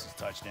Wallace's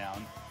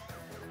touchdown.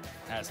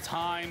 Has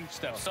time,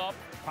 steps up.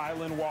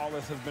 Tylan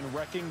Wallace has been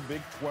wrecking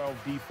Big 12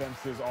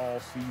 defenses all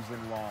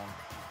season long.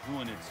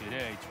 Doing it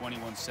today,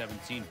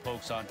 21-17,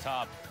 Pokes on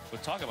top.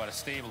 But talk about a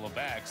stable of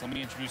backs. Let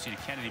me introduce you to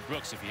Kennedy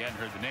Brooks if you hadn't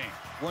heard the name.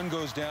 One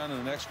goes down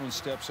and the next one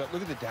steps up.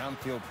 Look at the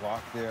downfield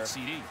block there.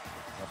 CD.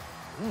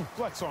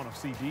 Flex on him,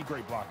 CD.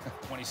 Great block.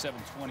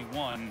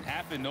 27-21.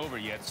 Half isn't over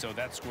yet, so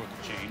that score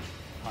could change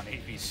on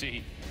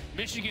ABC.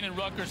 Michigan and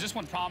Rutgers. This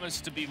one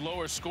promised to be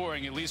lower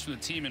scoring, at least for the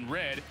team in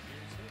red.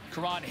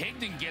 Karan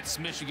Higdon gets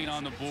Michigan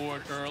on the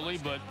board early,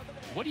 but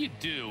what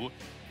do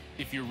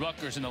if you're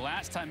Rutgers? And the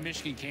last time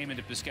Michigan came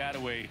into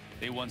Piscataway,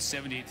 they won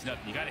 78-0.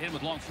 You got to hit them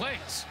with long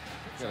plays.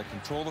 You got to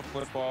control the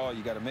football.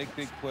 You got to make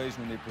big plays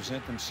when they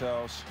present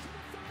themselves.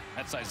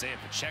 That's Isaiah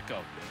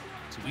Pacheco.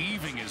 It's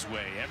weaving his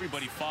way.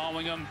 Everybody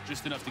following him,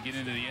 just enough to get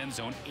into the end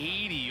zone.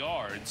 80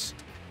 yards.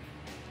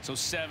 So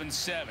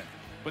 7-7.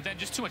 But then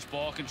just too much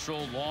ball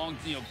control, long,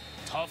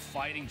 tough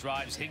fighting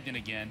drives. Higdon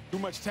again. Too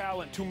much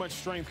talent, too much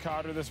strength,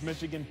 Carter. This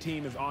Michigan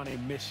team is on a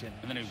mission.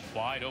 And then a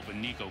wide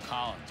open Nico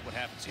Collins. What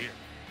happens here?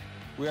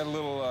 We had a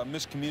little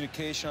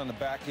miscommunication on the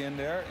back end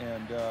there,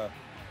 and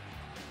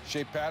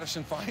Shea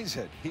Patterson finds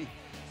it.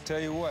 Tell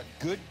you what,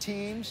 good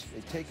teams,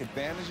 they take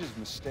advantage of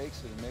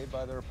mistakes that are made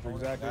by their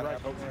opponents. Exactly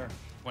right.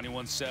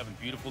 21-7.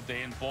 Beautiful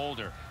day in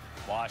Boulder.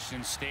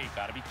 Washington State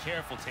got to be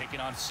careful taking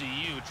on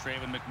CU.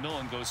 Traven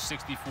McMillan goes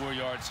 64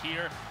 yards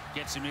here,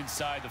 gets him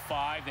inside the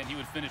 5, then he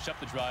would finish up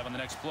the drive on the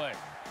next play.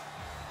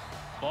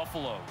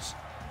 Buffaloes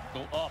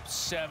go up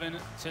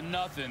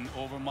 7-0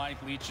 over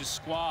Mike Leach's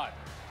squad.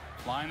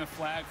 Flying the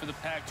flag for the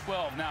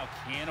Pac-12. Now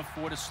can't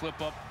afford to slip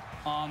up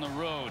on the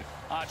road.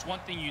 It's one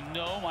thing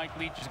Mike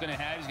Leach is going to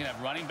have. He's going to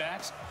have running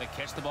backs that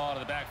catch the ball out of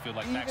the backfield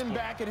like Max Even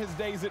Porter. back in his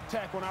days at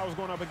Tech, when I was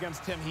going up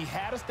against him, he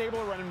had a stable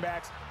of running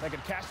backs that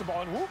could catch the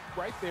ball and whoop,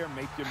 right there,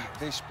 make you miss.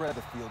 They spread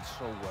the field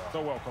so well.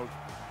 So well, Coach.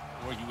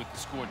 Argue with the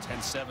score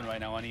 10-7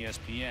 right now on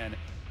ESPN.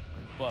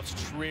 Buffs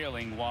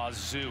trailing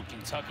Wazoo.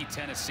 Kentucky,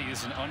 Tennessee. This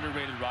is an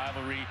underrated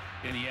rivalry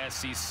in the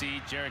SEC.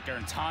 Jarrett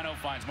Garantano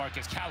finds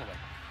Marquez Callaway.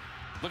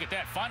 Look at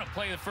that final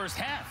play of the first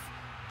half.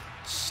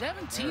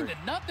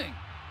 17-0.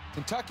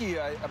 Kentucky,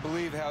 I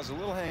believe, has a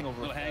little hangover.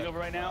 A little hangover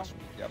right now?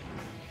 Yep.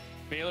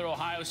 Baylor,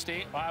 Iowa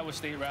State,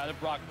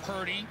 Brock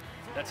Purdy.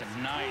 That's a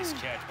nice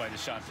catch by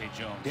Deshaunte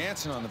Jones.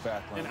 Dancing on the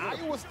back line. An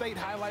Iowa State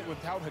highlight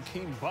without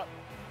Hakeem Butler.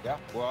 Yeah,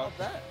 well,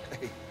 that?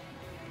 Hey,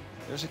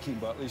 there's Hakeem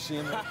Butler. You see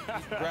him there?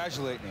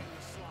 Congratulating him.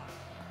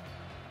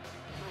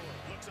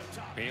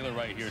 Baylor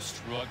right here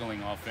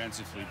struggling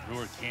offensively.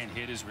 Brewer can't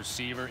hit his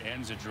receiver,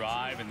 ends a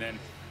drive, and then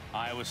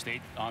Iowa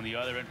State on the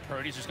other end.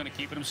 Purdy's just going to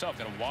keep it himself.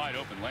 Got a wide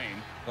open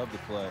lane. Love the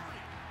play.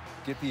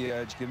 Get the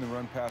edge, give him the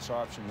run-pass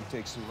option. He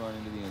takes the run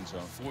into the end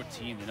zone.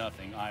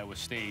 14-0, Iowa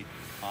State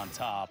on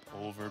top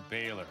over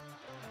Baylor.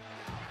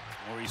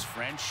 Maurice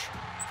French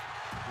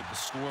with the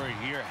score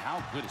here.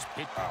 How good is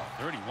Pitt?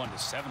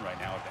 31-7 right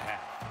now at the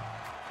half.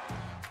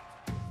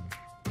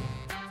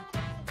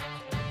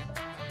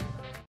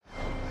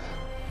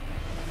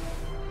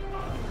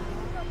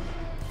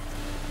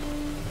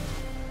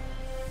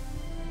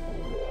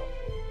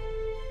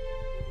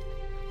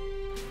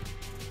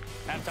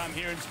 Halftime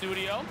here in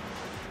studio.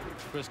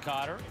 Chris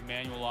Cotter,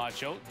 Emmanuel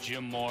Acho,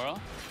 Jim Mora.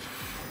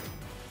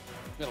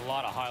 We've got a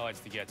lot of highlights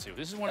to get to.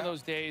 This is one of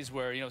those days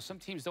where, you know, some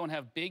teams don't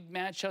have big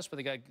matchups, but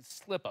they got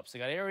slip-ups. They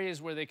got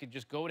areas where they could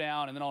just go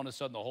down, and then all of a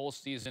sudden the whole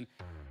season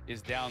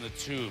is down the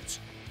tubes.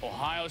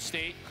 Ohio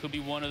State could be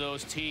one of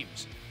those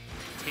teams.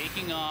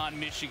 Taking on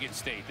Michigan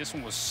State. This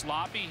one was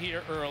sloppy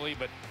here early,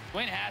 but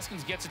Dwayne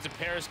Haskins gets it to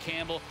Paris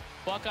Campbell.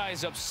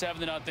 Buckeyes up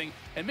 7-0.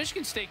 And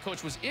Michigan State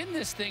coach was in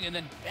this thing, and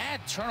then bad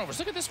turnovers.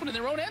 Look at this one in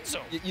their own end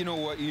zone. You know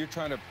what? You're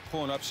trying to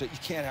pull an upset. You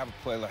can't have a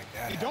play like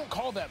that. You don't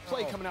call that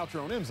play coming out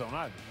your own end zone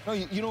either. No,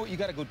 you know what? You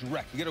got to go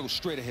direct. You got to go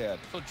straight ahead.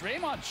 So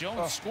Draymond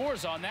Jones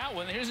scores on that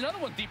one. Here's another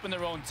one deep in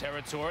their own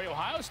territory.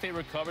 Ohio State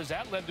recovers.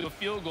 That led to a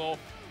field goal.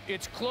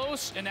 It's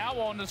close, and now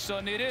all of a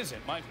sudden it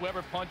isn't. Mike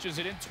Weber punches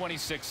it in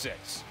 26-6.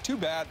 Too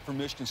bad for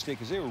Michigan State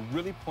because they were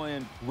really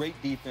playing great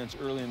defense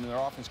early, and their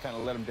offense kind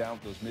of let them down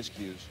with those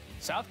miscues.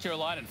 South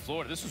Carolina and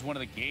Florida, this was one of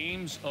the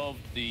games of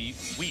the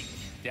week.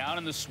 Down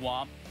in the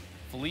swamp,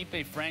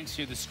 Felipe Franks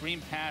here, the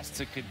screen pass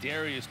to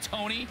Kadarius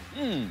Toney.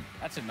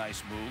 That's a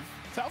nice move.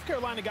 South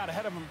Carolina got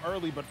ahead of them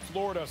early, but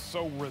Florida's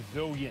so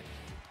resilient.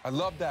 I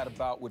love that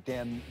about what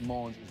Dan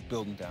Mullins is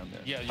building down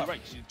there. Yeah, you're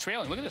right.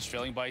 Trailing. Look at this,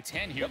 trailing by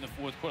 10 here in the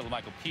fourth quarter.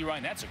 Michael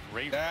Pirine, that's a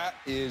great run. That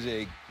is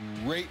a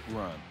great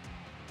run.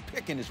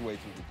 Picking his way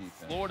through the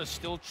defense. Florida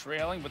still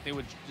trailing, but they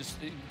would just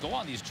go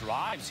on these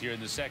drives here in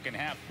the second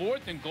half.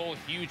 4th and goal,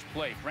 huge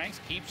play.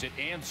 Franks keeps it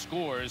and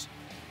scores.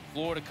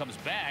 Florida comes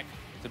back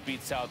to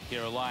beat South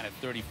Carolina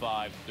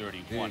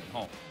 35-31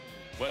 home.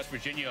 West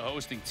Virginia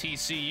hosting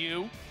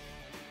TCU.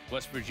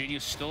 West Virginia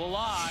still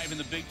alive in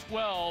the Big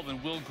 12,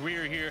 and Will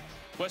Greer here.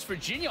 West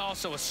Virginia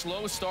also a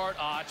slow start,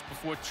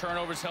 before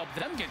turnovers help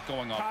them get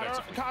going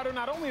offensively. Cotter,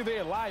 not only are they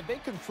alive, they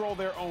control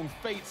their own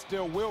fate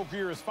still. Will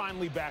Greer is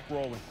finally back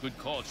rolling. Good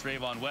call,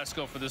 Trayvon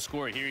Wesco for the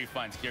score. Here he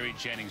finds Gary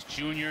Jennings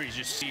Jr. He's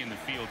just seeing the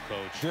field,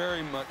 coach.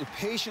 Very much.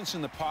 Patience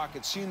in the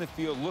pocket, seeing the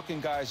field,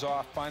 looking guys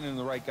off, finding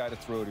the right guy to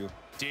throw to.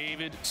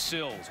 David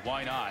Sills,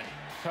 why not?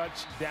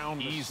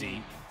 Touchdown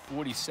easy.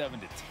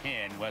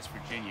 47-10, West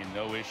Virginia,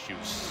 no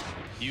issues.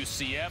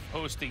 UCF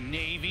hosting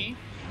Navy.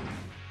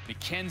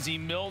 Mackenzie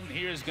Milton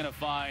here is going to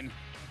find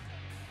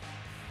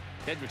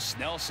Dedrick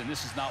Snelson.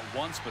 This is not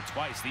once but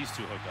twice these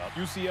two hook up.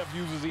 UCF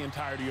uses the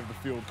entirety of the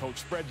field, coach.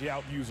 Spread you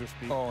out, user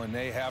speed. Oh, and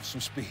they have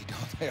some speed,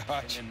 don't they,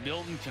 Hutch? And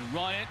Milton can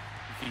run it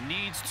if he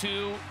needs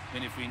to,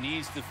 and if he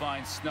needs to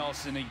find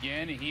Snelson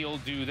again, he'll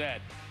do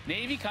that.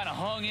 Navy kind of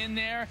hung in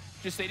there,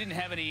 just they didn't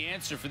have any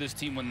answer for this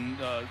team when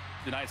the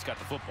Knights got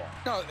the football.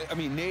 No, I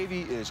mean,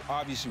 Navy is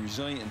obviously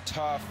resilient and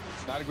tough.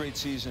 Not a great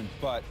season,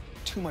 but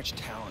too much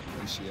talent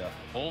in UCF.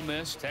 Ole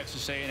Miss,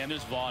 Texas A&M,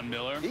 there's Vaughn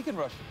Miller. He can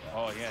rush it.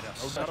 Oh, yeah,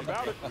 that's no doubt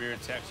about it. Career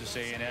at Texas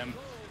A&M.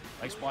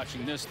 Likes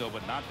watching this, though,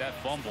 but not that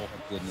fumble.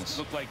 Oh, goodness.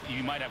 Looked like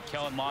you might have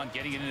Kellen Mond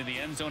getting it into the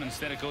end zone.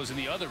 Instead, it goes in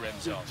the other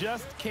end zone. You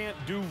just can't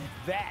do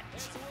that.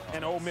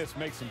 And Ole Miss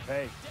makes him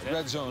pay.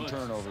 Red zone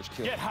turnovers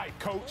kill. Get hyped,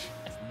 coach.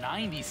 That's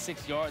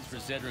 96 yards for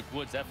Cedric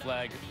Woods. That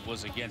flag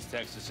was against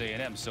Texas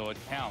A&M, so it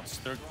counts.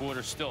 Third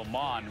quarter still.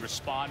 Mond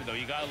responded, though.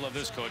 You got to love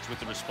this coach with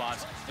the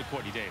response to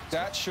Courtney Davis.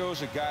 That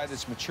shows a guy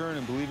that's maturing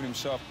and believing in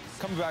himself.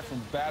 Coming back from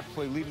a bad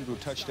play, leading to a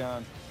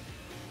touchdown.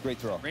 Great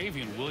throw.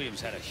 Ravian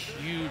Williams had a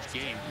huge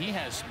game. He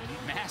has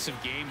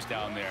massive games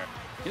down there.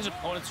 His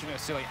opponents are going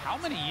to say, like, how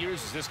many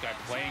years is this guy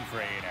playing for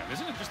A&M?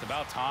 Isn't it just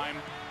about time?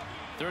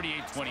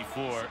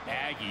 38-24,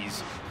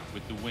 Aggies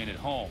with the win at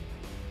home.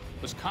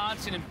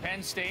 Wisconsin and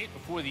Penn State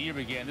before the year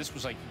began. This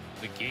was like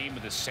the game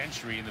of the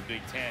century in the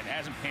Big Ten. It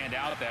hasn't panned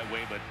out that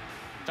way, but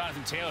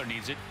Jonathan Taylor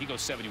needs it. He goes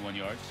 71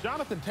 yards.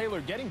 Jonathan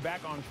Taylor getting back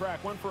on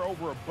track. Went for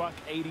over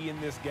 $180 in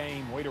this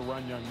game. Way to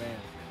run, young man.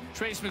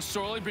 Trace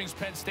McSorley brings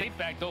Penn State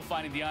back, though,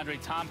 finding DeAndre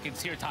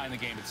Tompkins here, tying the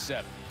game at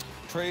 7.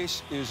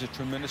 Trace is a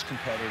tremendous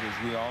competitor,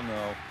 as we all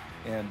know.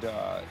 And,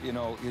 you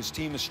know, his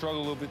team has struggled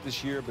a little bit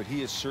this year, but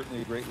he is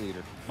certainly a great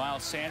leader.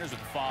 Miles Sanders with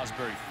the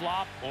Fosbury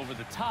flop over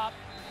the top.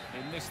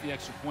 They missed the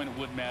extra point. It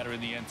wouldn't matter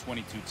in the end.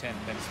 22-10,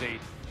 Penn State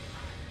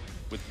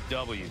with the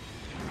W.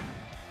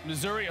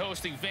 Missouri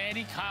hosting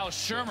Vandy. Kyle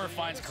Shermer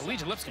finds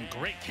Collegiate Lipscomb.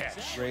 Great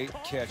catch. Great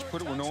catch.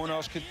 Put it where no one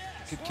else could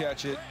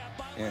catch it,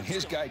 and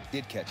his guy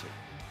did catch it.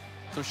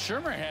 So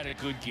Shermer had a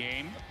good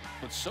game,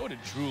 but so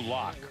did Drew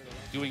Lock.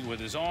 Doing it with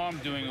his arm,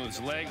 doing it with his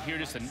leg. Here,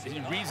 he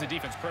reads the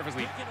defense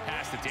perfectly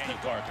past the Daniel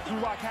Parker. Drew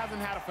Lock hasn't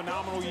had a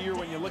phenomenal year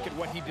when you look at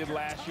what he did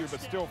last year,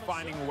 but still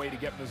finding a way to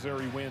get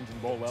Missouri wins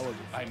and bowl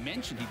eligible. I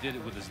mentioned he did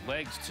it with his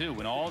legs, too.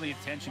 When all the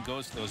attention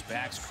goes to those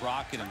backs,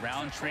 Crockett and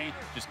Roundtree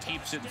just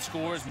keeps it and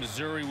scores.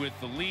 Missouri with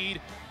the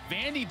lead.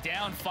 Vandy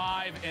down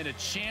 5 and a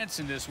chance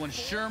in this one.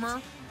 Shermer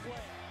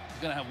is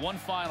going to have one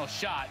final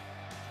shot,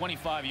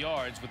 25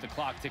 yards with the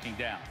clock ticking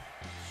down.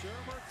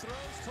 Shermer throws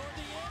toward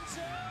the end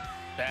zone.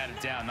 Batted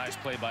down. Nice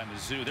play by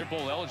Mizzou. They're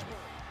bowl eligible.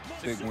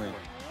 Big win.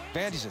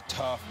 Vandy's a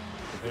tough.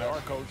 They are,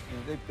 Coach.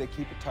 They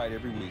keep it tight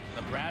every week.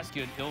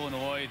 Nebraska and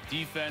Illinois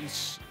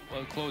defense.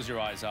 Well, close your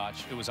eyes, Och.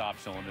 It was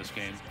optional in this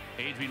game.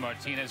 Adrian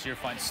Martinez here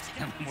finds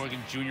Stanley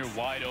Morgan Jr.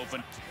 wide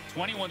open.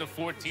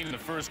 21-14 in the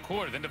first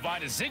quarter. Then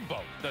Divine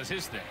Zigbo does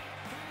his thing.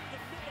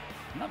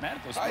 I'm not mad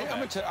at those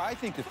throwbacks. I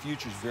think the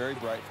future's very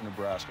bright for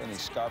Nebraska. I think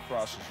Scott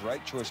Frost is the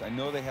right choice. I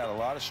know they had a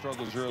lot of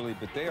struggles early,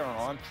 but they are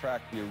on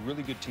track to be a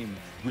really good team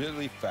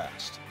really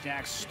fast.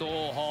 Jack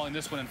Stoll hauling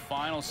this one in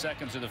final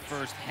seconds of the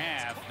first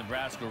half.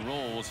 Nebraska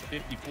rolls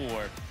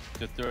 54-35.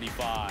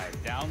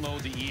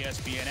 Download the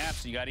ESPN app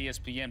so you got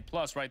ESPN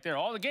Plus right there.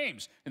 All the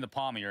games in the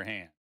palm of your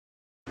hand.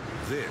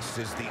 This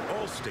is the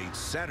All-State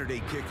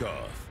Saturday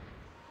Kickoff.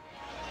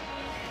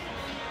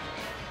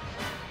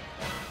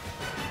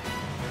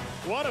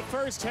 What a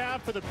first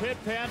half for the Pitt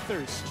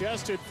Panthers.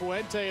 Justin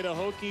Fuente and the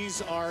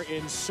Hokies are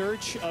in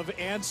search of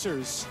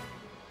answers.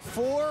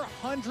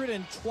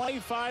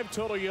 425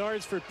 total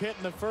yards for Pitt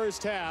in the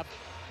first half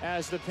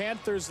as the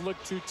Panthers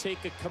look to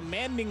take a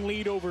commanding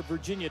lead over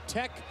Virginia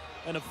Tech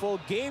and a full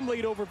game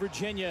lead over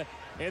Virginia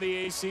in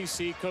the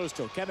ACC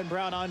Coastal. Kevin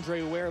Brown,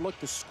 Andre Ware. Look,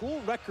 the school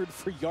record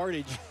for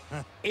yardage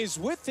is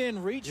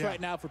within reach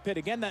right now for Pitt.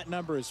 Again, that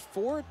number is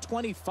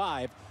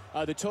 425,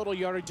 the total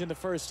yardage in the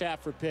first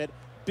half for Pitt.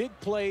 Big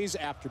plays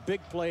after big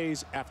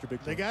plays after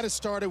big plays. They got it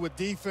started with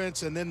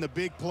defense, and then the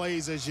big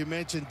plays, as you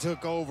mentioned,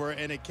 took over,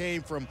 and it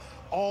came from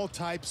all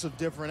types of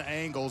different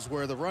angles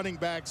where the running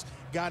backs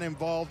got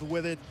involved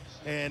with it,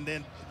 and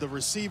then the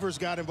receivers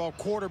got involved.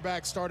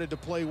 Quarterbacks started to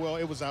play well.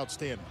 It was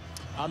outstanding.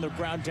 On the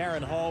ground,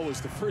 Darren Hall was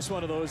the first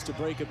one of those to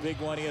break a big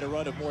one. He had a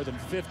run of more than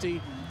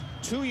 50.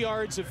 2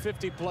 yards of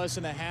 50+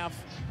 and a half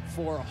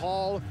for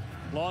Hall.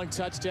 Long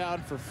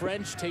touchdown for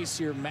French.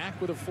 Taysir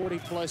Mack with a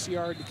 40+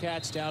 yard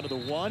catch down to the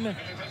 1.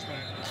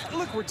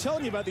 Look, we're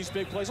telling you about these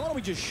big plays. Why don't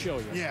we just show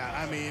you? Yeah,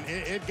 I mean,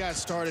 it got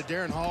started.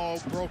 Darren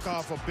Hall broke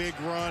off a big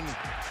run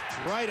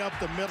right up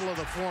the middle of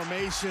the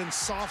formation.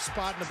 Soft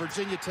spot in the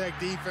Virginia Tech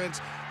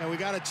defense, and we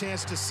got a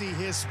chance to see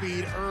his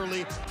speed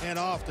early and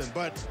often.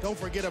 But don't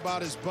forget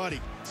about his buddy,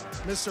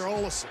 Mr.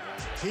 Olesen.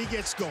 He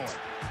gets going.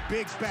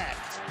 Big back,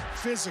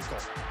 physical,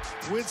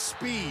 with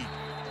speed.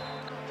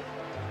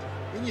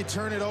 Then you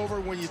turn it over.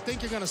 When you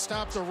think you're going to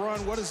stop the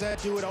run, what does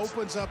that do? It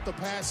opens up the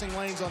passing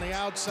lanes on the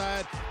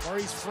outside.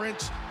 Maurice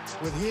French,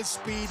 with his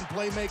speed and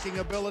playmaking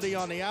ability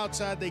on the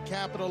outside, they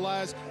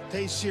capitalize.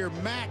 Taysir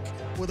Mack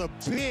with a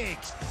big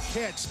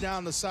catch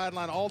down the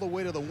sideline all the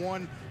way to the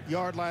 1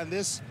 yard line.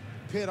 This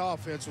Pitt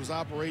offense was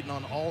operating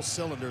on all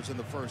cylinders in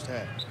the first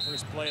half.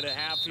 First play of the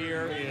half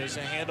here is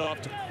a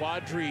handoff to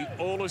Quadri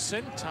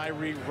Olesen.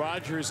 Tyree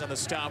Rogers on the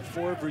stop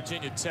for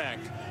Virginia Tech.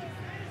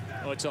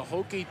 Oh, it's a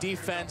Hokie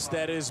defense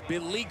that is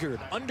beleaguered,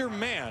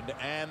 undermanned,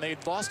 and they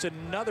lost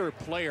another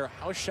player,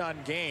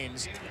 Haushan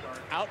Gaines,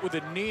 out with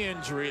a knee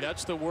injury.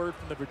 That's the word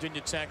from the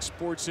Virginia Tech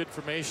Sports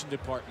Information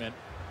Department.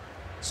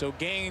 So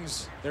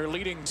Gaines, their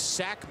leading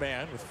sack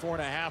man with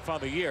 4.5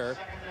 on the year,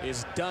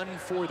 is done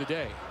for the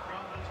day.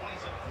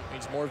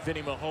 Means more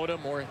Vinny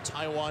Mahota, more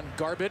Taiwan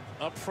Garbett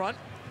up front.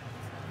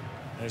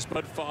 As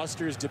Bud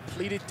Foster's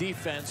depleted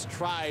defense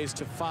tries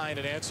to find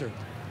an answer.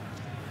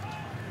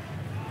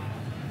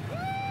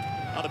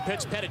 On the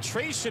pitch,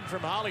 penetration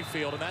from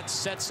Holyfield, and that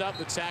sets up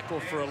the tackle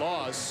for a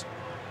loss.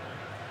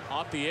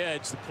 Off the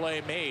edge, the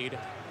play made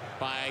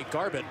by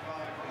Garbett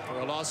for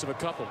a loss of a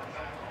couple.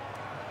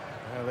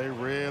 Yeah, they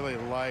really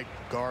like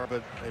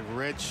Garbett, a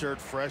redshirt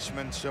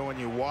freshman, showing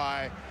you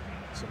why.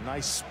 Some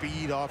nice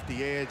speed off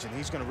the edge, and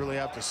he's going to really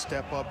have to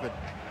step up and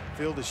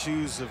fill the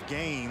shoes of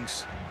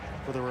Gaines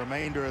for the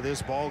remainder of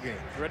this ball game.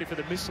 Ready for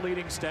the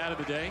misleading stat of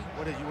the day?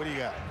 What do you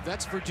got?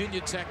 That's Virginia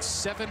Tech's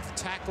 7th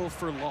tackle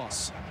for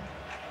loss.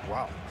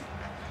 Wow.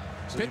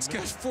 So Pitt's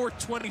got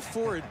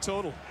 424 in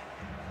total.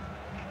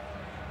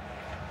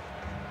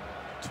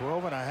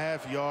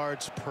 12.5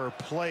 yards per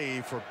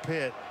play for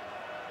Pitt.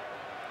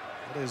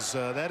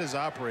 That is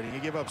operating. You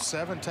give up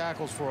 7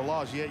 tackles for a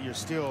loss, yet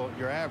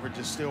your average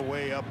is still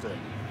way up there.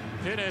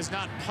 Pitt has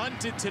not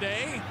punted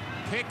today.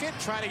 Pickett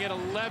trying to get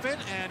 11,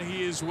 and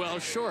he is well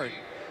short.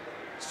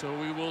 So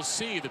we will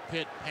see the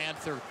Pitt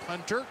Panther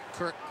punter,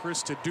 Kirk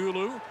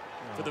Christodoulou,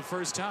 for the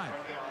first time.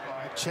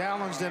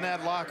 Challenged in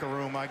that locker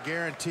room. I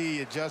guarantee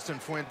you, Justin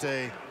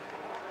Fuente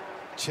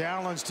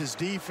challenged his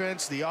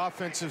defense, the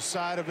offensive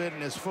side of it,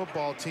 and his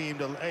football team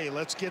to, hey,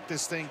 let's get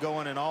this thing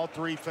going in all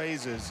 3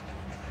 phases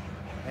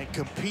and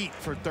compete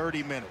for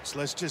 30 minutes.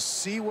 Let's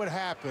just see what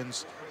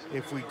happens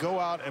if we go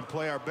out and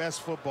play our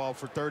best football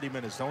for 30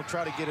 minutes. Don't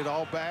try to get it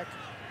all back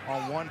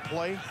on one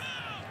play.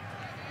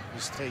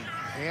 Just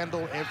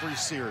handle every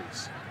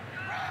series.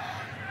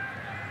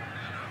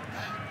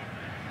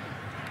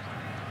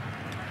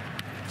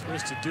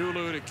 Here's to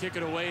Dulu to kick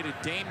it away to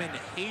Damon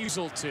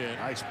Hazelton.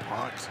 Nice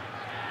punt.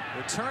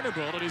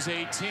 Returnable at his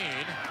 18.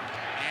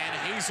 And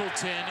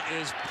Hazelton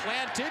is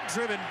planted,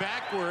 driven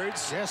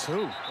backwards. Guess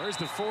who? Where's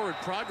the forward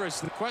progress?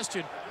 The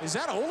question, is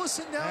that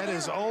Olesen down there? That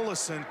is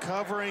Olesen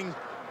covering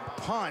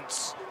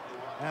punts,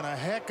 and a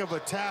heck of a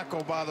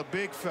tackle by the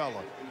big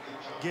fella.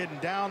 Getting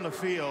down the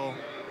field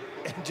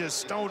and just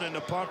stoning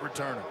the punt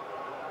returner.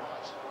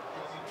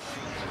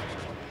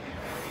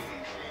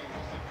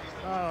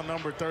 Oh,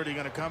 number 30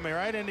 going to come here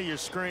right into your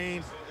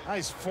screen.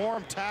 Nice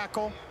form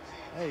tackle.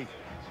 Hey,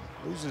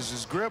 loses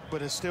his grip,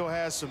 but it still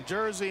has some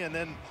jersey. And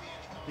then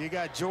you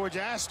got George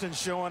Aston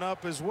showing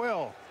up as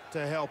well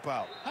to help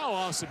out. How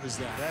awesome is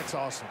that? That's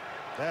awesome.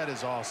 That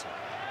is awesome.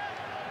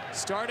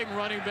 Starting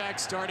running back,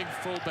 starting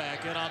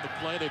fullback in on the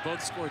play. They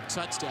both scored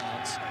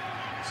touchdowns.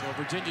 So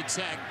Virginia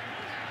Tech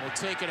will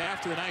take it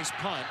after the nice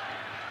punt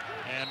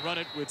and run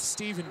it with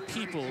Stephen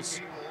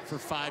Peoples for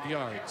 5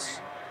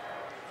 yards.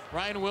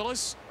 Ryan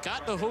Willis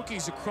got the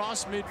Hokies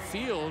across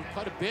midfield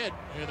quite a bit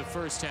in the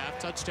first half.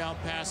 Touchdown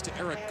pass to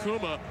Eric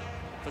Kuma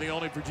for the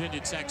only Virginia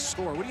Tech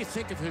score. What do you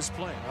think of his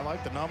play? I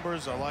like the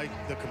numbers. I like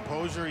the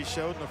composure he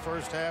showed in the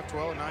first half,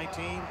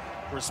 12-19.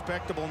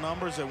 Respectable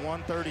numbers at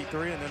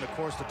 133, and then, of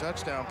course, the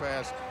touchdown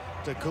pass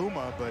to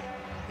Kuma. But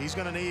he's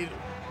going to need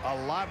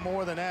a lot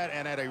more than that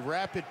and at a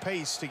rapid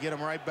pace to get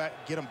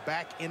him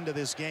back into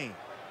this game.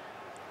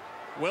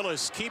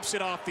 Willis keeps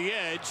it off the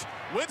edge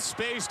with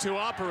space to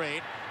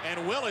operate,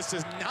 and Willis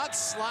does not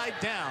slide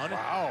down.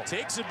 Wow.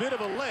 Takes a bit of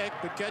a lick,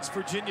 but gets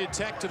Virginia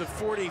Tech to the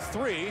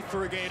 43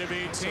 for a gain of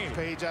 18. It's a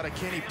page out of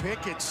Kenny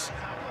Pickett's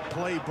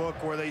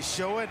playbook where they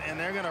show it, and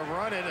they're going to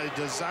run it, a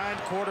designed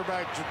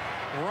quarterback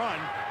run.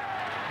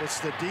 It's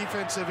the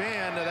defensive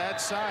end of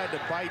that side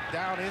to bite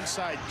down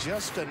inside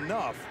just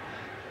enough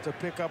to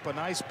pick up a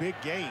nice big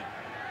gain.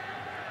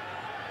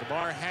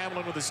 DeMar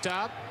Hamlin with a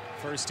stop.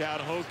 First down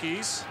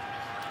Hokies.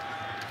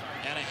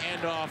 And a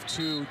handoff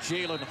to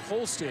Jalen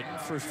Holston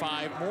for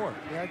 5 more.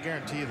 Yeah, I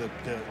guarantee you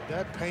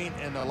that paint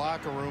in the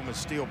locker room is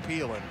still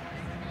peeling.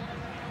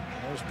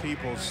 Those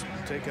people's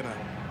taking a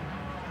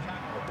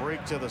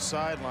break to the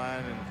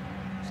sideline, and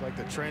it's like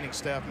the training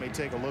staff may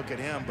take a look at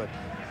him, but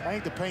I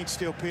think the paint's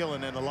still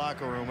peeling in the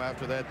locker room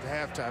after that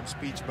halftime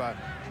speech by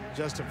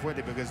Justin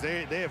Fuente, because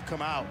they have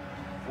come out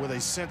with a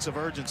sense of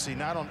urgency,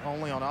 not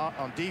only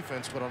on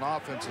defense, but on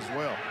offense as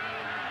well.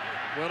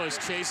 Willis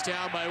chased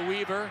down by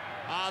Weaver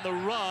on the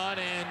run,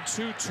 and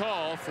too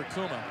tall for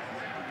Kuma.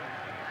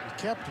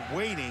 He kept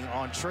waiting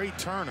on Trey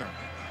Turner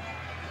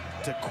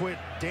to quit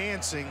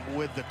dancing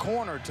with the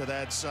corner to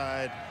that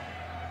side,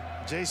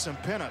 Jason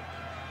Pinnock.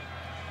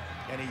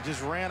 And he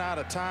just ran out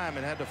of time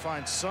and had to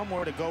find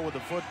somewhere to go with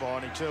the football,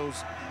 and he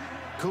chose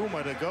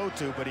Kuma to go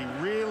to, but he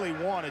really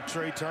wanted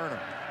Trey Turner.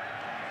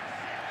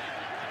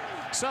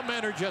 Some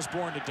men are just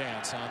born to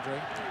dance,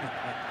 Andre.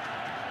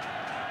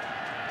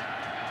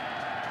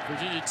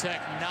 Virginia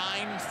Tech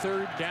 9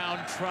 third-down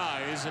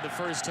tries in the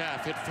first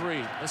half, hit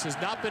 3. This has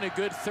not been a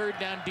good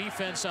third-down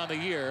defense on the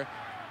year.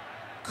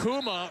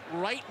 Kuma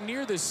right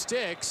near the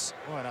sticks.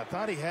 Boy, and I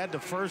thought he had the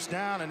first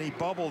down, and he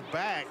bubbled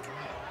back.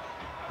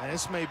 And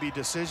this may be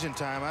decision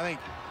time. I think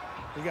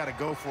you got to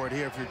go for it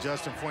here if you're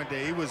Justin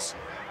Fuente. He was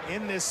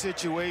in this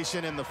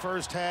situation in the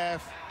first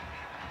half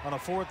on a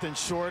 4th and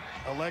short,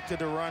 elected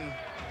to run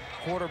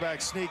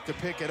quarterback sneak to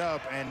pick it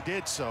up, and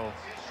did so.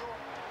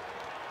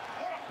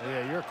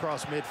 Yeah, you're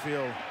across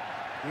midfield.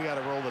 You got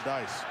to roll the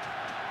dice.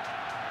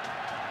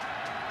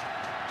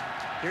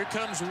 Here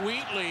comes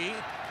Wheatley,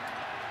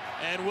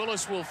 and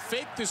Willis will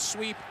fake the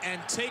sweep and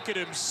take it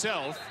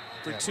himself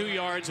for 2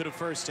 yards and a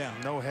first down.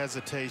 No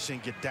hesitation,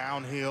 get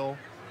downhill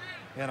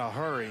in a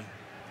hurry.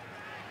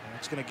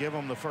 It's going to give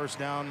him the first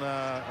down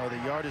or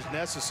the yardage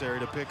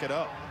necessary to pick it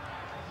up.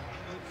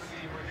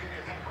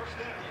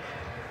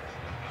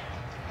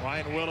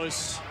 Ryan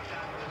Willis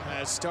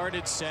has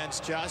started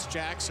since Josh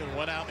Jackson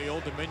went out in the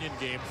Old Dominion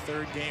game,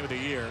 3rd game of the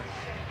year.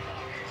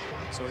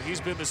 So he's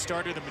been the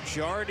starter the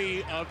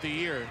majority of the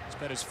year. It's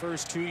been his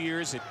first 2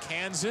 years at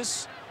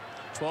Kansas.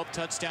 12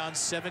 touchdowns,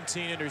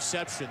 17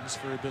 interceptions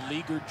for the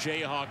Leaguer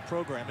Jayhawk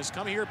program. Has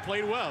come here,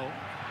 played well.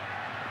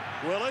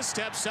 Willis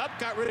steps up,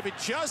 got rid of it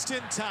just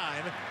in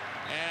time,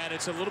 and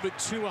it's a little bit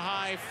too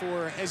high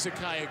for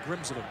Hezekiah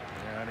Grimsley.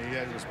 Yeah,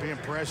 and he was being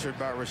pressured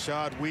by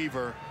Rashad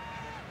Weaver,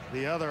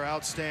 the other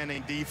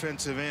outstanding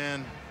defensive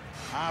end,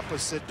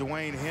 opposite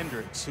Dwayne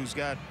Hendricks, who's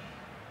got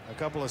a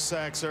couple of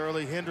sacks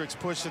early. Hendricks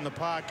pushing the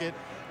pocket.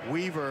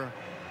 Weaver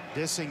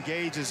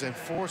disengages and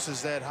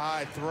forces that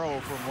high throw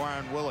from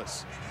Ryan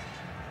Willis.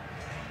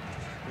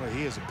 Well,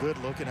 he is a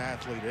good-looking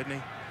athlete, isn't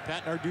he?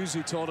 Pat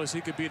Narduzzi told us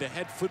he could be the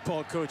head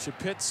football coach at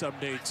Pitt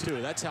someday,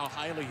 too. That's how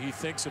highly he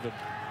thinks of him.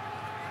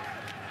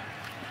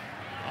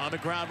 On the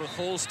ground with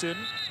Holston.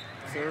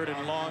 3rd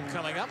and long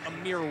coming up.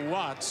 Amir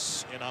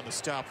Watts in on the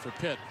stop for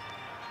Pitt.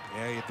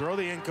 Yeah, you throw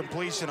the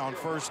incompletion on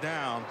 1st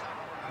down,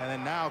 and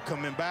then now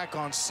coming back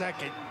on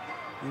 2nd,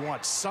 you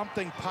want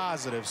something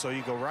positive, so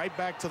you go right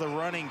back to the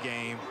running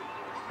game.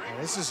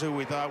 And this is who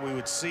we thought we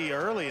would see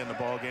early in the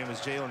ball game, is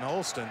Jalen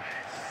Holston,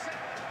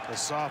 the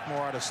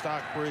sophomore out of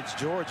Stockbridge,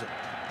 Georgia.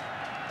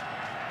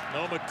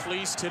 No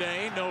McLeese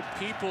today, no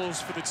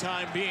Peoples for the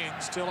time being,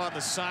 still on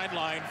the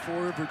sideline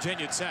for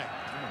Virginia Tech.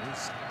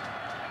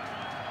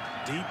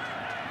 Deep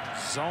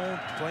zone,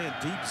 playing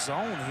deep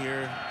zone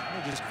here.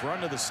 Just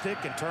run to the stick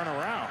and turn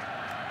around.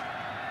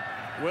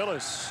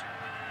 Willis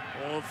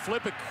will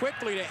flip it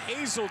quickly to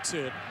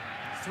Hazelton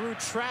through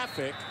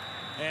traffic,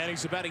 and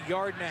he's about 1.5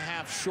 yards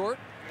short.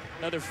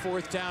 Another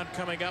 4th down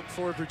coming up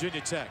for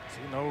Virginia Tech.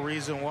 No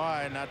reason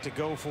why not to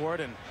go for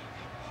it and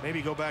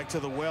maybe go back to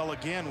the well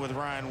again with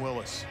Ryan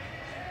Willis.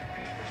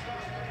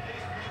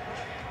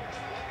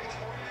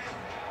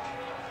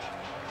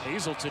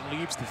 Hazelton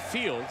leaves the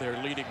field,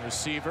 their leading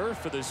receiver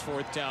for this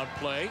 4th down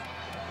play.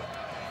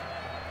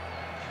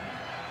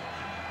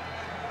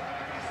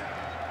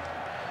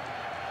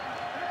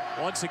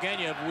 Once again,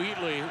 you have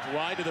Wheatley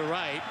wide to the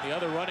right. The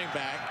other running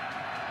back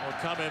will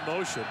come in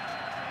motion.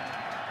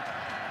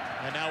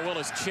 And now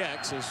Willis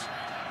checks as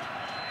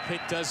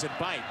Pitt doesn't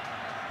bite.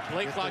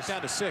 Play clock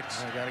down to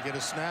 6. I got to get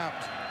it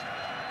snapped.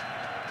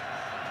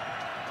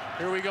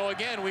 Here we go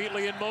again.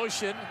 Wheatley in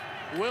motion.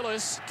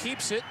 Willis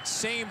keeps it.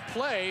 Same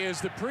play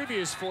as the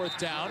previous 4th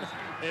down.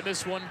 And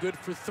this one good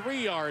for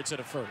 3 yards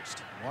and a 1st.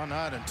 Why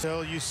not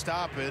until you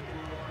stop it?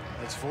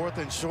 It's 4th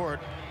and short.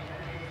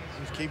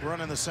 Just keep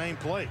running the same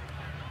play.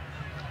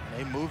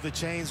 They move the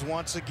chains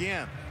once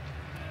again.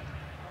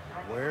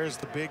 Where's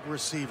the big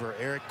receiver,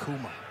 Eric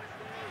Kuma?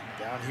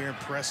 Down here in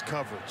press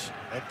coverage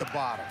at the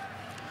bottom.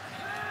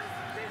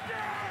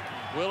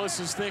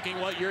 Willis is thinking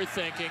what you're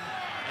thinking,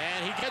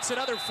 and he gets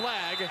another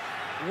flag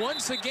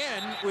once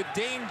again with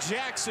Dane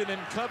Jackson in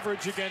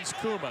coverage against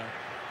Kuma.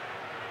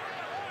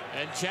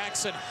 And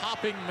Jackson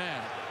hopping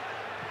mad.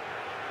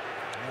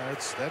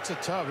 That's a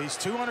tough. He's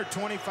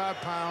 225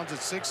 pounds at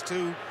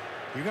 6'2".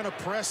 You're going to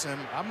press him.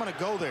 I'm going to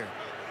go there.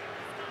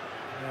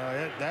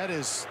 That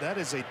is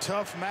a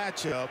tough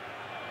matchup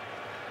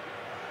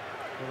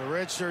for the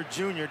redshirt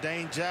junior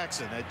Dane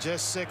Jackson at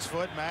just 6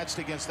 foot, matched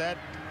against a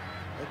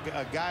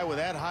guy with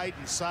that height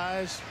and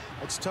size.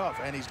 It's tough,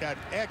 and he's got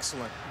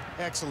excellent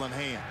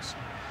hands.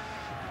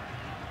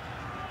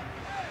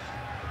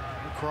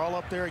 Crawl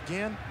up there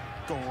again,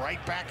 go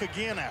right back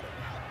again at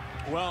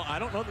it. Well, I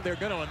don't know that they're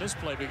going to on this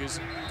play because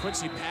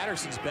Quincy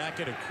Patterson's back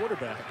in at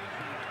quarterback.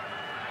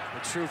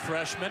 The true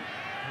freshman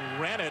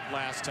who ran it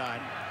last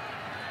time.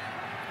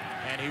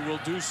 And he will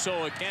do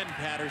so again,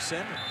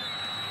 Patterson.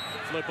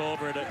 Flip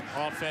over to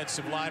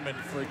offensive lineman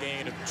for a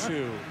gain of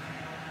 2.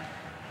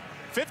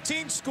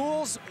 15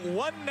 schools,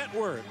 1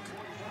 network.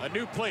 A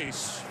new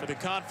place for the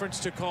conference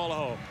to call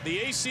home. The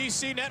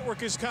ACC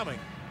network is coming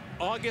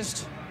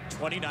August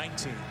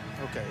 2019.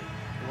 Okay,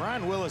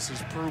 Ryan Willis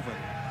has proven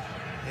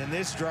in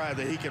this drive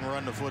that he can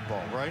run the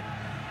football, right?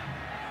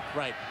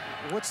 Right.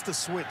 What's the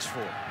switch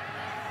for?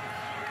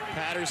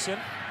 Patterson.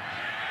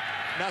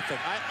 Nothing.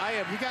 I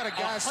am. You got a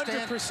guy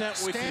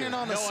 100% with standing you.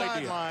 on the No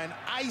sideline,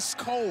 ice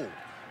cold.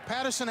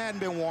 Patterson hadn't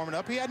been warming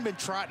up. He hadn't been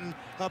trotting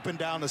up and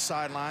down the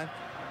sideline.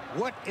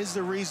 What is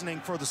the reasoning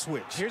for the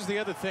switch? Here's the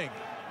other thing.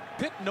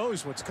 Pitt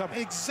knows what's coming.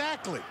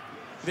 Exactly.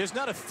 There's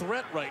not a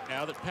threat right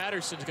now that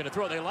Patterson's going to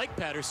throw. They like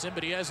Patterson,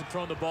 but he hasn't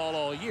thrown the ball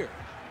all year.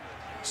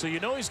 So you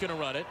know he's going to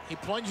run it. He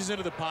plunges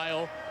into the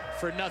pile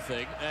for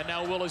nothing, and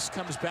now Willis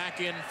comes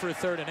back in for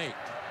 3rd and 8.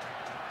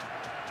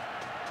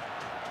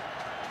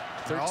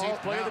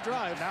 13th play of the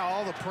drive. Now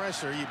all the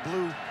pressure, you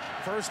blew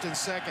 1st and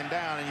 2nd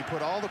down, and you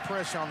put all the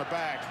pressure on the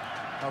back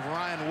of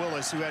Ryan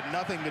Willis, who had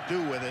nothing to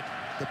do with it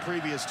the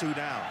previous 2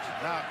 downs.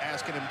 Now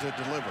asking him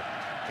to deliver.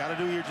 Got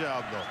to do your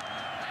job,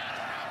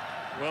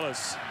 though.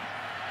 Willis.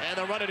 And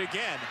they'll run it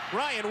again.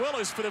 Ryan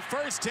Willis for the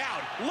 1st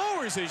down.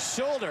 Lowers his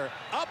shoulder.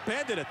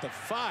 Upended at the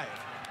 5.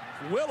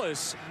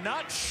 Willis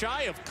not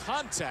shy of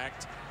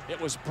contact. It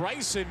was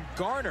Bryson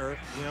Garner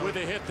with a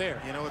hit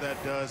there. You know what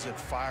that does? It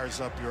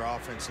fires up your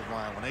offensive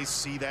line. When they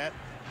see that,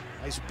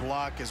 nice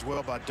block as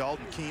well by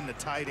Dalton Keene, the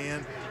tight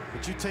end.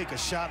 But you take a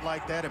shot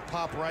like that and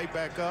pop right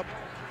back up.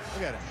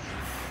 Look at it.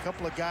 A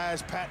couple of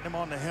guys patting him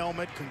on the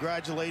helmet,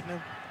 congratulating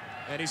him.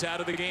 And he's out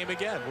of the game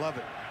again. Love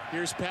it.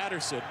 Here's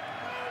Patterson.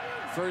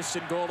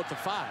 1st and goal at the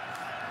 5.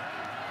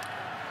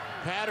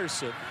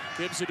 Patterson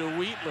gives it to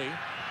Wheatley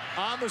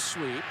on the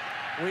sweep.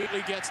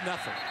 Wheatley gets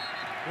nothing.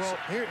 Well,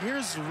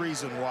 here's the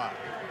reason why.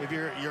 If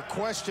you're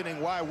questioning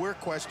why we're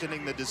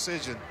questioning the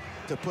decision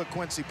to put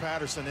Quincy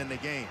Patterson in the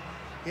game.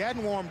 He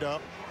hadn't warmed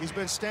up. He's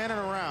been standing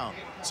around.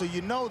 So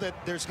you know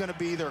that there's going to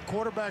be either a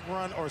quarterback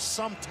run or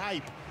some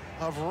type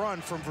of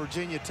run from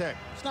Virginia Tech.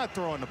 He's not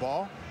throwing the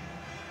ball.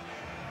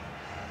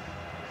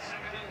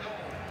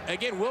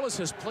 Again, Willis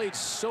has played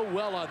so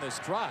well on this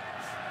drive.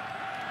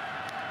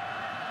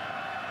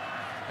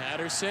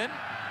 Patterson.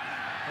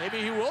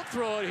 Maybe he will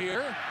throw it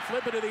here.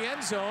 Flip it to the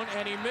end zone,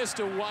 and he missed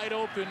a wide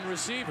open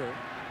receiver.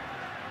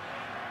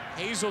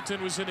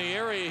 Hazelton was in the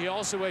area. He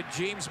also had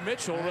James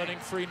Mitchell running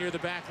free near the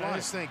back line. I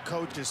just think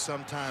coaches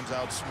sometimes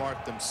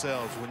outsmart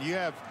themselves. When you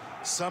have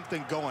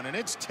something going, and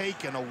it's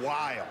taken a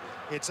while.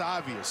 It's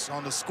obvious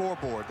on the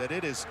scoreboard that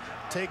it has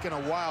taken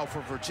a while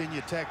for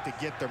Virginia Tech to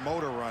get their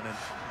motor running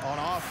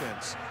on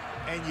offense.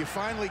 And you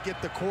finally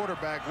get the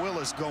quarterback,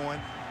 Willis, going.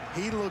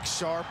 He looks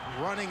sharp,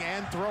 running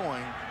and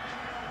throwing.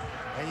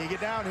 And you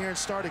get down here and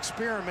start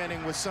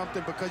experimenting with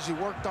something because you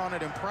worked on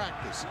it in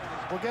practice.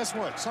 Well, guess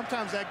what?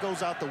 Sometimes that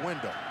goes out the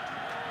window.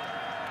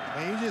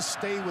 And you just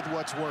stay with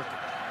what's working.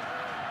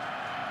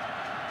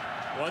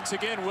 Once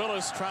again,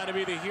 Willis trying to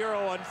be the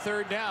hero on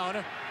third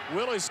down.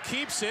 Willis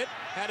keeps it,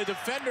 had a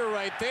defender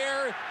right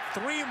there.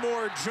 3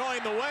 more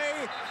join the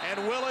way,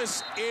 and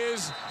Willis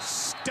is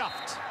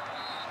stuffed.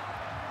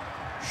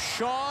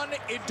 Sean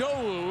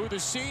Idowu, the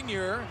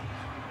senior,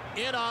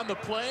 in on the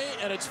play,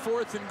 and it's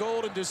 4th and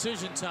goal and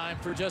decision time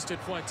for Justin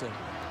Fuente.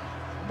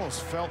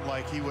 Almost felt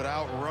like he would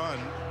outrun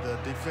the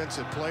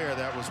defensive player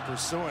that was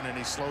pursuing, and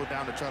he slowed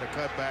down to try to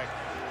cut back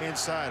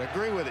inside.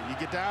 Agree with it. You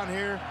get down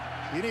here,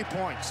 you need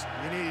points.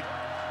 You need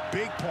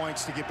big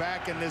points to get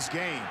back in this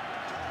game.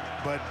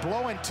 But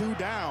blowing 2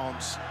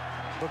 downs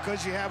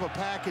because you have a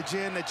package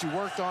in that you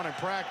worked on in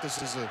practice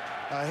is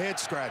a head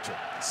scratcher.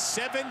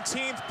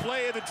 17th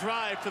play of the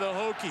drive for the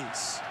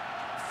Hokies.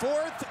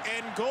 4th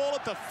and goal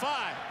at the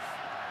 5.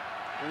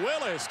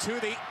 Willis to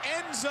the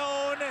end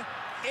zone.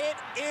 It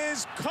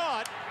is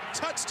caught.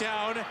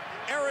 Touchdown,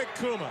 Eric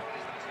Kuma.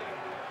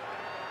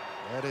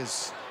 That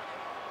has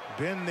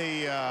been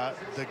the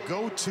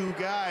go-to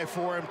guy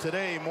for him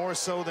today, more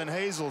so than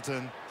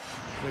Hazelton,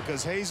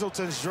 because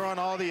Hazelton's drawn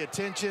all the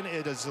attention.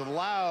 It has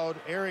allowed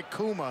Eric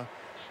Kuma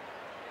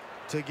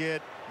to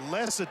get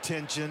less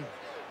attention,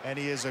 and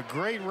he is a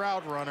great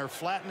route runner,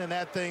 flattening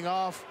that thing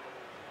off.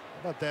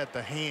 How about that?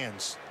 The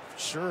hands,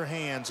 sure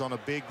hands on a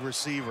big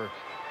receiver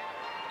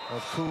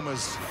of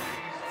Kuma's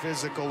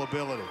physical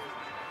ability.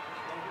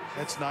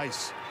 That's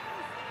nice.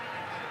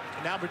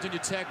 Now Virginia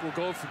Tech will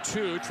go for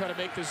 2, try to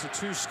make this a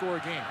 2-score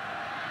game.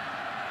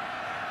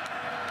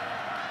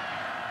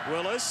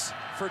 Willis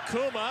for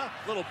Kuma,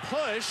 little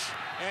push,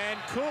 and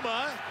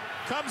Kuma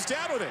comes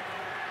down with it.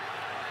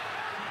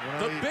 You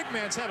know, the big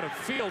man's having a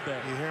field day.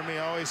 You hear me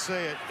always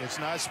say it, it's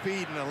not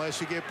speeding unless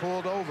you get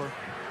pulled over.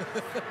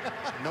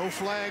 No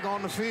flag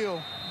on the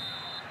field.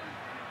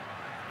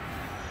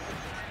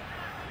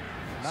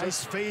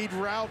 Nice fade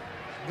route.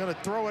 Going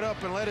to throw it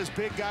up and let his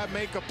big guy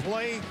make a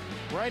play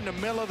right in the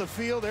middle of the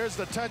field. There's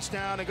the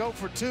touchdown, and go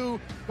for 2.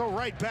 Go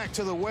right back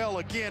to the well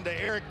again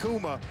to Eric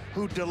Kuma,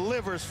 who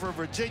delivers for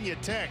Virginia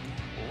Tech.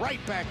 Right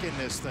back in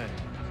this thing.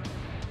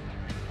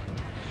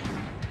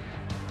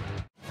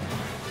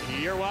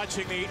 You're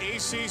watching the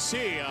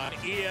ACC on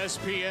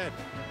ESPN.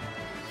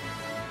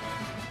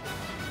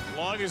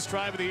 Longest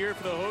drive of the year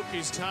for the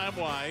Hokies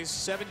time-wise.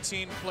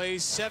 17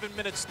 plays, 7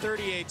 minutes,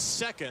 38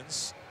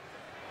 seconds.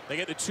 They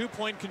get the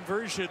 2-point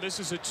conversion. This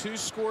is a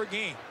 2-score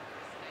game.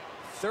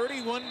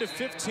 31-15,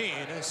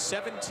 a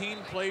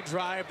 17-play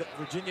drive that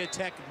Virginia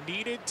Tech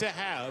needed to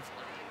have.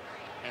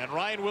 And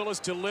Ryan Willis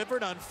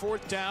delivered on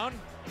 4th down,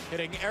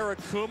 hitting Eric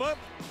Kuma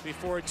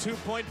before a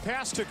 2-point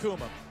pass to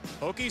Kuma.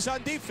 Hokies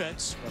on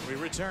defense when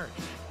we return.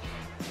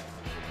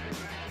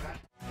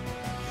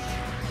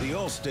 The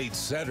All-State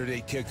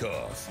Saturday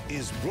Kickoff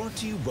is brought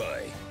to you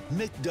by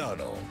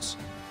McDonald's.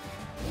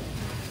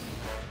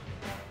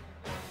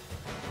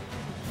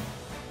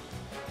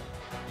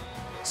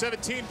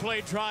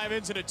 17-play drive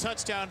ends in a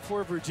touchdown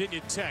for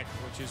Virginia Tech,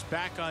 which is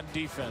back on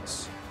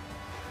defense.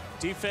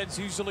 Defense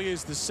usually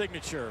is the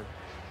signature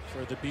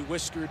for the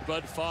bewhiskered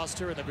Bud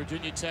Foster and the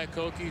Virginia Tech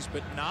Hokies,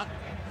 but not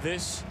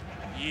this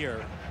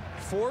year.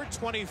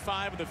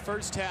 4:25 in the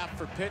first half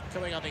for Pitt,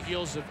 coming on the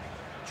heels of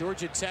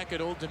Georgia Tech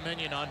at Old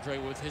Dominion, Andre,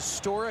 with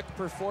historic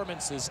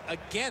performances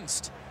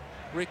against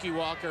Ricky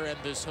Walker and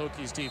this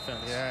Hokies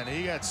defense. Yeah, and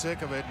he got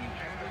sick of it and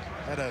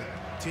had a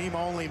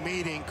team-only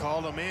meeting,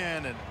 called him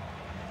in, and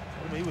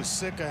he was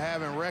sick of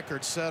having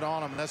records set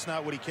on him. That's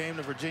not what he came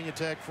to Virginia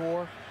Tech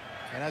for,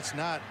 and that's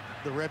not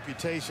the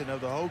reputation of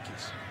the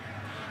Hokies.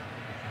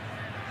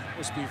 It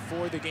was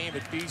before the game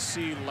at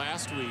BC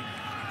last week.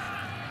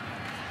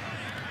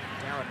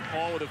 Darren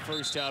Hall with a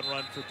first down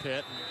run for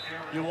Pitt.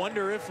 You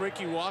wonder if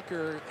Ricky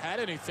Walker had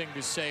anything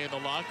to say in the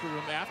locker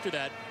room after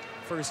that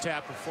first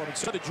half performance.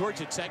 So the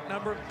Georgia Tech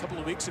number a couple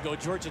of weeks ago,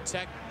 Georgia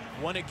Tech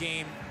won a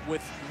game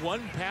with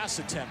 1 pass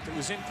attempt. It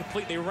was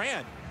incomplete. They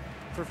ran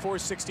for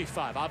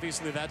 465.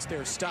 Obviously that's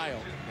their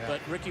style. Yeah.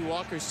 But Ricky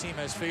Walker's team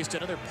has faced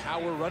another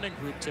power running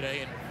group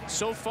today, and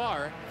so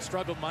far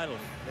struggled mightily.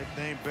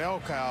 Nicknamed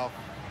Bell Cow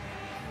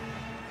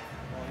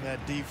on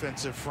that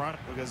defensive front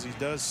because he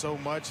does so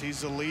much.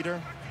 He's the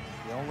leader,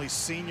 the only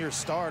senior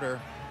starter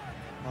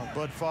on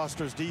Bud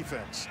Foster's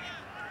defense.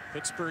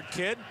 Pittsburgh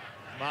kid,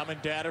 mom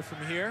and dad are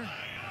from here.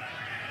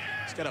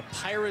 He's got a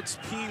Pirates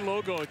P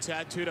logo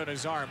tattooed on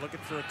his arm,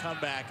 looking for a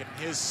comeback in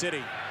his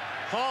city.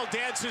 Hall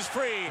dances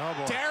free.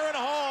 Oh, Darren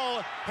Hall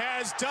Hall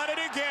has done it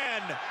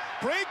again.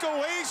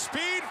 Breakaway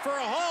speed for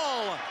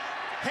Hall.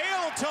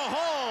 Hail to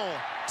Hall.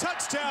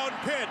 Touchdown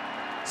Pitt.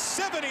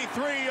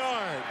 73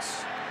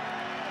 yards.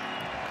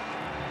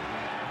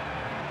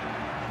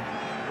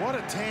 What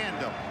a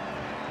tandem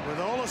with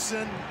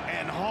Olsen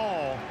and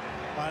Hall.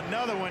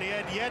 Another one. He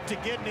had yet to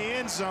get in the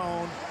end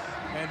zone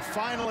and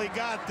finally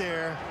got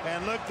there.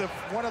 And look,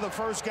 one of the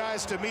first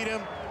guys to meet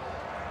him,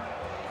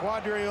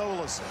 Quadre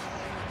Olsen.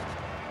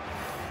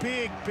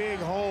 Big, big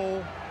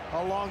hole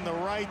along the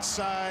right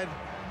side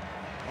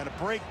and a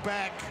break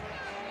back.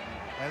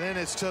 And then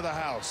it's to the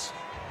house.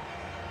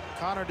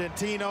 Connor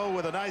Dentino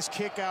with a nice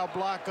kick out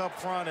block up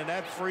front, and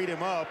that freed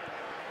him up.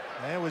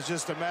 And it was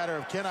just a matter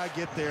of, can I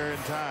get there in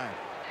time?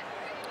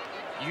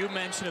 You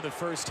mentioned in the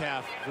first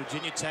half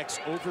Virginia Tech's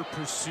over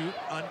pursuit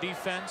on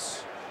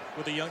defense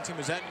with a young team.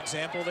 Is that an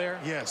example there?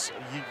 Yes,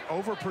 you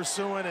over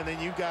pursuing, and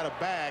then you've got a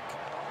back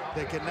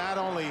that can not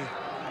only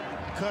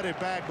cut it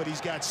back, but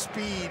he's got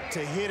speed to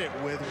hit it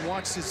with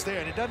once it's there.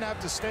 And it doesn't have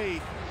to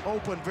stay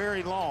open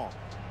very long.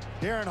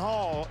 Darren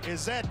Hall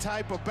is that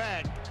type of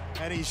back,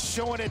 and he's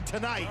showing it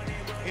tonight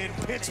in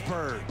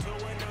Pittsburgh.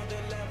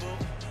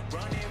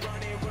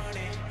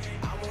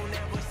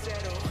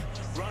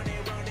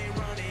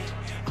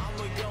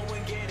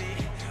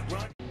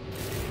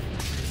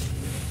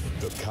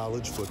 The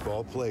college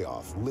football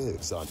playoff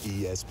lives on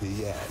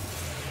ESPN.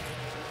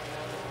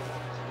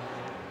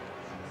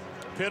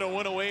 Pitt a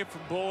win away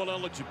from bowl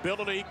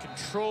eligibility,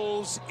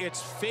 controls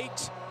its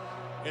fate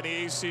in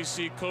the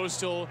ACC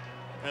Coastal,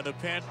 and the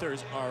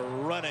Panthers are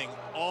running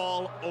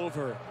all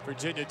over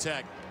Virginia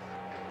Tech.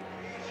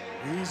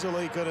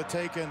 Easily could have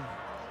taken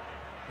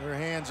their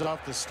hands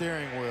off the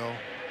steering wheel.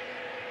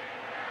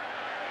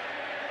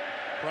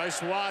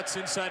 Bryce Watts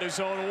inside his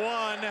own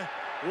 1.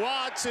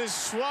 Watts is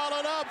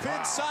swallowed up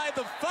inside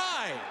the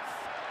 5.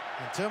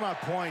 And to my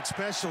point,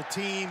 special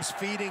teams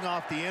feeding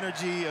off the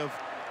energy of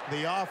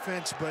the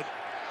offense, but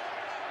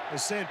they're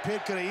saying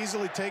Pitt could have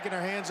easily taken their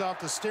hands off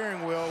the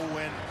steering wheel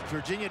when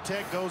Virginia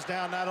Tech goes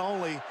down, not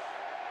only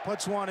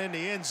puts one in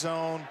the end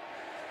zone,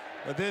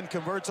 but then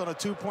converts on a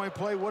 2-point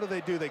play. What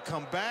do? They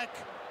come back,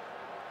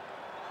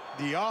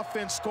 the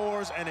offense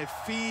scores, and it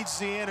feeds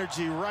the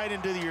energy right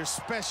into your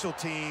special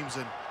teams.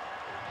 And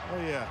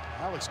oh yeah,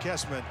 Alex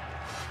Kessman,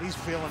 he's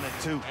feeling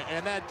it too.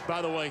 And that,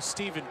 by the way,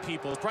 Stephen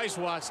Peoples. Bryce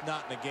Watts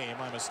not in the game,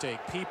 my mistake.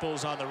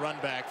 Peoples on the run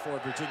back for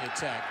Virginia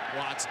Tech.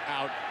 Watts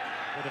out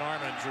with an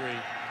arm injury.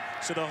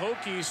 So the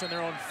Hokies in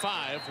their own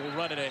 5 will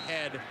run it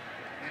ahead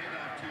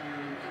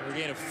for a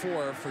gain of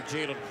 4 for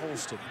Jalen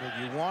Holston. But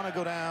you want to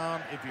go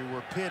down, if you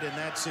were Pitt in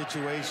that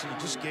situation, you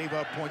just gave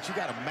up points, you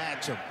got to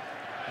match them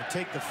and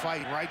take the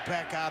fight right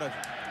back out of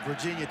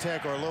Virginia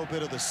Tech, or a little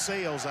bit of the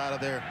sails out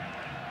of the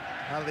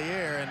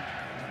air. And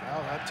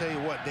I'll tell you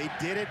what, they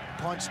did it,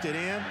 punched it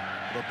in,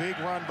 with a big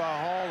run by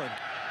Hall, and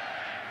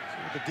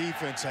see what the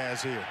defense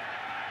has here.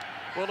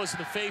 Willis in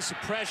the face of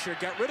pressure,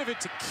 got rid of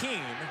it to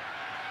Keene,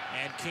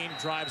 and Keene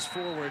drives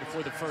forward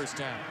for the first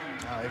down.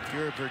 If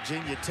you're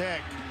Virginia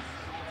Tech,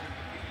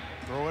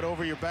 throw it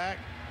over your back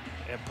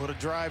and put a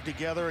drive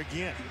together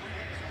again.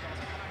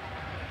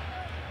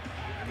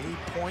 Need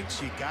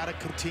points, you got to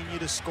continue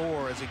to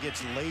score as it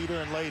gets later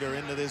and later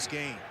into this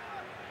game.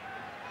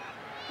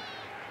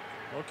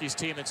 Hokies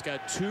team that's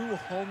got 2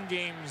 home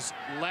games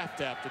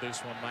left after this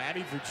one.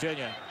 Miami,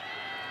 Virginia.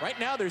 Right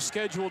now they're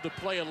scheduled to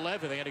play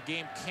 11. They had a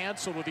game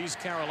canceled with East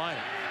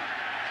Carolina.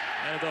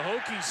 And if the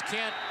Hokies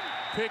can't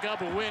pick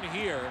up a win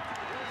here,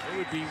 they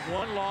would be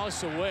 1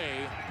 loss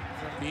away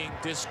from being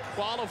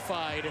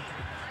disqualified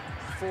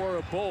for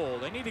a bowl.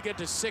 They need to get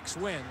to 6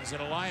 wins,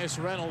 and Elias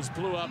Reynolds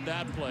blew up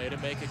that play to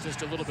make it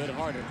just a little bit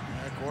harder.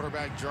 That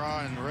quarterback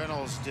draw, and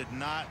Reynolds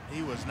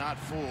he was not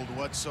fooled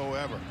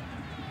whatsoever.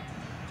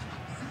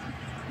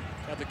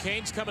 Now the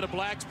Canes coming to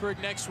Blacksburg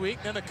next week.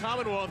 Then the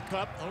Commonwealth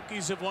Cup.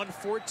 Hokies have won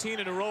 14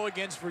 in a row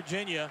against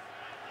Virginia.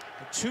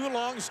 2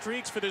 long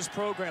streaks for this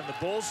program.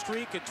 The bowl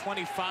streak at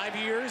 25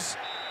 years.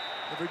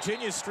 The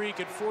Virginia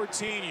streak at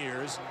 14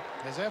 years.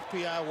 Has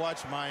FBI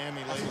watched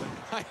Miami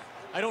lately?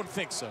 I don't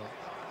think so.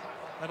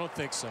 I don't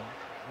think so.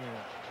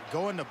 Yeah.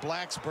 Going to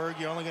Blacksburg,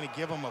 you're only going to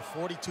give them a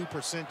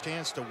 42%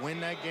 chance to win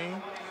that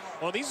game?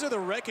 Well, these are the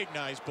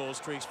recognized bowl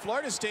streaks.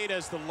 Florida State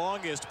has the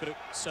longest, but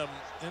some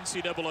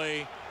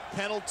NCAA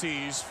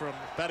penalties from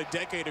about a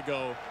decade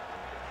ago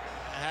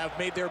have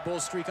made their bowl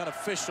streak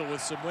unofficial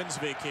with some wins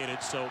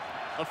vacated. So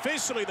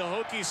officially the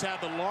Hokies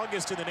have the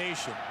longest in the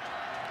nation,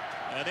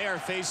 and they are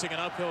facing an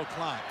uphill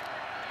climb.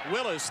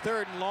 Willis,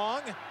 3rd and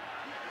long,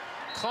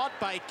 caught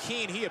by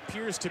Keene. He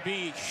appears to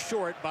be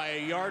short by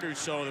a yard or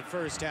so the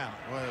first down.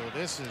 Well,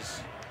 this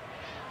is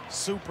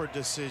super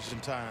decision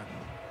time.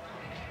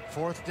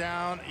 4th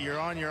down, you're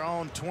on your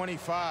own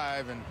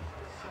 25, and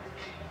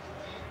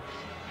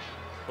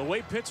the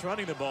way Pitt's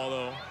running the ball,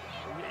 though.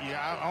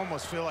 Yeah, I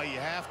almost feel like you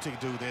have to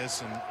do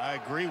this, and I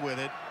agree with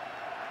it,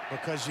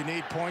 because you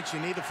need points, you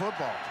need the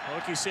football.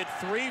 Hokies hit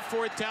 3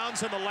 4th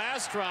downs on the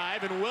last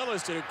drive, and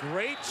Willis did a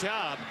great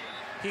job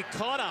He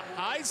caught a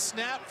high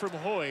snap from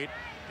Hoyt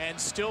and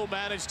still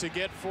managed to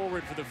get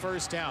forward for the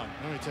first down.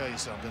 Let me tell you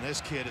something.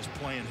 This kid is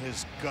playing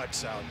his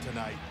guts out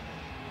tonight,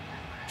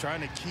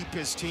 trying to keep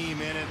his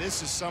team in it.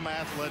 This is some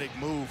athletic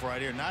move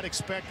right here. Not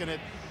expecting it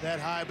that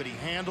high, but he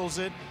handles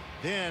it.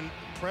 Then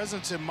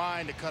presence in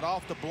mind to cut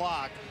off the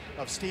block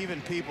of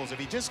Stephen Peoples. If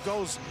he just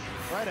goes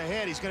right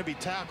ahead, he's going to be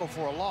tackled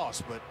for a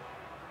loss. But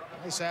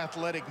nice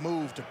athletic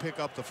move to pick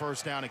up the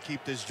first down and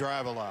keep this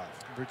drive alive.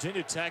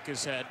 Virginia Tech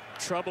has had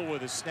trouble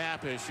with the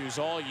snap issues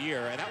all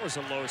year, and that was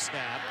a low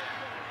snap.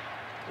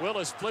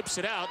 Willis flips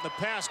it out, and the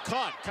pass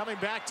caught. Coming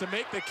back to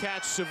make the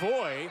catch,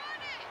 Savoy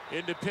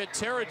into Pitt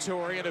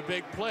territory and a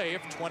big play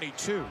of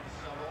 22.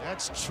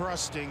 That's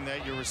trusting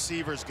that your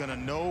receiver's going to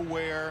know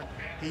where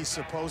he's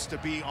supposed to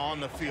be on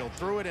the field.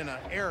 Threw it in an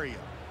area,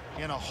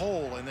 in a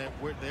hole, and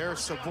there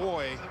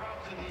Savoy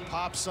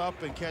pops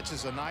up and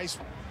catches a nice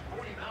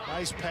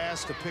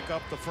pass to pick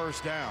up the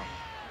first down.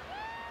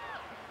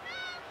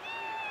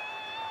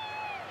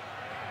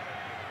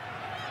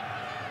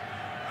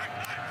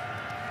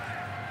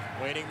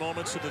 Waiting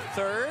moments of the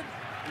third.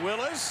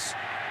 Willis.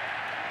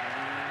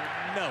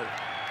 No,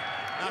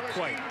 not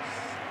quite.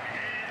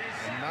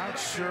 I'm not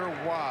sure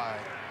why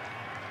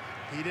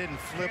he didn't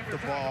flip the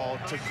ball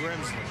to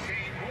Grimsley.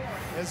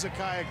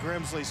 Hezekiah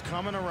Grimsley's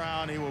coming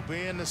around. He will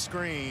be in the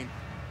screen,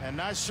 and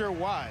not sure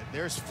why.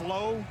 There's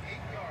flow.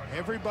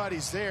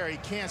 Everybody's there. He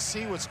can't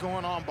see what's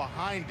going on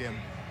behind him.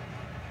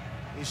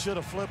 He should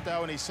have flipped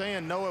that when he's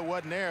saying no, it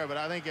wasn't there, but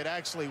I think it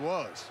actually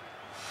was.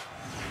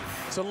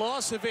 It's a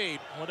loss of 8,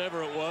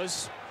 whatever it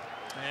was,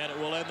 and it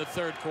will end the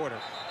third quarter.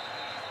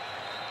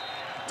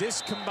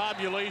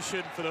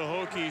 Discombobulation for the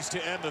Hokies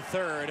to end the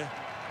third.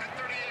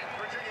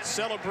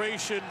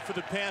 Celebration for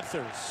the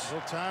Panthers.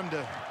 Little time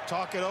to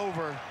talk it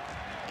over,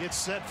 get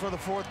set for the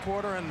fourth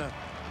quarter and the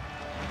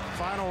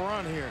final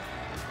run here.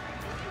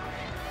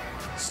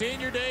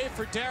 Senior day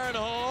for Darren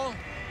Hall.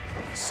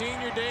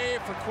 Senior day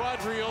for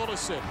Quadri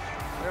Olison.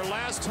 Their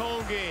last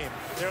home game,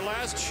 their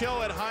last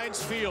show at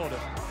Heinz Field.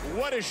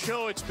 What a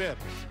show it's been.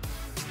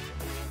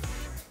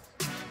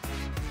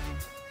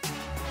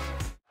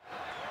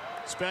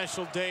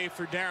 Special day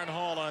for Darren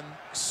Hall on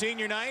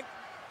senior night.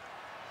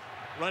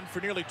 Run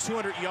for nearly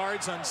 200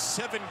 yards on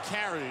 7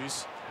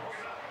 carries.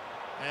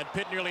 And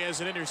Pitt nearly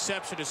has an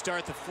interception to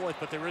start the fourth,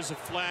 but there is a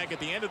flag at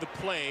the end of the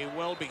play,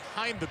 well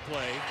behind the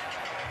play.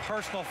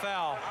 Personal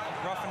foul,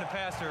 roughing the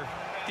passer,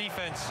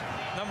 defense,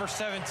 number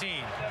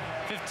 17.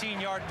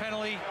 15-yard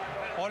penalty,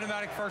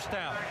 automatic first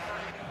down.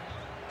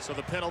 So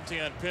the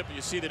penalty on Pitt,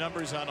 you see the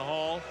numbers on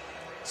Hall.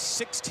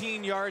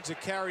 16 yards a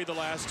carry the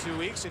last 2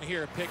 weeks, and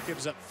here Pitt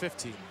gives up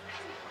 15.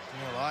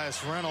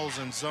 Elias Reynolds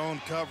in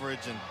zone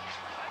coverage, and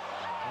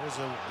there's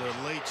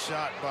the late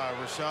shot by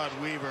Rashad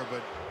Weaver, but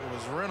it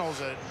was Reynolds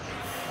that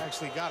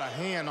actually got a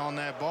hand on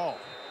that ball.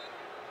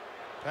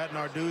 Pat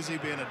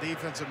Narduzzi, being a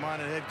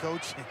defensive-minded head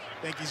coach,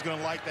 think he's going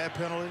to like that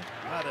penalty?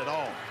 Not at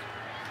all.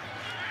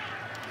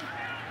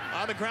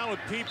 On the ground with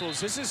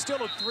Peoples. This is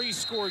still a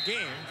 3-score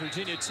game.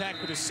 Virginia Tech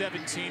with a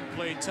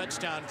 17-play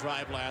touchdown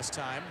drive last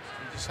time.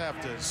 You just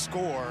have to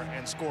score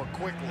and score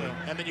quickly.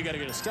 And then you got to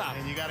get a stop.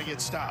 And you got to get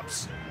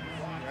stops.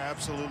 You're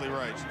absolutely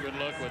right. Good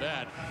luck with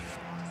that.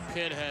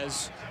 Pitt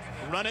has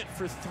run it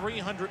for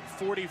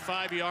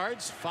 345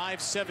 yards,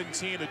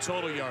 517 the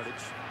total yardage.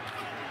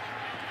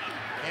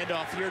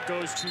 Handoff here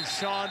goes to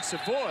Sean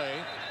Savoy,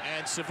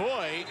 and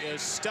Savoy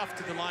is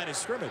stuffed at the line of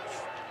scrimmage.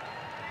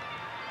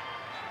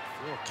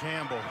 Phil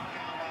Campbell,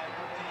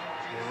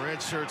 the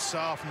redshirt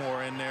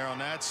sophomore, in there on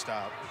that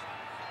stop.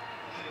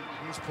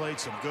 He's played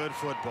some good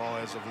football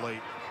as of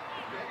late.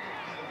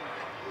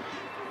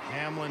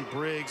 Hamlin,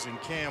 Briggs,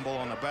 and Campbell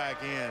on the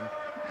back end.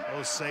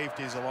 Those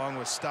safeties along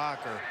with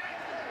Stocker.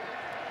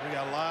 We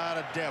got a lot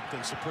of depth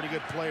and some pretty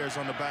good players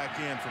on the back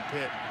end from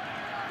Pitt.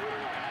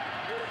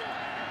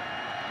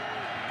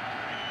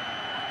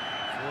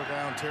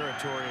 4-down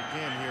territory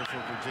again here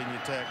for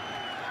Virginia Tech.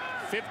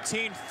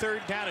 15th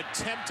third down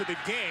attempt of the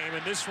game,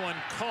 and this one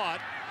caught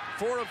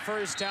for a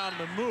first down on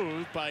the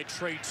move by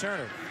Trey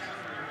Turner.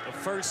 The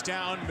first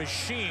down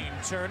machine,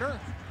 Turner.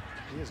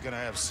 He is going to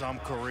have some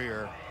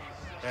career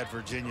at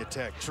Virginia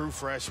Tech. True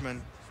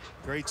freshman,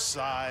 great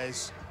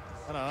size,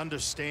 kind of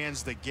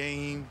understands the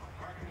game.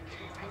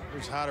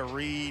 Knows how to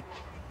read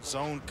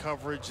zone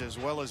coverage as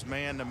well as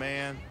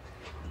man-to-man.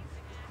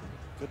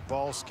 Good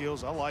ball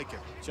skills. I like it.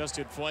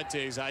 Justin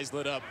Fuentes, eyes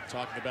lit up,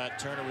 talking about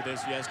Turner with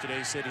us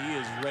yesterday, said he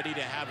is ready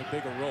to have a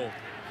bigger role.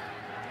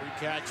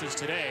 3 catches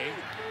today.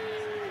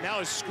 Now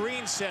a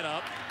screen set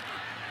up.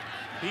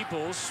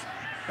 Peoples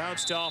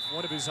bounced off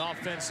one of his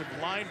offensive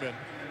linemen.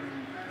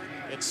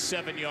 It's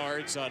 7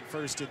 yards on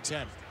 1st and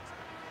 10.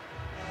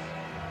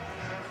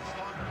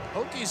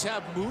 Hokies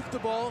have moved the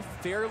ball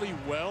fairly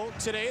well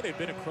today. They've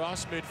been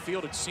across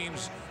midfield, it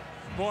seems,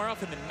 more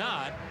often than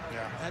not.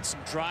 Yeah. Had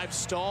some drive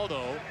stall,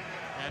 though,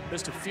 and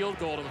missed a field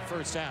goal in the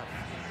first half.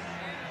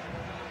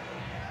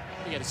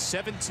 He had a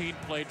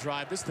 17-play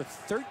drive. This is the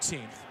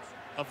 13th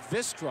of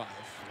this drive.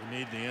 We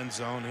need the end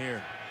zone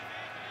here.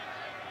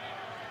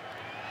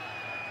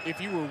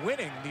 If you were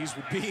winning, these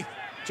would be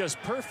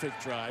just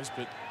perfect drives,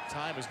 but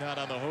time is not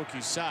on the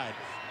Hokies side.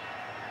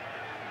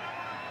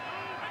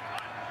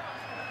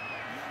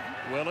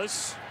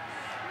 Willis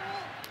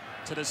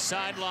to the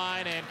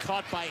sideline and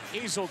caught by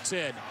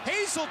Hazelton.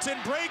 Hazelton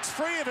breaks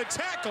free of a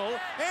tackle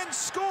and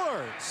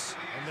scores.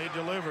 And they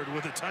delivered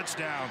with a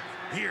touchdown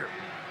here.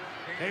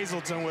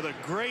 Hazelton with a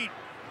great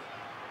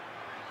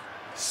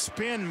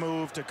spin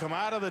move to come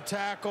out of the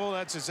tackle.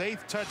 That's his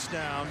 8th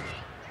touchdown.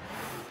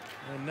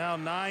 And now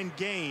 9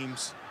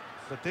 games.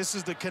 But this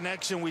is the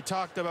connection we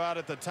talked about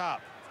at the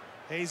top.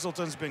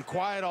 Hazelton's been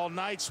quiet all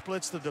night,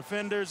 splits the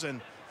defenders,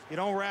 and you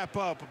don't wrap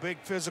up a big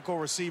physical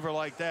receiver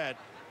like that.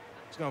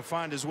 He's going to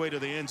find his way to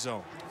the end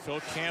zone.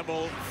 Phil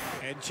Campbell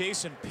and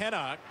Jason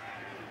Pennock.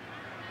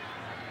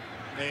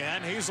 They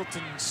had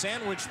Hazelton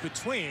sandwiched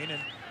between,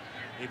 and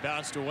he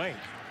bounced away.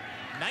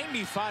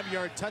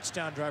 95-yard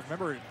touchdown drive.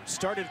 Remember, it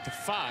started at the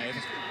 5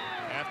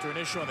 after an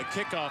issue on the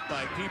kickoff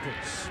by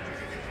Peoples.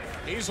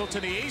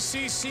 Hazelton, the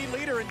ACC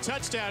leader in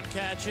touchdown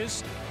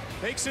catches,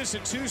 makes this a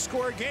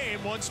 2-score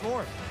game once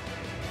more.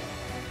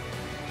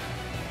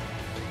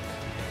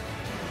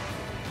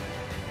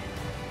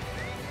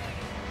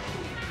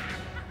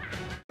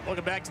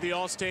 Welcome back to the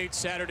All-State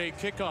Saturday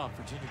kickoff.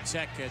 Virginia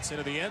Tech gets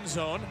into the end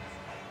zone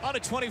on a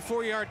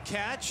 24-yard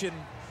catch and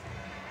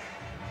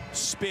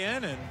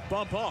spin and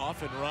bump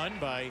off and run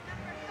by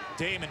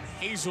Damon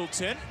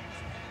Hazelton.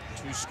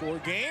 2-score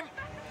game.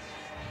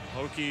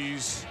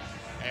 Hokies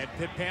and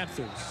Pitt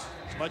Panthers.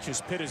 As much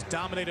as Pitt has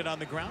dominated on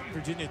the ground,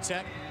 Virginia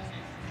Tech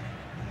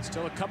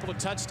still a couple of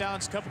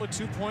touchdowns, couple of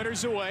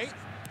 2-pointers away.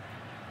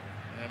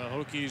 And the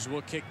Hokies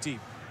will kick deep.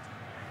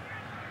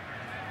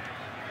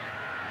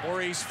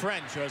 Maurice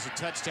French has a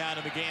touchdown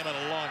in the game on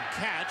a long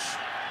catch.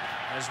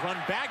 Has run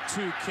back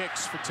 2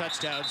 kicks for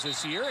touchdowns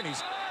this year, and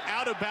he's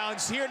out of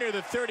bounds here near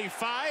the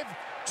 35.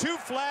 2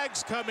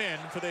 flags come in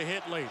for the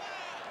hit late.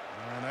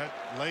 And that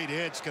late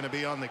hit's going to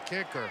be on the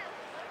kicker,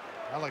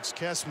 Alex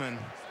Kessman,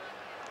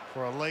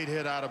 for a late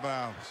hit out of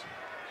bounds.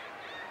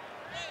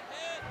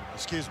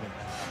 Excuse me,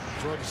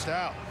 Jordan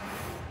Stout.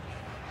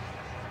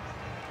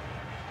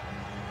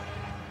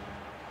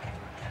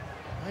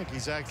 I think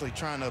he's actually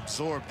trying to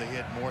absorb the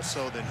hit more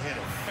so than hit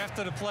him.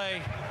 After the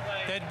play,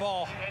 dead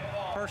ball,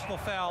 personal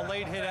foul,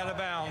 late hit out of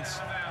bounds.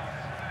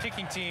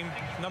 Kicking team,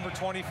 number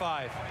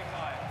 25.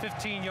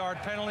 15-yard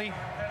penalty,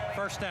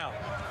 first down.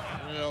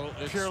 Well,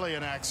 it's purely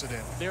an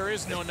accident. There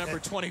is no number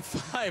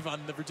 25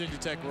 on the Virginia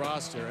Tech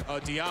roster.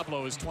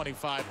 Diablo is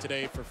 25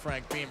 today for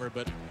Frank Beamer,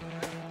 but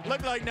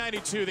looked like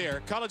 92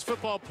 there. College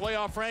football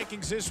playoff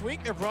rankings this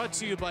week are brought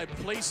to you by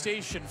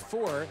PlayStation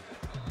 4.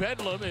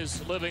 Bedlam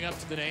is living up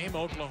to the name,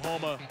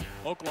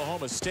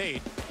 Oklahoma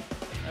State.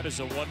 That is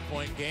a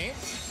 1-point game.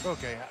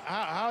 Okay,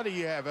 how do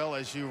you have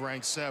LSU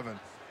ranked 7th?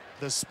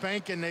 The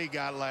spanking they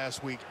got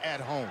last week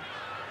at home.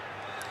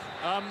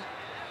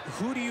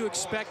 Who do you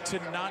expect to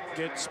not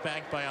get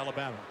spanked by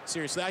Alabama?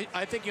 Seriously,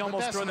 I think you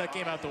almost throw that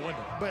game out the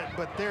window.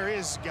 But there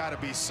is got to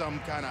be some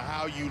kind of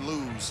how you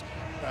lose,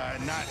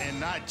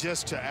 not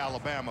just to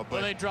Alabama. But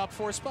well, they dropped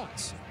 4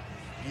 spots.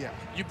 Yeah.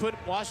 You put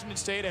Washington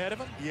State ahead of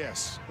them?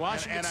 Yes.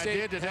 Washington State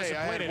I did today.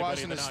 I had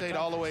Washington State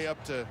all the way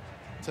up to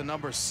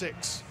number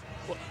 6.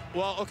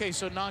 Well, okay,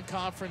 so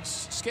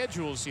non-conference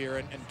schedules here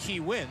and key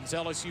wins.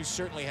 LSU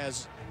certainly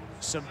has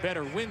some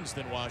better wins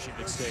than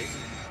Washington State.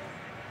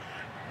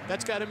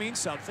 That's got to mean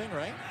something,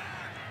 right?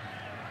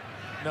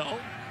 No.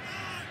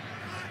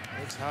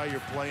 That's how you're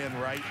playing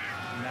right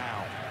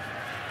now.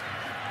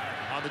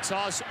 On the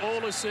toss,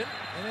 Olesen.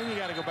 And then you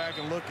got to go back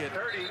and look at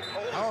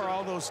how are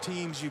all those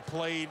teams you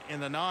played in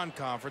the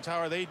non-conference, how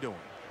are they doing?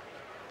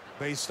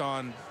 Based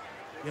on,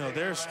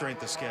 their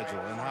strength of schedule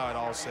and how it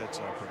all sets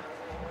up.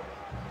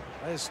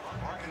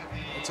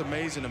 It's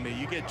amazing to me.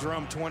 You get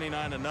drummed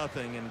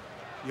 29-0 and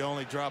you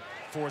only drop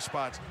 4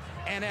 spots.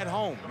 And at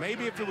home.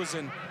 Maybe if it was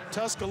in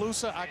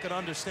Tuscaloosa, I could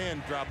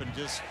understand dropping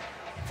just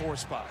 4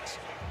 spots.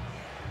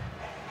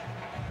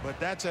 But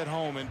that's at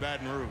home in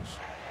Baton Rouge.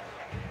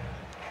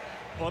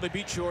 Well, they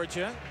beat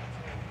Georgia.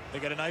 They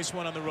got a nice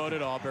one on the road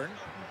at Auburn.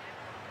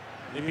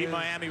 They beat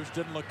Miami, which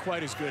didn't look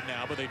quite as good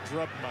now, but they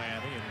drubbed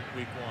Miami in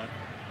week 1.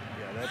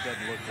 Yeah, that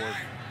doesn't look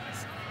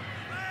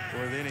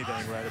worth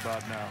anything right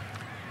about now.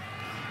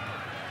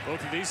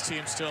 Both of these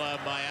teams still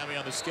have Miami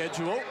on the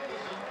schedule.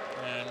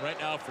 And right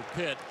now for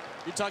Pitt,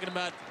 you're talking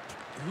about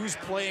who's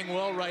playing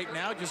well right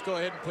now. Just go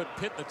ahead and put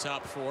Pitt in the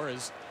top 4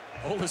 as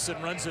Olesen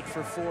runs it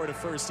for 4 to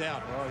first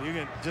down. Well, you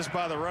can, just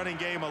by the running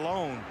game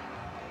alone,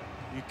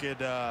 you could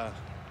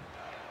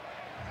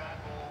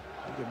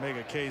make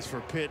a case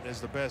for Pitt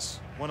as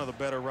one of the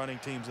better running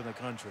teams in the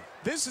country.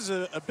 This is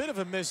a bit of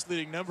a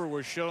misleading number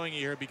we're showing you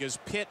here because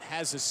Pitt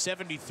has a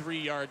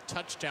 73-yard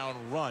touchdown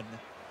run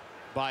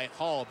by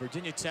Hall.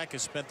 Virginia Tech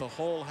has spent the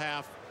whole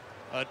half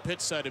at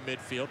Pitt's side of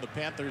midfield. The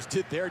Panthers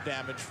did their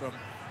damage from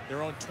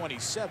their own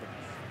 27.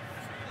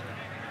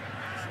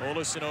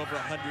 Olesen over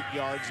 100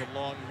 yards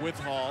along with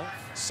Hall.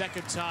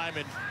 Second time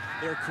in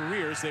their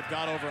careers they've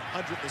gone over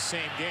 100 in the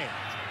same game.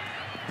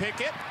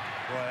 Pickett.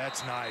 Boy,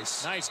 that's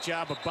nice. Nice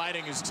job of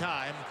biding his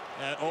time.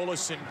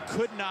 Olesen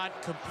could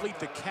not complete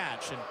the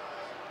catch.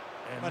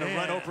 Might have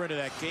run over into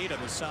that gate on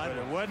the side.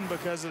 But it wasn't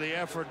because of the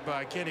effort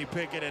by Kenny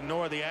Pickett and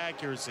nor the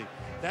accuracy.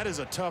 That is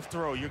a tough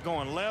throw. You're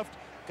going left,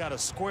 got to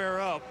square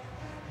up.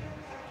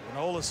 And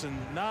Olesen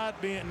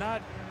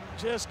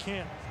just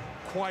can't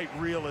quite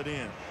reel it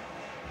in.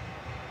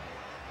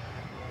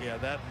 Yeah,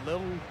 that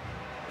little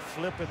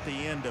flip at the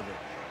end of it.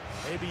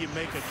 Maybe you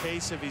make a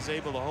case if he's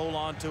able to hold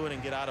on to it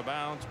and get out of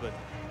bounds, but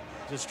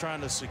just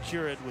trying to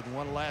secure it with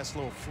one last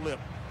little flip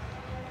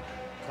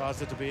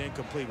caused it to be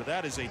incomplete. But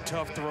that is a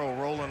tough throw,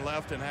 rolling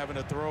left and having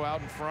to throw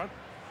out in front.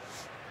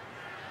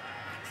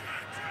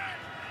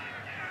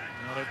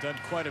 Well, they've done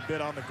quite a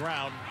bit on the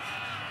ground.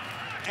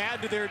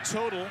 Add to their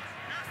total,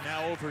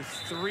 now over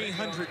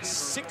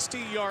 360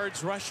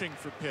 yards rushing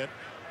for Pitt.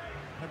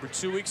 Remember,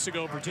 2 weeks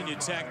ago, Virginia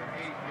Tech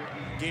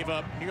gave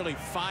up nearly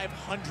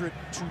 500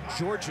 to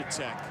Georgia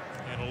Tech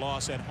in a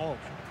loss at home.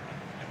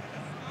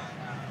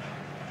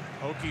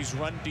 Hokies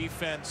run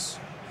defense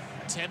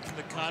 10th in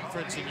the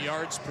conference in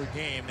yards per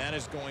game. That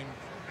is going,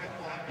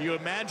 you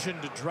imagine,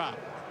 to drop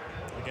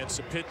against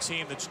a Pitt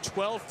team that's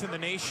 12th in the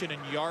nation in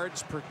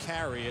yards per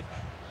carry at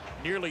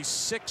nearly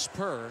 6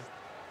 per.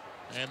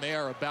 And they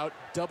are about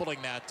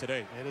doubling that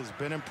today. It has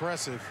been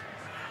impressive.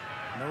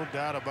 No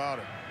doubt about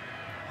it.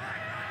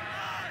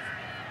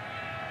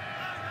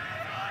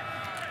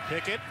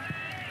 Pickett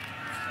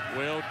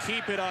will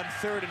keep it on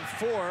 3rd and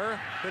 4.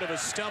 Bit of a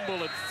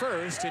stumble at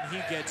first, and he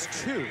gets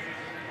 2.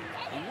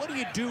 What do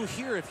you do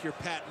here if you're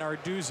Pat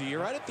Narduzzi? You're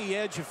right at the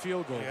edge of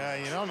field goal. Yeah,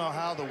 you don't know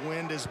how the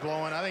wind is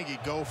blowing. I think you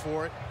go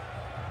for it.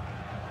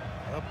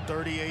 Up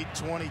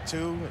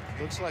 38-22. It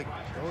looks like,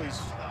 oh, he's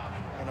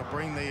going to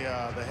bring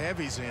the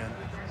heavies in.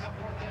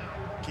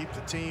 Keep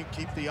the team,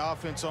 keep the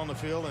offense on the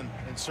field, and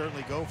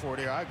certainly go for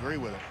it here. I agree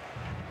with it.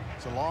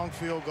 It's a long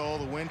field goal.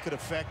 The wind could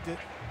affect it.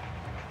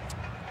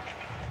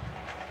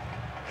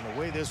 And the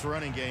way this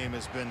running game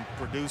has been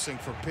producing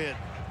for Pitt,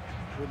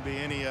 wouldn't be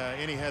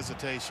any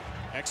hesitation.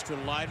 Extra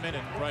lineman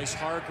and Bryce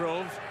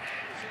Hargrove.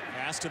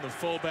 Aston, the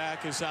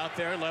fullback, is out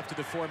there, left of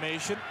the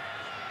formation.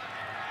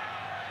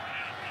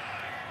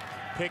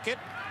 Pickett.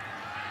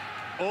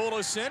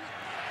 Olesen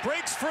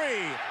breaks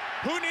free.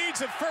 Who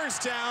needs a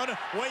first down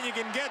when you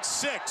can get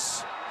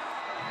 6?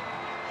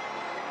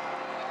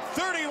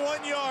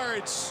 31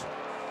 yards.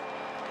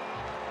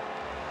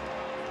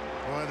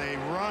 Well, they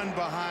run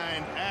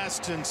behind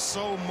Aston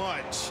so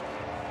much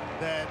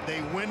that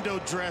they window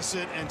dress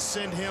it and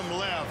send him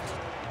left.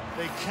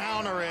 They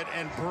counter it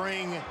and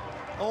bring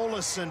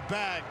Olesen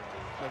back.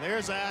 But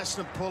there's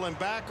Aston pulling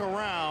back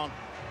around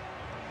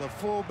the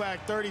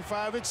fullback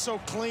 35. It's so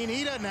clean,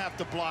 he doesn't have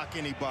to block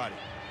anybody.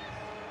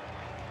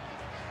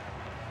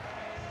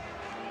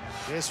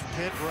 This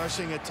Pitt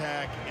rushing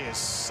attack is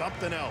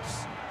something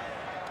else.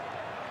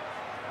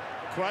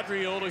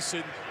 Quadri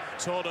Olesen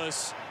told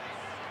us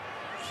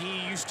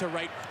he used to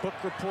write book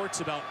reports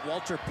about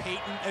Walter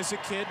Payton as a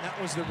kid.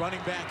 That was the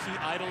running back he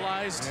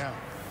idolized. Yeah.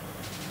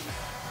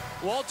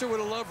 Walter would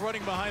have loved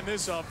running behind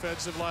this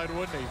offensive line,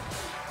 wouldn't he?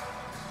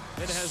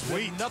 It has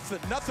been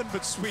nothing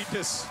but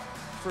sweetness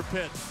for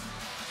Pitt.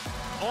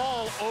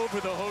 All over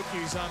the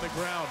Hokies on the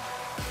ground.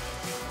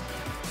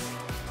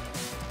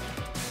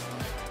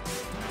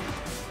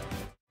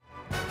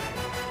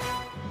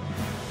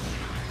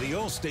 The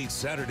All-State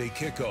Saturday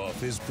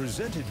Kickoff is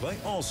presented by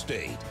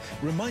Allstate,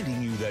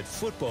 reminding you that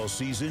football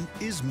season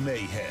is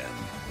mayhem.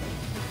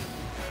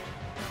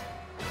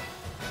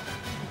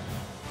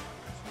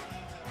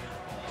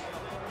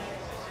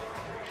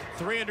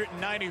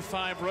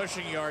 .395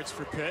 rushing yards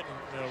for Pitt.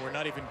 We're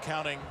not even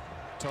counting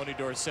Tony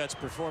Dorsett's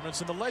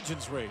performance in the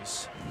Legends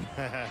race.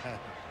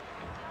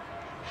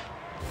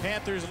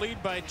 Panthers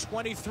lead by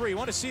 23.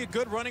 Want to see a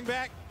good running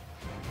back?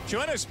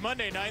 Join us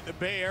Monday night in the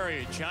Bay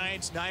Area.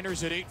 Giants,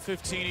 Niners at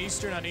 8:15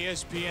 Eastern on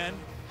ESPN.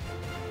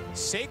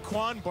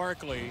 Saquon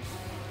Barkley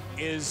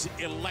is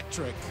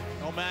electric.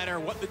 No matter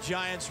what the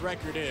Giants'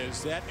 record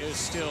is, that is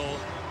still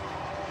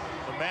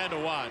the man to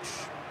watch.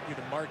 He's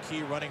the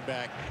marquee running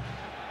back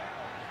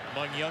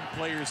among young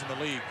players in the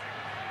league.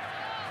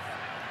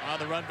 On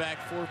the run back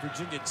for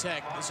Virginia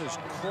Tech, this is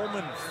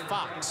Coleman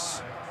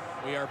Fox.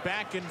 We are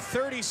back in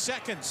 30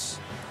 seconds.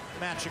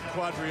 Matching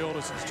Quadri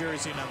Olesen's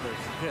jersey number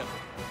for Pitt.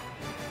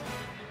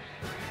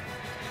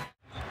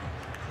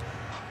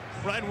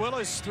 Ryan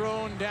Willis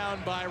thrown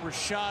down by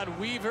Rashad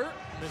Weaver.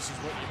 This is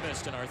what you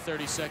missed in our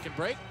 30-second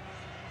break.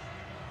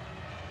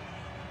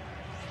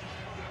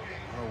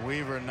 Well,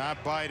 Weaver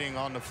not biting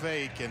on the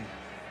fake and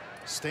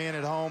staying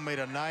at home, made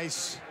a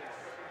nice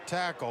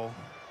tackle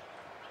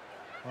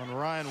on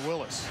Ryan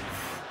Willis.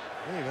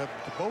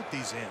 Both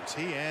these ends,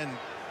 he and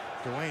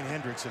Dwayne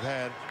Hendricks, have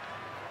had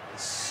a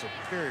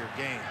superior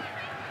game.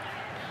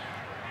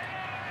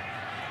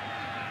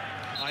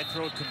 High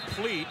throw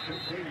complete.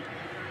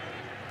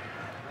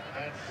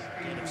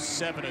 Gain of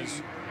 7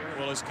 as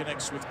Willis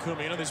connects with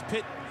Kumi. You know, this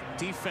Pitt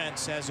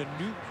defense has a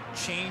new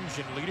change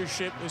in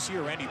leadership this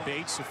year. Randy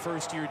Bates, a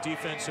first-year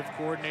defensive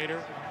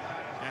coordinator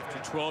after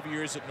 12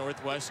 years at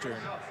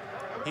Northwestern.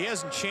 He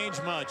hasn't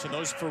changed much, and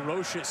those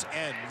ferocious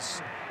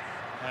ends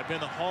have been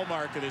the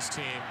hallmark of this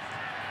team.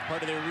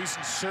 part of their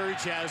recent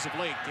surge as of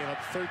late. Gave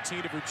up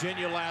 13 to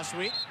Virginia last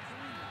week.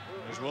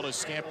 As well as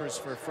scampers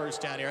for a first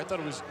down here. I thought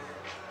it was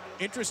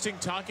interesting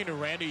talking to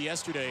Randy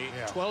yesterday.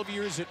 12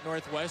 years at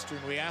Northwestern.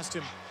 We asked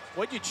him,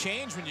 what'd you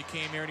change when you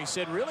came here? And he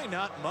said, really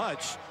not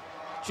much.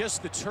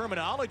 Just the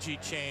terminology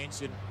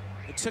changed. And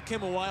it took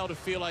him a while to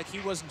feel like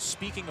he wasn't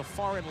speaking a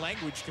foreign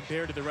language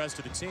compared to the rest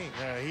of the team.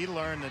 Yeah, he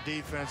learned the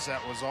defense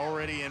that was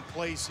already in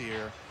place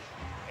here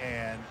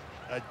and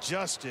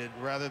adjusted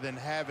rather than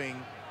having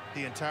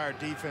the entire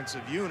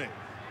defensive unit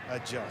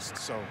adjust.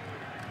 So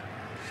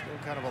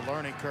still kind of a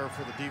learning curve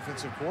for the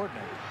defensive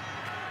coordinator.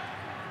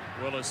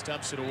 Willis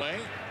dumps it away.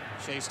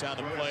 Chased down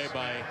the play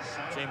by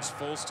James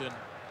Folston.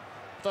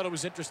 Thought it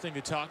was interesting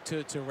to talk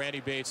to Randy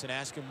Bates and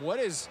ask him what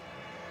is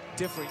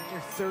different.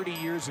 You're 30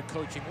 years of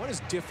coaching. What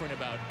is different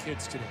about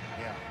kids today?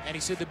 Yeah. And he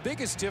said the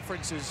biggest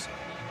difference is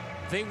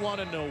they want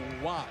to know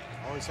why.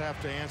 Always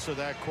have to answer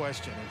that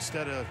question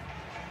instead of,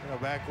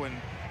 back when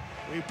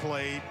we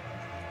played,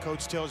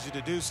 coach tells you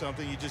to do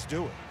something, you just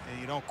do it. And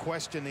you don't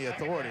question the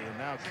authority. And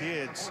now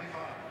kids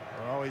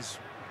are always,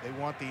 they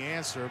want the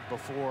answer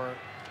before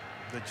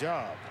the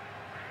job.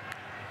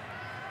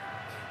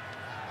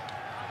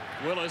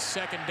 Willis,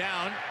 second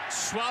down,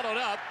 swallowed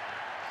up,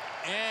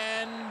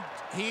 and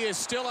he is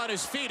still on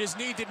his feet. His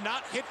knee did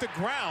not hit the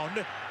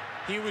ground.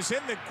 He was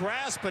in the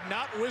grass, but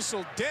not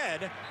whistled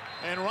dead.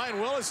 And Ryan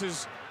Willis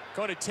is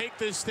going to take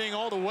this thing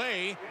all the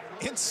way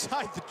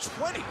inside the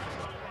 20.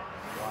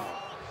 Wow.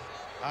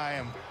 I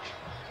am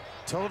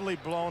totally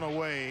blown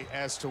away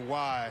as to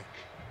why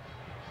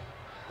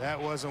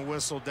that wasn't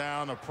whistled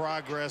down or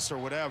progress or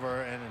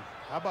whatever. And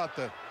how about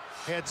the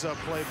heads-up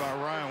play by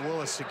Ryan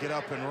Willis to get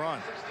up and run?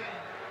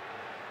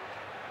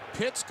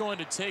 Pitt's going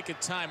to take a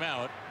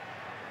timeout.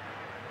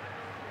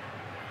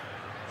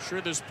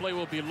 Sure, this play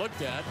will be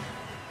looked at.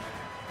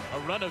 A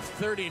run of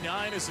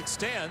 39 as it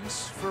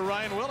stands for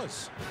Ryan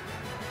Willis.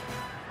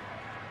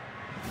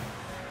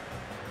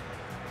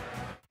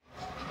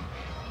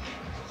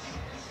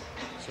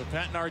 So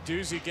Pat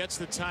Narduzzi gets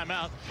the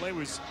timeout. The play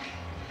was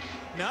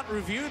not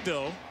reviewed,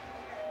 though.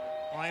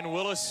 Ryan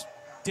Willis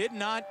did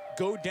not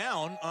go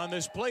down on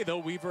this play, though.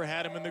 Weaver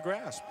had him in the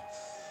grasp.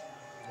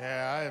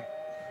 Yeah,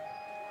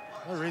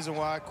 the reason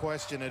why I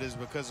question it is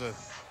because of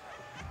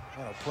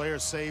player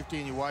safety,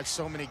 and you watch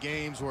so many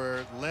games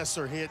where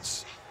lesser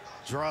hits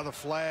draw the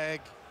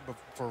flag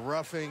for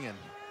roughing, and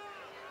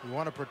you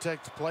want to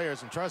protect the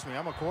players. And trust me,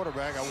 I'm a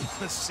quarterback. I want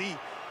to see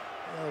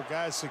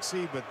guys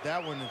succeed, but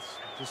that one is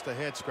just a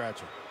head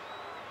scratcher.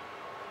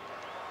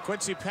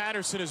 Quincy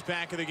Patterson is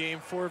back in the game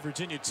for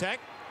Virginia Tech.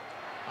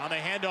 On the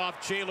handoff,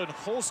 Jalen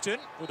Holston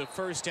with a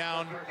first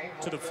down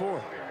to the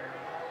 4.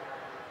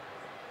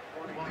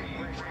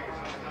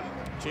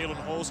 Jalen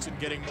Holston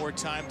getting more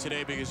time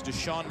today because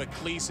Deshaun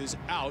McLeese is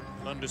out.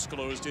 An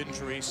undisclosed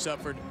injury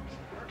suffered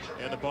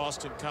in the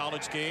Boston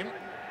College game.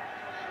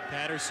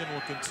 Patterson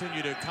will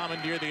continue to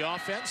commandeer the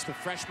offense. The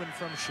freshman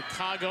from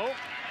Chicago.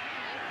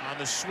 On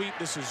the sweep,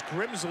 this is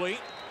Grimsley,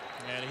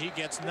 and he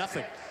gets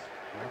nothing.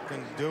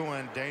 Nothing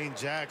doing. Dane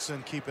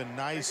Jackson keeping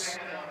nice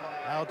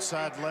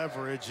outside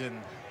leverage, and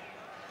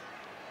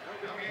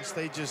I guess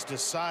they just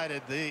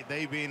decided,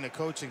 they being the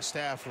coaching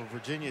staff of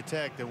Virginia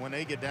Tech, that when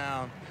they get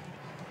down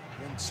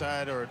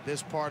inside or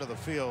this part of the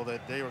field,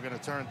 that they were going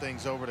to turn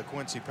things over to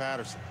Quincy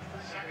Patterson.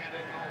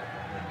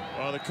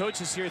 Well, the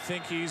coaches here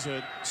think he's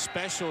a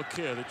special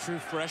kid, a true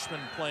freshman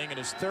playing in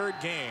his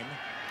 3rd game.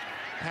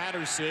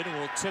 Patterson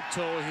will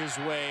tiptoe his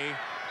way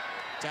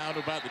down to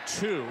about the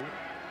 2.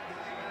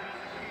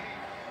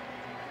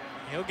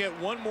 He'll get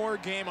one more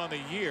game on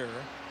the year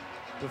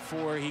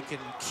before he can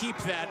keep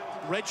that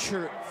red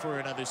shirt for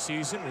another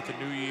season with the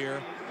new year,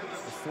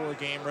 the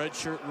 4-game red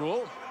shirt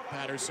rule.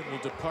 Patterson will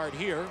depart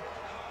here.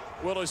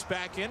 Willis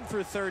back in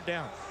for 3rd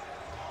down.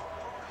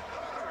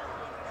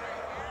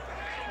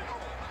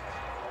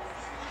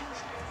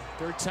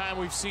 Third time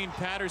we've seen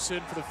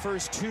Patterson for the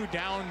first 2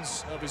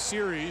 downs of a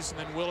series, and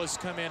then Willis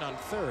come in on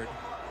 3rd.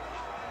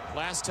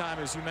 Last time,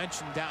 as you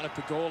mentioned, down at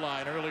the goal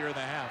line earlier in the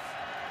half.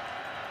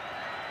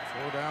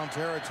 4-down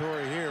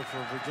territory here for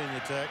Virginia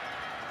Tech.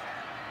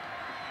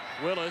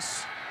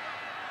 Willis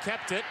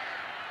kept it,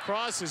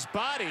 cross his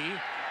body,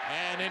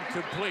 and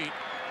incomplete.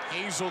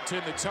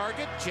 Hazelton the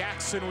target,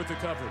 Jackson with the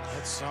coverage.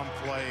 That's some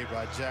play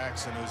by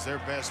Jackson, who's their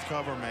best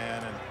cover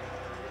man, and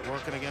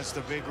working against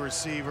a big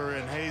receiver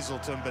in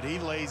Hazelton, but he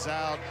lays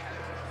out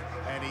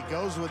and he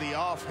goes with the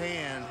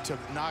offhand to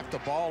knock the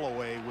ball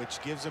away,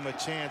 which gives him a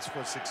chance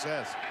for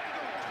success.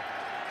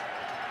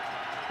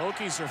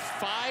 Hokies are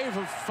 5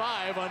 of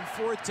 5 on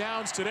 4th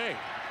downs today.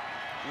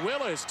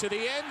 Willis to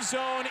the end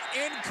zone,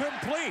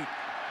 incomplete.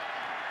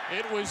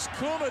 It was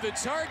Kuma the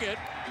target.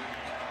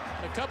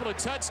 A couple of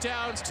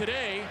touchdowns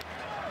today.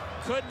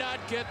 Could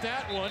not get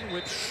that one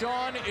with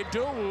Sean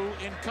Idowu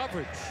in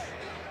coverage.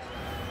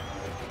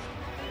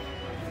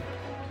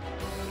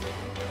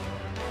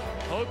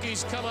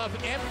 Hokies come up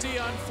empty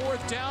on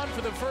 4th down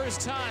for the first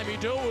time.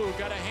 Idowu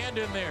got a hand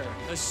in there.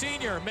 The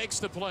senior makes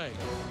the play.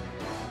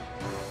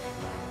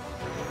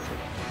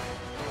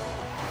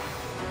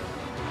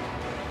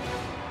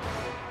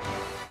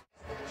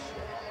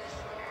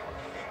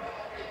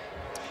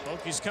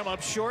 Hokies come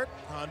up short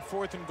on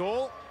 4th and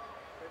goal.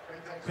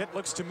 Pitt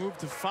looks to move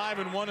to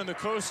 5-1 in the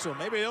Coastal.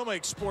 Maybe they'll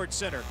make Sports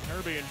Center.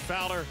 Kirby and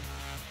Fowler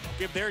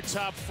give their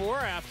top 4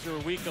 after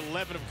week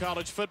 11 of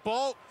college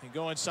football. They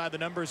go inside the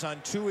numbers on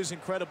Tua's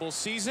incredible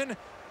season.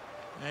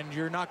 And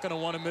you're not going to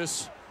want to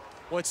miss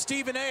what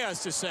Stephen A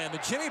has to say on the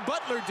Jimmy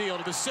Butler deal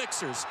to the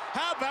Sixers.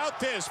 How about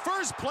this?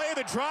 First play of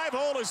the drive,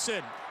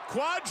 Olesen.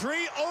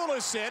 Quadri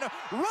Olesen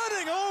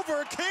running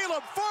over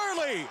Caleb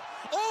Farley.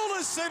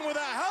 Olesen with a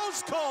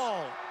house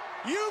call.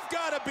 You've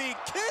got to be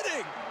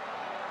kidding.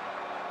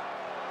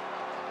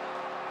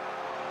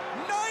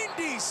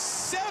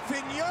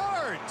 97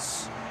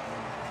 yards.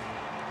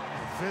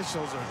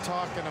 Officials are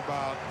talking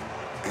about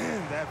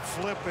that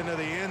flip into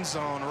the end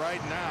zone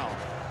right now,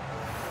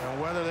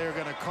 and whether they're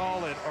going to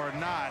call it or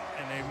not,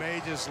 and they may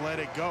just let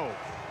it go.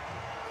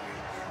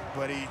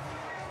 But he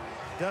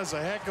does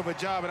a heck of a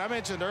job. And I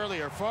mentioned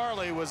earlier,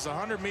 Farley was the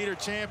 100-meter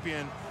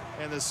champion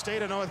in the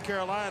state of North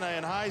Carolina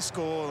in high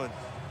school, and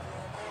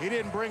he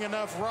didn't bring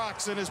enough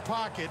rocks in his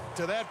pocket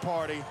to that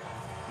party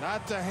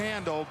not to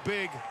handle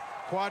big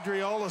Quadri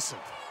Olesen.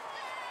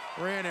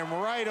 Ran him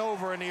right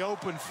over in the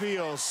open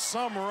field.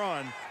 Some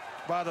run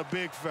by the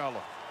big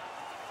fella.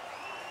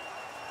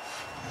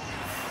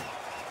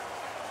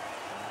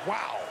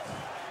 Wow.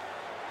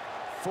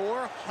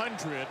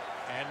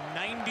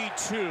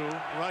 492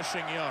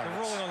 rushing yards. The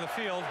ruling on the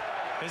field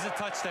is a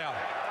touchdown.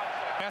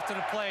 After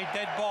the play,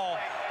 dead ball,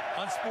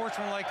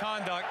 unsportsmanlike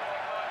conduct,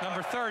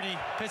 number 30,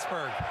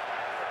 Pittsburgh.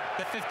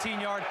 The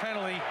 15-yard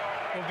penalty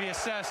will be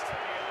assessed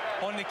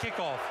on the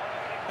kickoff.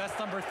 That's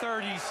number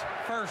 30's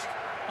first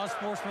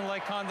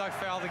unsportsmanlike conduct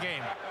foul of the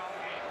game.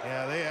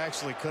 Yeah, they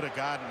actually could have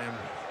gotten him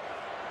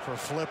for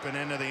flipping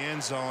into the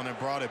end zone and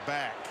brought it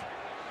back.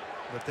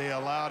 But they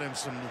allowed him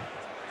some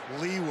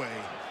leeway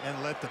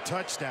and let the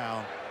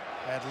touchdown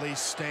at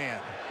least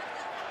stand.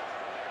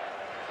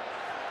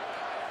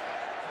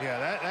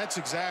 Yeah, that's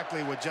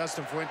exactly what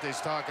Justin Fuente's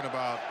talking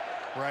about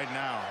right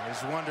now.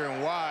 He's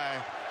wondering why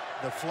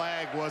the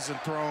flag wasn't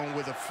thrown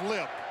with a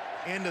flip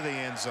into the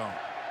end zone.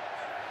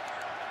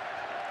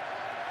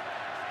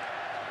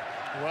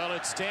 Well,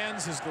 it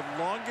stands as the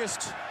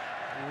longest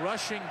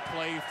rushing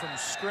play from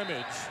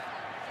scrimmage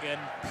in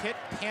Pitt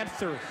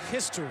Panther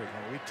history.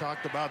 We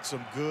talked about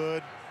some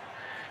good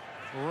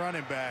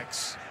running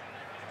backs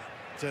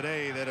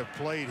today that have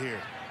played here.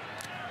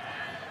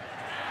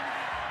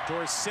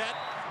 Dorsett,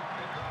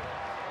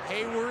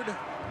 Hayward,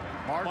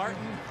 Martin,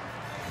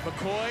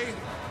 McCoy,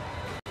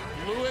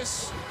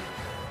 Lewis,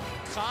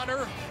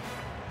 Connor,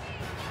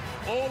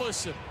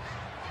 Olesen.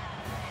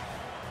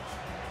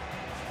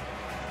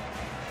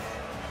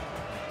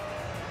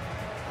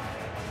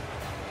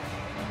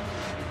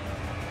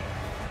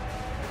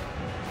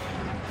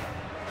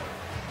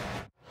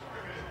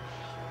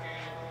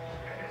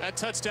 That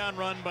touchdown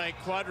run by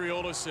Quadri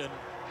Olesen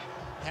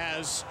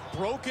has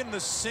broken the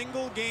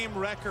single game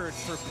record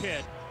for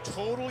Pitt.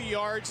 Total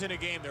yards in a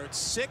game. They're at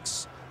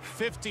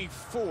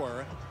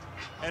 654.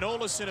 And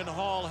Olesen and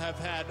Hall have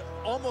had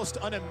almost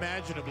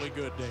unimaginably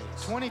good days.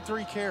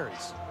 23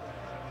 carries.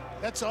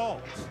 That's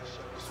all.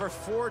 For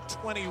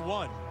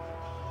 421.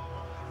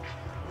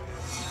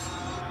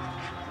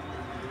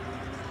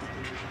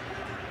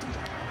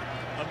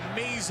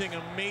 Amazing,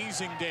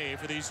 amazing day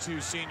for these two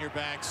senior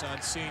backs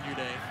on senior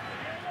day.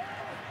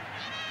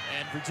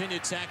 And Virginia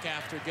Tech,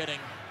 after getting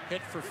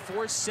hit for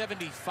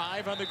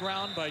 475 on the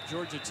ground by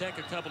Georgia Tech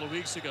a couple of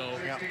weeks ago,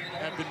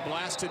 have been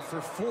blasted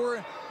for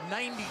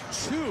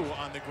 492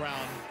 on the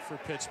ground for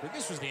Pittsburgh.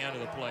 This was the end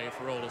of the play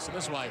for Olesen.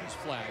 This is why he was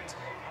flagged.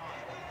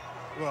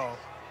 Well,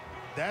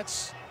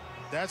 that's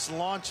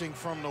launching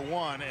from the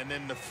one and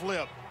then the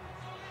flip.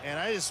 And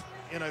I just,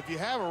 if you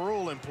have a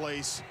rule in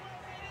place,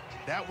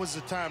 that was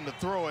the time to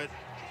throw it,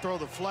 throw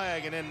the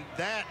flag, and then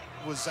that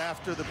was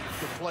after the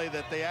play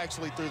that they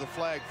actually threw the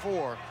flag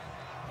for.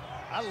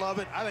 I love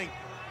it. I think,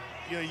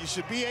 you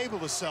should be able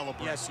to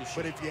celebrate. Yes, you should.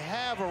 But if you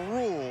have a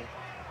rule,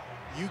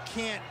 you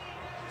can't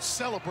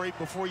celebrate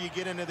before you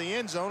get into the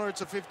end zone, or it's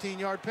a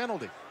 15-yard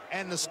penalty.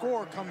 And the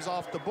score comes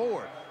off the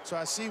board. So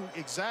I see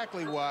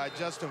exactly why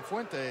Justin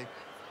Fuente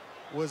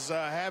was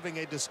having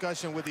a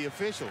discussion with the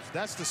officials.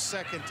 That's the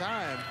second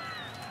time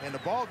in the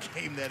ball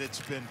game that it's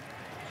been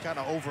kind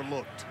of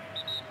overlooked.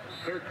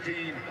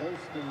 13,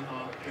 Holston.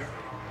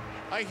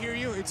 I hear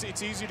you. It's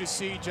easy to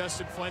see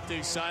Justin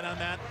Fuente's side on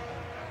that.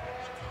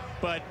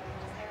 But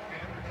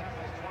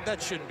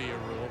that shouldn't be a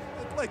rule.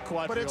 Like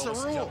Quadri But it's a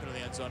Olesen rule. jumping in the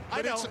end zone.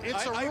 But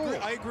it's a rule.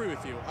 I agree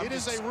with you. It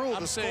is a rule.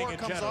 I'm the saying score in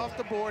comes general. off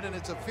the board, and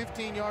it's a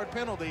 15-yard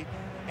penalty.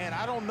 And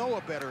I don't know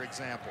a better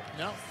example.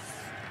 No.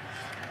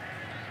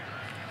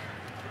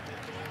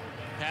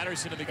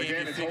 Patterson in the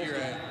game, you figure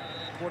a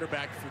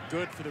quarterback for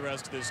good for the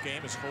rest of this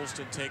game as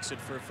Holston takes it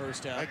for a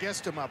first down. I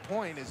guess to my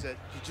point is that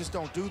you just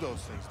don't do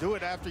those things. Do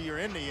it after you're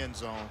in the end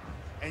zone,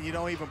 and you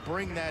don't even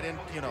bring that in,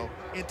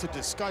 into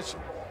discussion.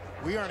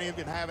 We aren't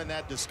even having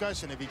that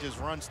discussion if he just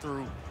runs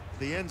through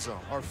the end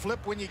zone, or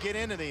flip when you get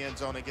into the end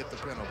zone and get the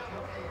penalty.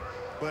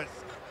 But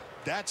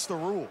that's the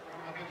rule.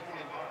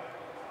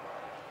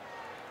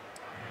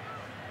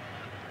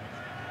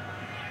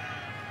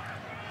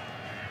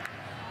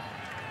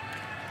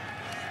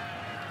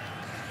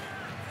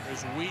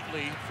 There's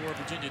Wheatley for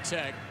Virginia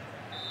Tech.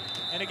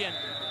 And again,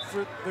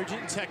 for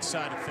Virginia Tech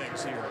side of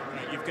things here,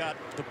 you've got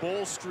the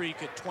bowl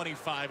streak at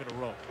 25 in a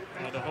row.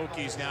 The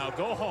Hokies now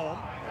go home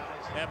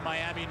at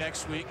Miami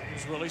next week,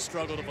 who's really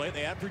struggled to play.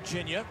 They have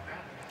Virginia,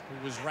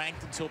 who was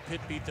ranked until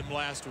Pitt beat them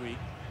last week.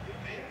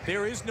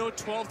 There is no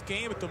 12th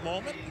game at the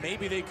moment.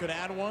 Maybe they could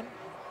add one.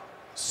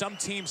 Some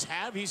teams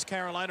have. East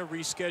Carolina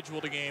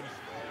rescheduled a game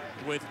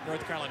with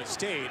North Carolina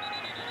State.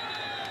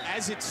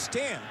 As it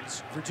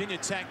stands, Virginia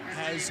Tech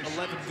has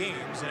 11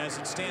 games, and as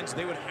it stands,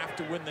 they would have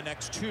to win the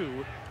next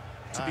 2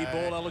 to be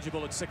bowl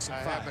eligible at 6 and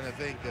 5. I happen to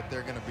think that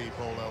they're going to be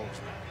bowl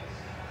eligible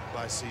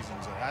by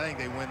season's end. I think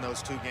they win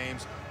those 2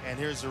 games, and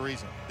here's the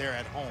reason: they're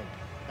at home.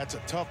 That's a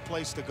tough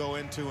place to go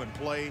into and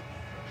play.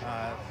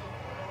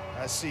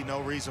 I see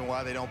no reason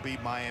why they don't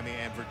beat Miami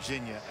and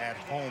Virginia at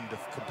home to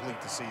complete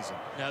the season.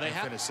 Now they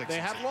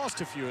have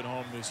lost a few at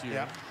home this year.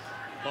 Yeah.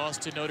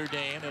 Lost to Notre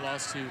Dame. They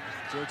lost to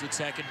Georgia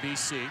Tech and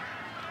BC.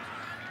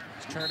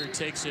 Turner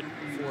takes it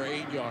for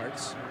 8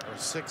 yards. Or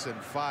 6 and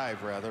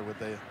 5 rather, with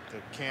the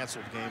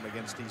canceled game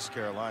against East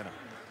Carolina.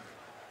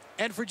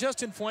 And for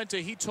Justin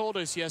Fuente, he told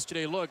us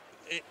yesterday, look,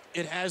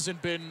 it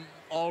hasn't been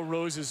all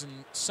roses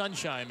and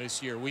sunshine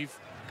this year. We've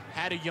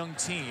had a young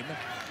team.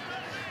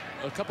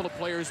 A couple of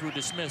players were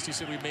dismissed. He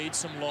said we made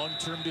some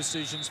long-term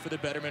decisions for the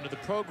betterment of the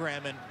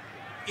program. And,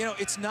 you know,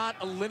 it's not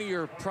a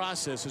linear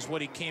process is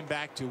what he came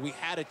back to. We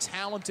had a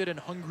talented and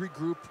hungry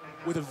group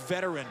with a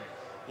veteran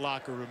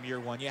locker room year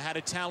 1. You had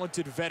a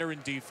talented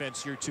veteran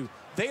defense year 2.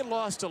 They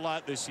lost a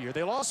lot this year.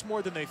 They lost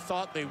more than they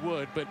thought they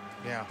would, but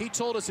he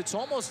told us it's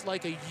almost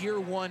like a year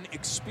 1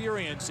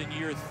 experience in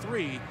year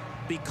 3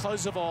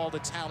 because of all the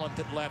talent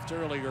that left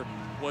earlier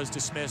was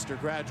dismissed or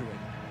graduated.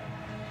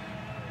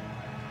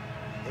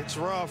 It's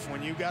rough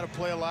when you got to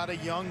play a lot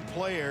of young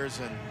players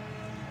and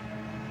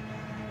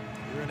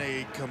you're in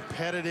a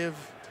competitive,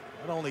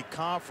 not only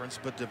conference,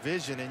 but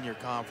division in your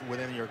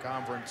within your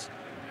conference.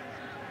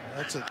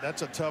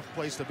 That's a tough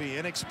place to be.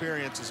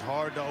 Inexperience is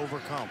hard to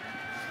overcome.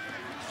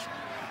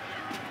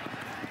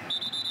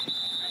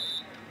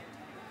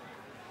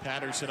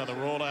 Patterson on the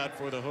rollout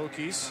for the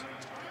Hokies.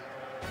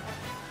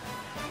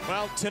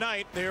 Well,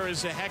 tonight there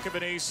is a heck of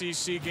an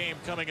ACC game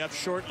coming up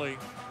shortly.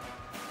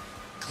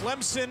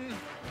 Clemson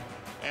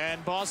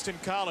and Boston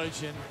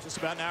College in just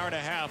about an hour and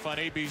a half on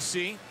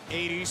ABC,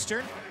 8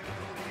 Eastern.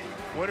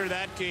 Winner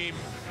that game,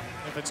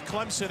 if it's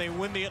Clemson, they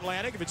win the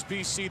Atlantic. If it's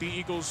BC, the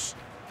Eagles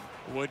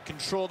would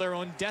control their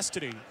own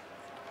destiny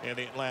in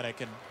the Atlantic.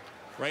 And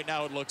right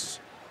now it looks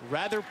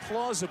rather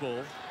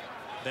plausible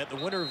that the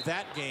winner of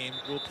that game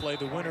will play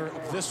the winner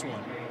of this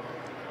one,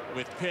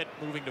 with Pitt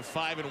moving to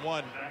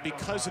 5-1.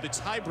 Because of the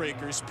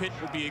tiebreakers, Pitt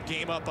will be a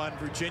game up on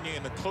Virginia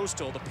in the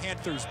Coastal. The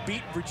Panthers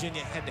beat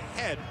Virginia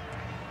head-to-head,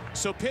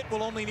 so Pitt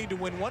will only need to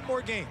win 1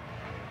 more game.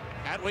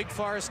 At Wake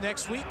Forest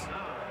next week,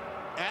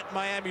 at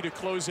Miami to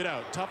close it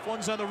out. Tough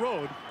ones on the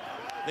road.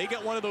 They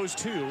get one of those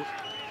 2,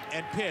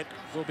 and Pitt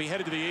will be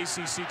headed to the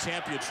ACC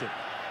championship.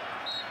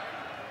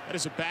 That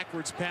is a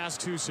backwards pass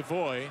to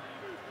Savoy.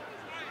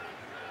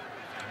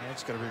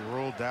 It's going to be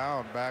ruled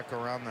down back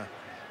around the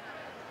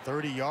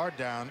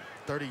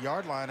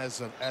 30-yard line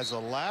as a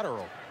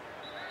lateral.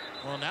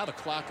 Well, now the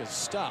clock has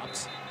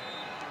stopped.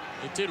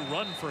 It did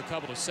run for a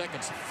couple of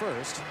seconds at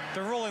first.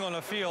 The ruling on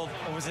the field,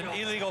 it was an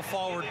illegal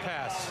forward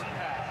pass.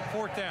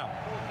 4th down.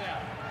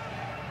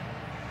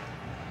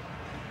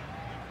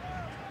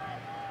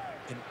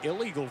 An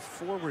illegal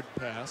forward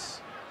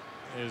pass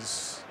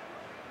is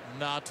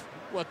not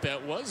what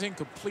that was.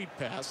 Incomplete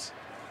pass.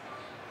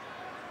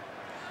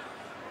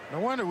 No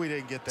wonder we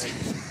didn't get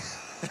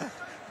that.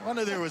 No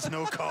wonder there was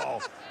no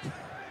call.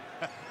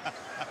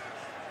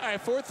 All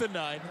right, 4th and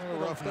 9.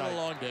 Rough been night. a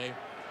long day.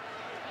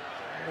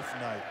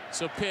 Rough night.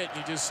 So Pitt,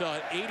 you just saw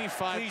an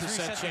 85% Please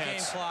reset chance. the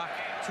game clock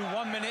to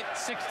 1 minute,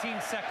 16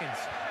 seconds.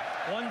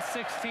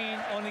 1:16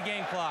 on the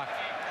game clock.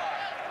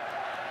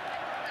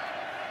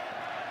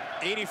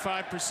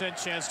 85%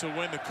 chance to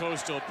win the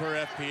Coastal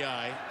per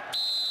FPI.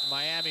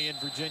 Miami and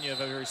Virginia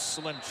have a very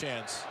slim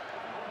chance.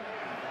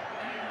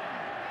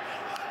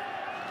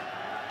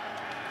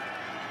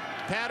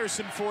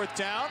 Patterson 4th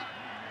down.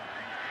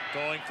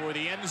 Going for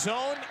the end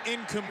zone.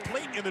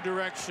 Incomplete in the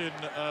direction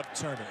of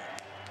Turner.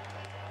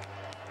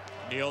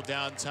 Kneel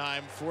down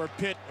time for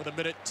Pitt with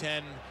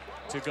 1:10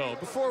 to go.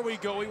 Before we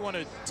go, we want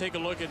to take a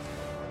look at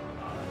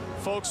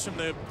folks from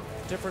the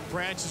different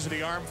branches of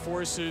the armed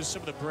forces,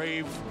 some of the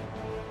brave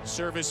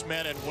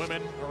servicemen and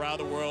women around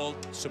the world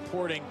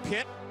supporting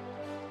Pitt.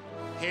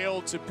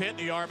 Hail to Pitt,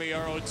 the Army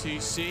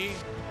ROTC.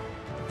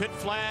 The Pitt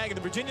flag and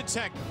the Virginia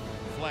Tech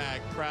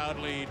flag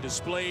proudly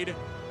displayed,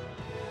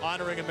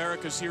 honoring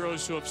America's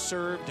heroes who have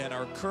served and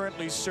are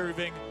currently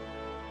serving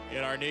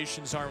in our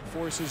nation's armed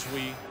forces.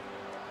 We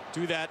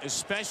do that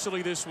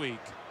especially this week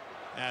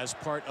as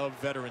part of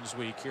Veterans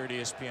Week here at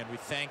ESPN. We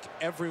thank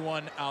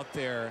everyone out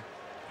there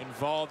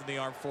involved in the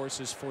armed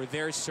forces for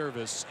their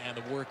service and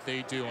the work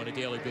they do on a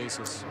daily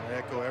basis. I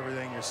echo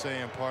everything you're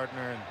saying,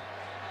 partner, and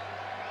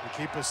you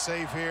keep us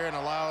safe here and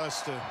allow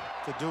us to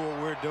do what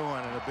we're doing.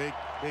 And a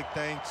big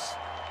thanks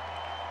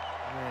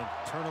We're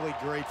eternally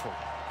grateful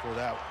for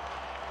that.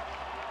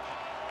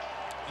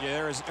 Yeah,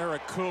 there is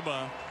Eric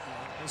Kuma.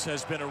 This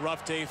has been a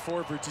rough day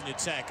for Virginia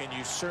Tech, and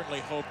you certainly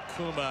hope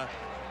Kuma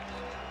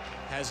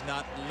has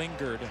not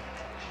lingered.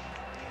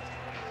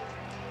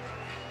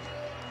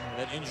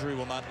 That injury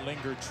will not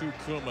linger to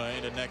Kuma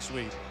into next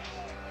week.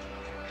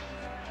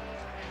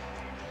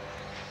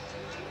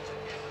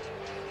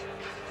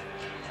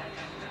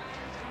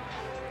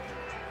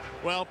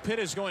 Well, Pitt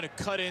is going to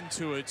cut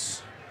into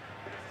its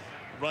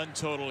run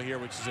total here,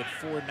 which is at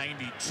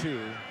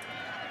 492.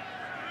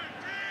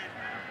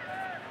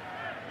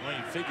 Well,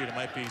 you figured it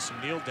might be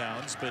some kneel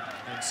downs, but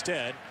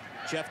instead,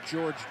 Jeff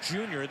George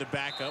Jr., the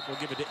backup, will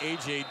give it to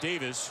A.J.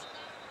 Davis,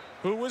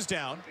 who was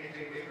down.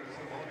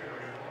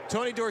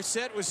 Tony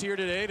Dorsett was here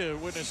today to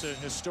witness a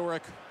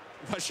historic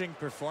rushing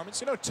performance.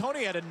 You know,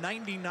 Tony had a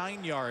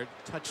 99-yard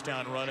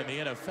touchdown run in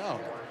the NFL.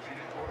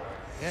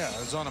 Yeah, it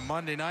was on a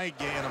Monday night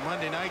game,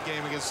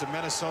 against the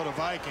Minnesota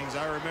Vikings.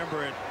 I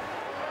remember it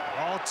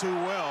all too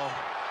well.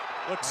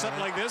 Looked something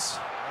like this?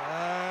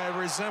 It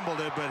resembled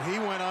it, but he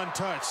went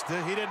untouched.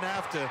 He didn't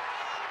have to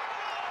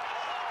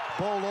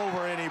bowl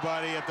over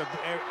anybody at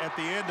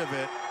the end of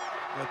it,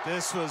 but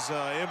this was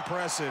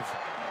impressive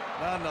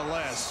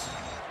nonetheless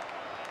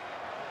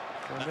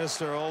for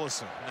Mr.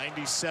 Olesen.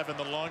 97,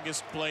 the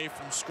longest play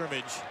from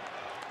scrimmage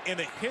in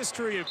the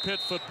history of Pitt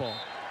football,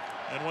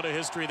 and what a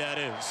history that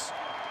is.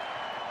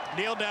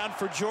 Kneel down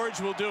for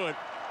George will do it.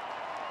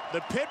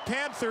 The Pitt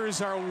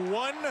Panthers are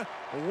one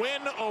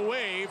win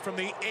away from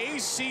the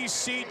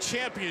ACC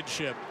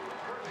championship.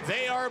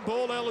 They are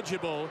bowl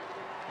eligible.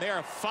 They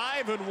are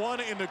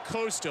 5-1 in the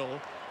Coastal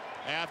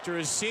after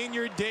a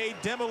senior day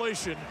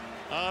demolition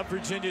of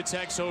Virginia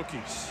Tech's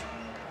Hokies.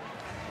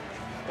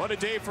 What a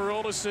day for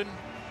Olesen.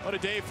 What a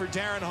day for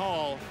Darren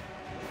Hall.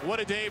 What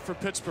a day for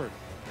Pittsburgh.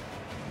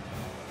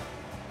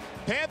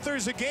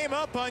 Panthers a game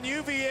up on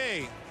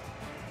UVA.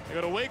 They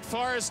go to Wake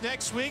Forest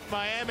next week,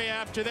 Miami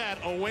after that.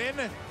 A win,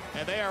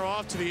 and they are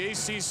off to the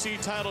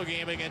ACC title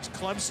game against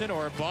Clemson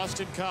or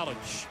Boston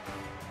College.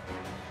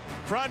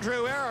 For Andre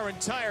Ware, our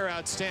entire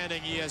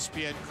outstanding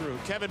ESPN crew,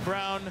 Kevin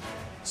Brown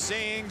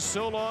saying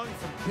so long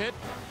from Pitt.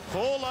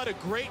 Whole lot of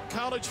great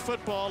college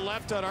football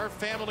left on our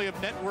family of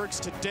networks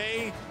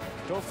today.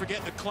 Don't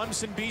forget the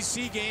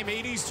Clemson-BC game,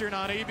 8 Eastern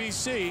on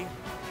ABC.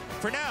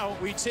 For now,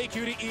 we take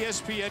you to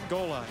ESPN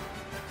Goal Line.